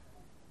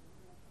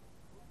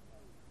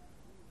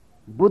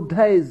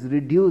 Buddha is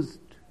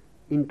reduced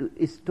into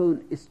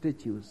stone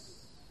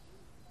statues.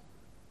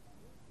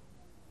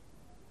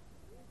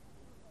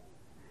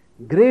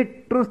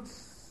 Great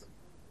truths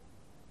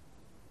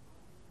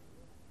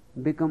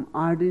become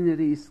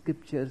ordinary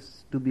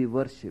scriptures to be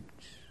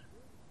worshipped.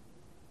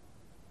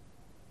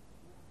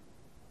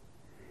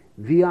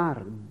 We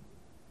are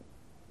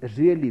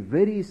really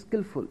very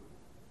skillful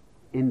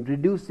in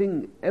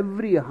reducing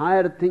every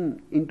higher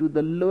thing into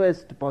the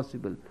lowest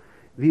possible.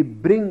 We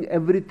bring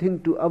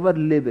everything to our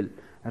level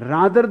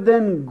rather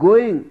than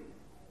going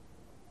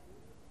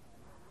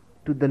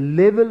to the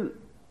level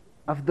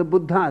of the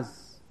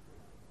Buddhas,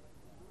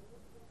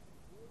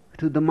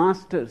 to the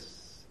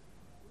masters.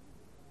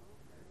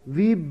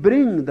 We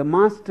bring the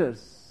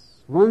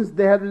masters once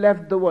they have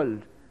left the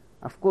world.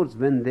 Of course,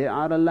 when they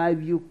are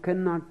alive, you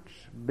cannot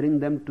bring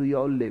them to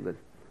your level.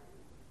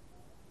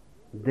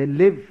 They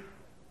live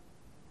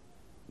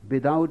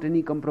without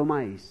any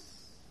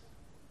compromise.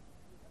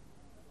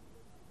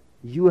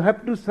 You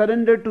have to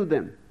surrender to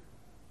them.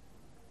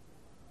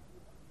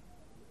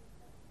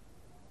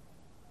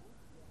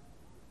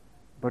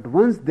 But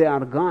once they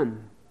are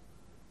gone,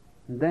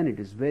 then it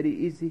is very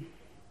easy.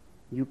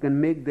 You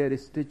can make their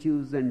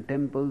statues and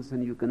temples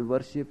and you can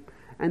worship,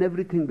 and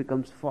everything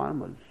becomes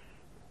formal.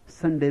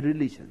 Sunday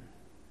religion.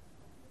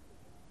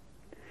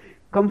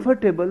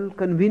 Comfortable,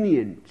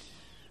 convenient,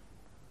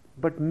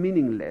 but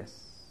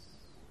meaningless.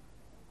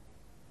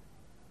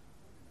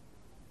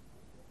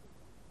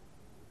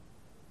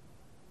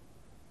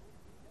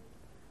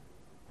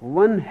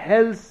 One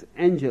hell's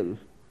angel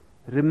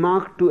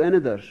remarked to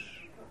another,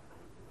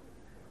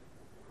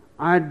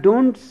 I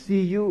don't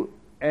see you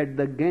at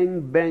the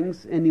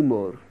gangbangs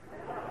anymore.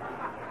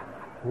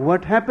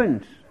 What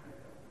happened?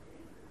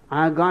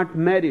 I got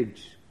married,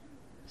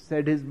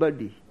 said his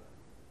buddy.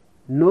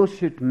 No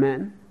shit,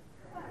 man,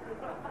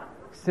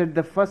 said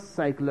the first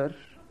cycler.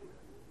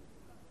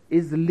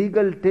 Is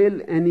legal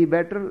tail any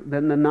better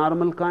than the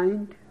normal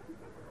kind?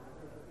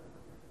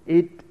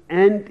 It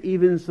ain't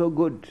even so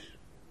good,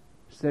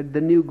 said the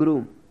new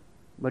groom,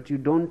 but you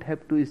don't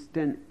have to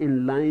stand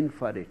in line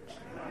for it.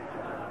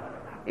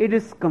 It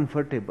is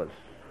comfortable.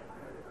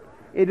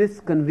 It is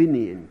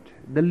convenient.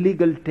 The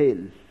legal tail.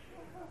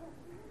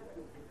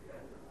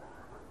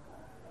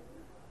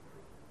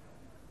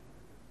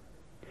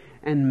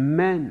 And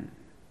man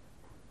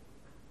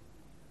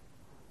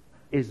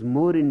is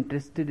more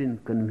interested in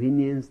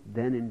convenience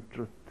than in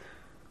truth.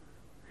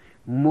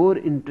 More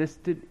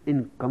interested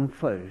in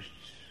comfort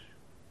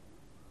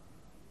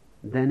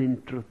than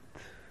in truth.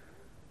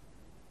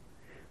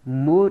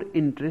 More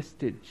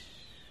interested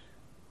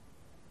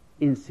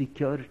in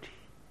security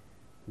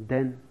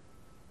than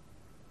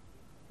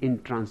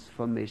in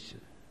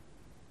transformation.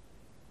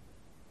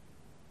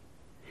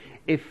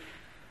 If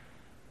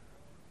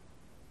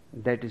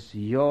that is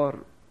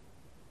your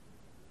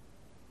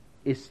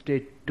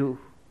state too,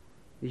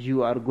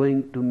 you are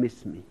going to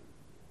miss me.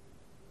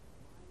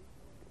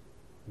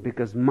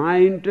 Because my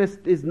interest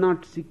is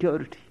not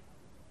security.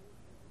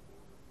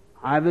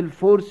 I will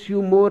force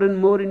you more and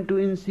more into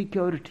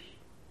insecurity.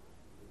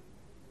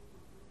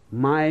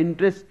 My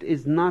interest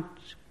is not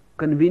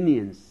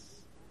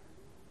convenience.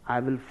 I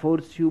will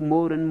force you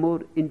more and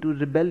more into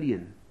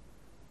rebellion.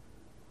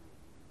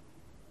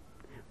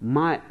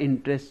 My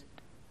interest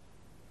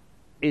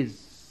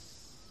is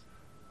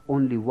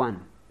only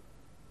one,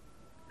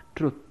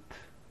 truth,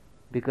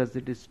 because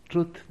it is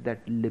truth that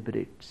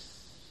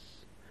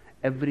liberates.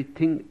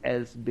 Everything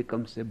else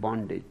becomes a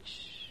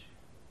bondage.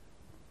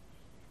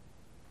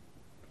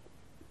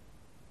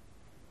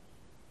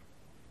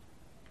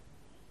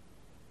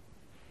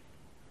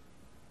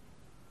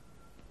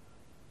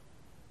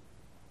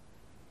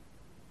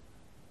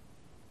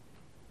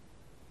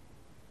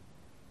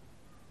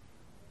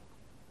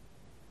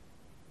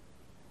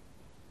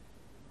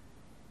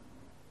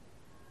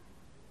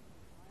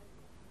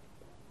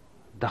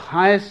 The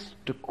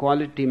highest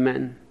quality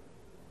man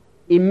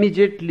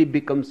immediately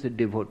becomes a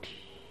devotee.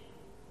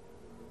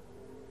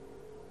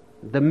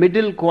 The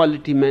middle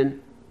quality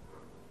man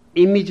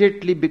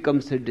immediately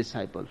becomes a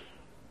disciple.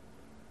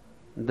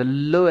 The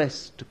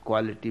lowest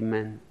quality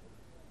man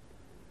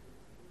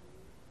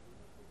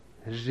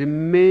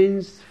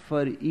remains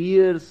for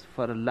years,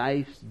 for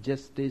life,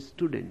 just a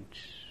student.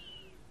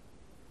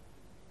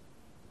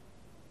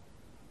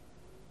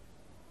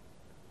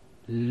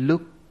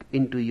 Look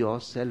into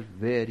yourself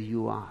where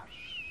you are.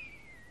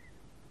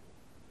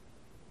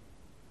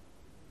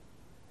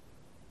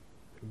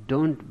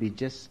 Don't be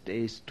just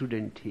a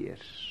student here.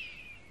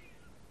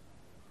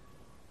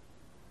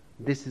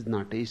 This is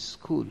not a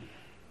school.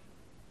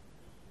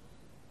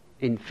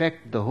 In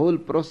fact, the whole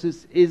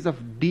process is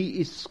of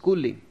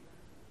de-schooling.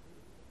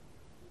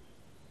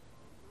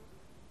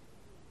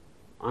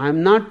 I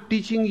am not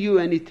teaching you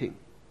anything.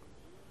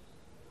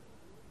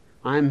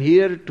 I am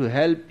here to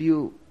help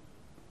you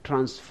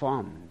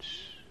transformed.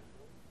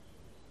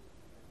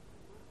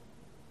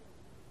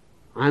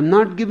 I am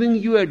not giving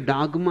you a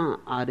dogma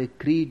or a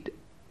creed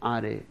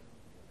or a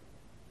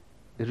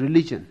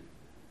religion.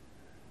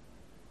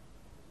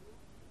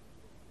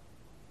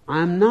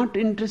 I am not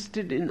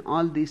interested in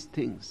all these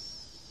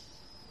things.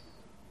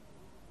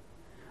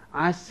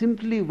 I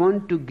simply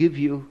want to give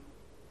you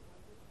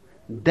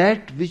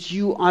that which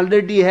you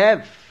already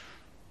have.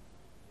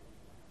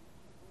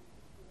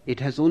 It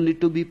has only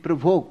to be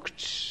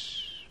provoked.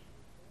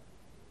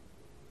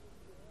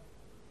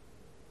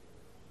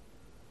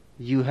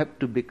 You have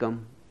to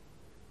become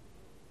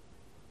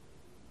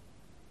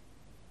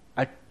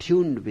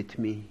attuned with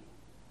me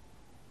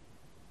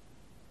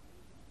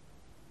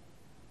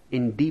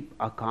in deep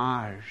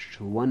akash,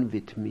 one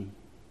with me.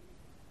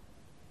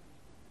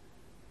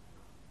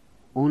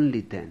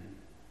 Only then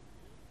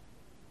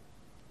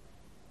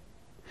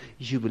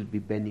you will be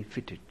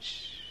benefited.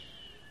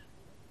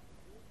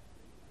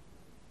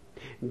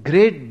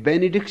 Great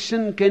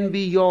benediction can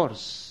be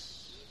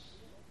yours.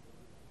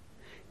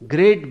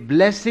 Great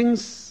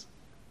blessings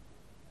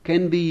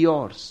can be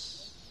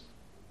yours.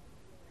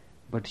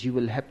 But you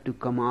will have to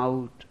come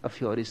out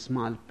of your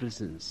small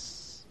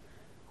prisons,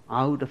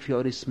 out of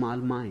your small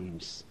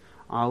minds,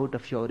 out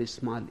of your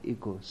small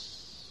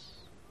egos.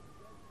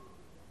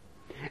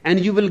 And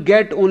you will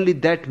get only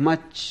that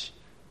much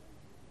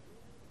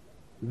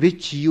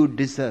which you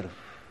deserve,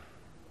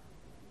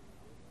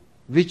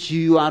 which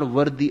you are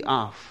worthy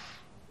of.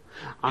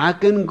 I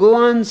can go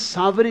on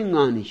showering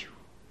on you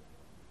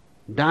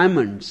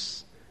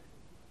diamonds,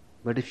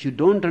 but if you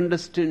don't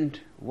understand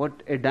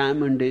what a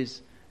diamond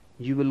is,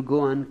 you will go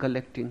on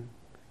collecting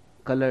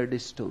colored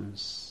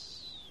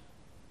stones.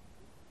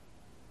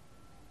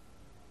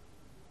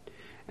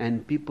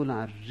 And people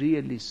are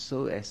really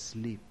so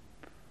asleep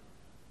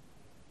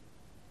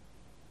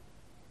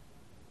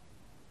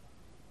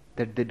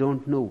that they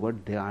don't know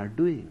what they are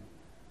doing.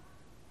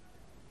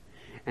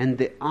 And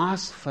they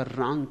ask for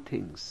wrong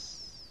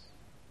things.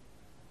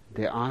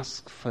 They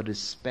ask for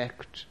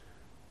respect.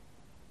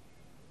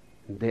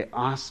 They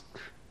ask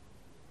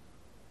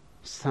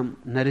some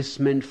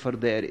nourishment for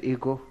their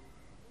ego.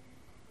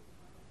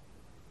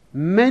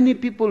 Many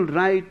people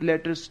write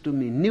letters to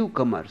me,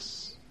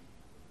 newcomers,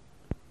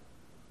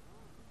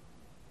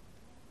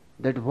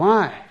 that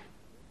why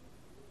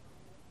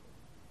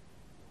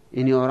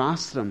in your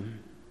ashram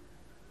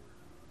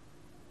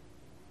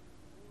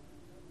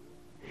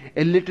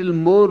a little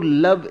more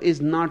love is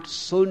not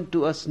shown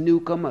to us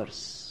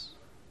newcomers.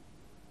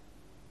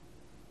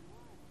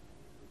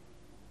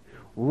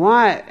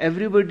 Why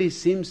everybody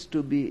seems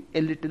to be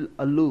a little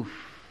aloof,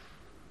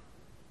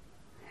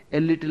 a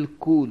little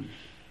cool?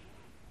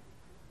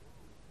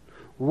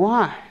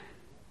 Why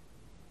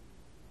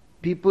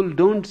people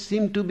don't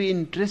seem to be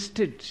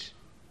interested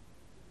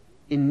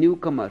in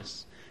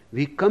newcomers?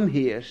 We come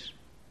here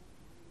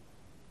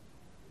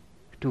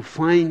to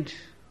find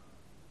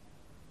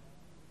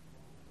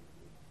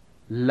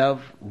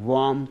love,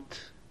 warmth.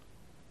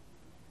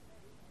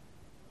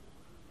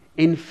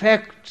 In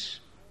fact,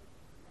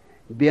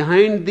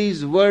 behind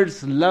these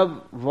words,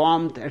 love,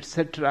 warmth,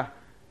 etc.,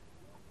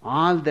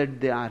 all that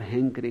they are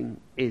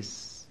hankering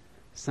is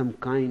some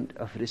kind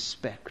of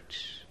respect,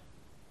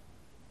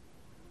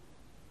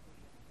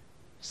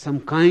 some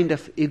kind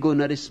of ego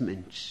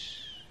nourishment.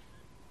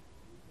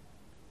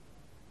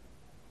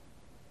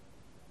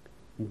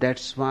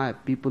 That's why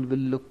people will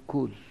look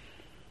cool.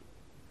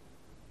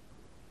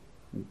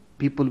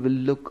 People will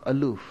look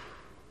aloof.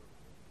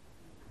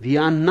 We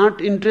are not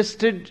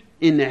interested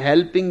in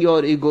helping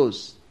your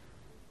egos,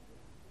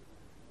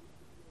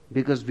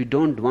 because we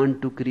don't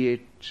want to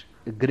create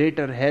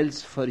greater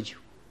hells for you.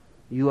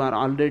 You are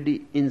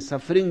already in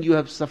suffering. You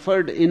have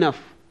suffered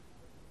enough.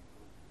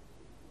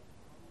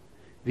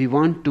 We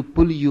want to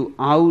pull you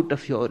out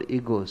of your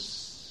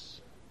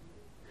egos.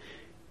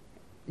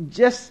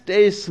 Just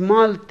a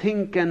small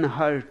thing can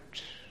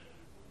hurt.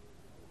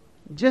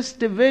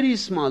 Just a very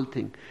small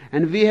thing.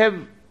 And we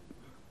have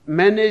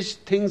managed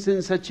things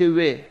in such a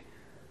way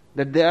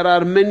that there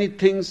are many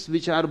things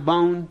which are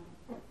bound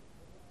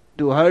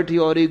to hurt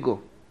your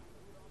ego.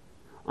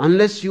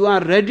 Unless you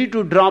are ready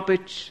to drop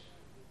it,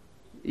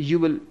 you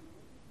will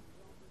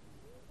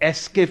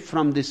escape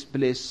from this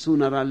place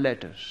sooner or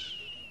later.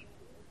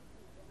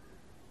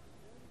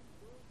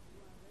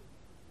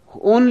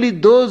 Only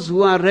those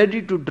who are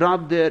ready to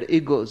drop their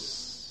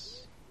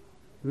egos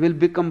will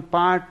become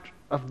part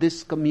of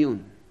this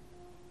commune.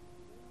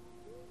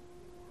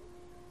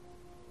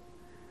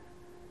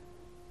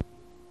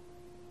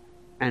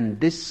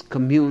 And this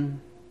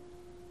commune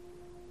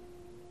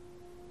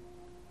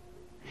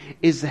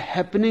is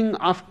happening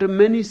after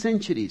many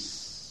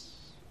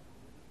centuries.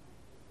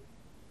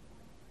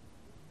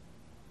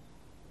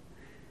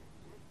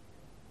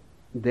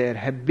 There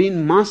have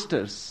been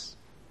masters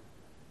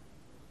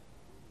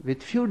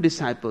with few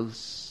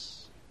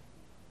disciples.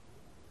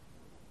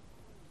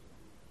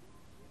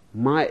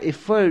 My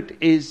effort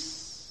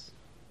is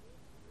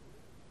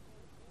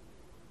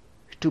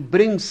to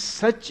bring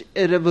such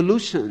a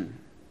revolution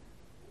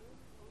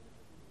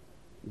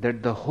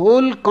that the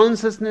whole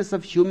consciousness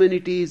of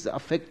humanity is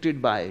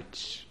affected by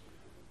it.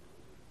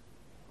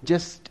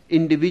 Just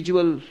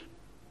individual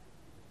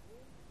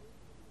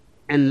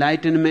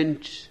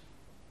enlightenment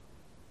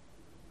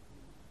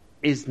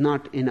is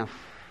not enough.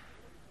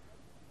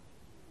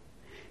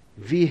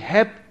 We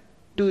have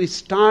to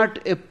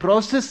start a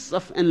process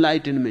of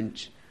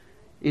enlightenment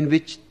in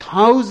which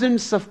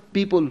thousands of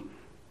people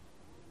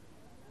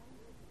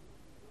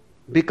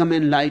become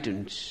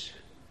enlightened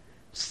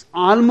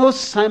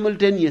almost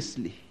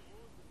simultaneously,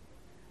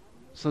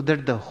 so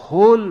that the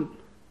whole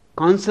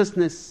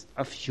consciousness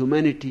of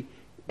humanity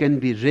can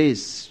be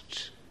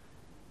raised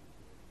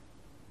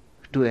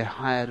to a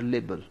higher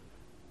level,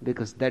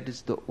 because that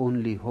is the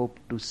only hope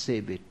to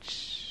save it.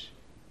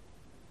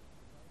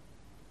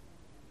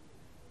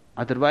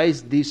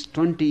 Otherwise, these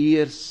 20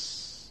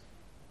 years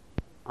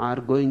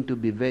are going to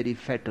be very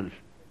fatal.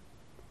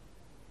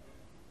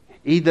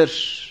 Either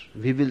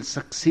we will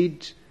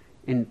succeed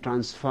in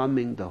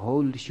transforming the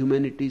whole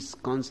humanity's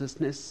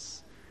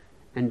consciousness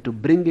and to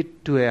bring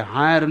it to a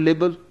higher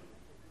level,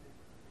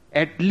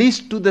 at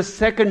least to the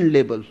second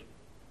level,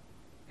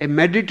 a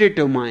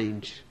meditative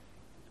mind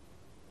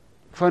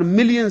for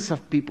millions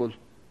of people,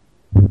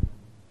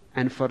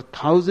 and for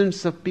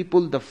thousands of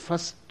people the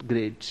first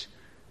grade,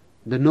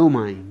 the no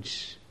mind.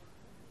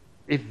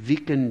 If we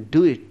can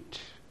do it,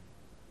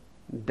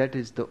 that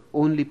is the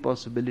only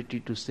possibility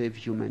to save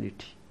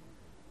humanity.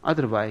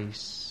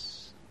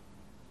 Otherwise,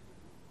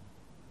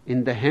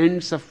 in the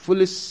hands of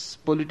foolish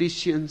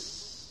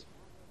politicians,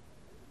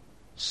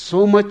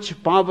 so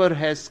much power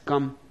has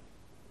come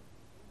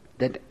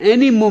that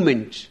any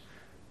moment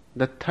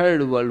the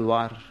Third World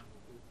War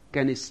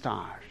can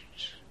start,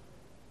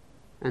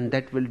 and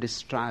that will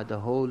destroy the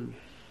whole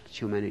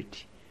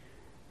humanity.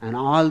 And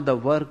all the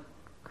work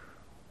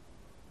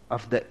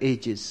of the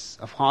ages,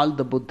 of all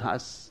the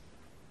Buddhas,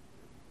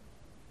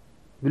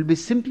 will be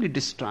simply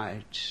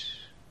destroyed.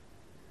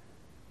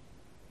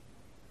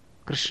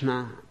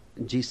 Krishna,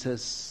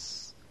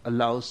 Jesus,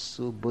 Lao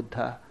Tzu,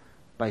 Buddha,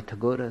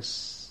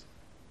 Pythagoras,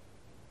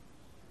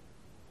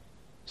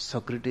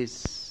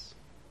 Socrates,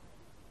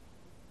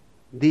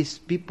 these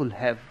people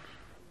have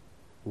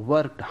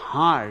worked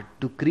hard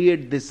to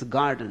create this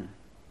garden.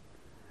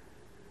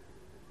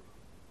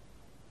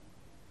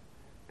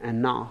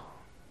 And now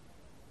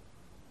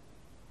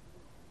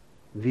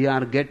we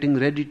are getting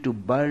ready to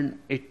burn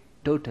it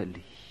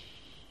totally.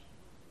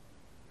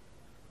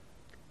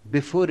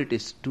 Before it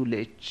is too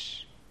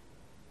late,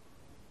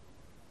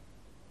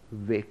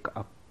 wake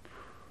up.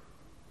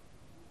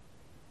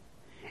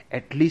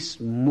 At least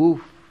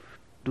move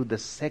to the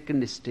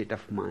second state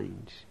of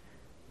mind,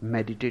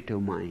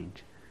 meditative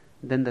mind.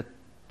 Then the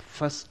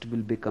first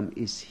will become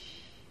easy.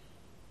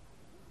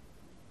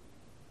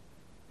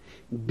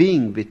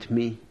 Being with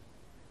me,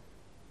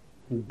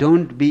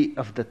 don't be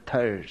of the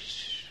third,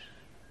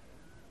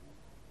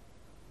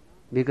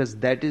 because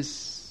that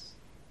is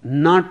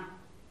not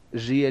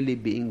really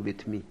being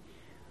with me.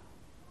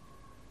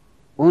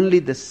 Only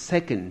the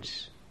second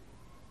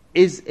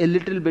is a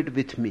little bit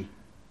with me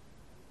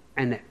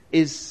and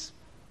is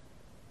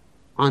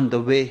on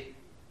the way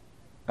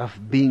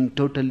of being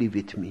totally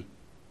with me.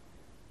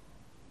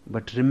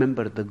 But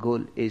remember, the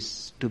goal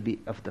is to be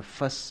of the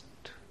first.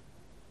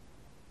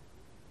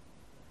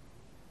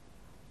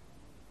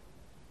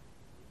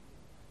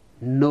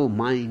 No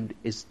mind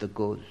is the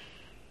goal.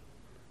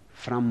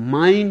 From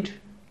mind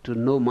to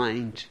no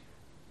mind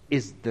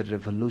is the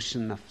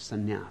revolution of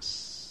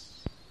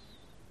sannyas.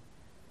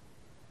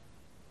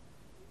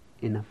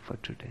 Enough for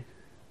today.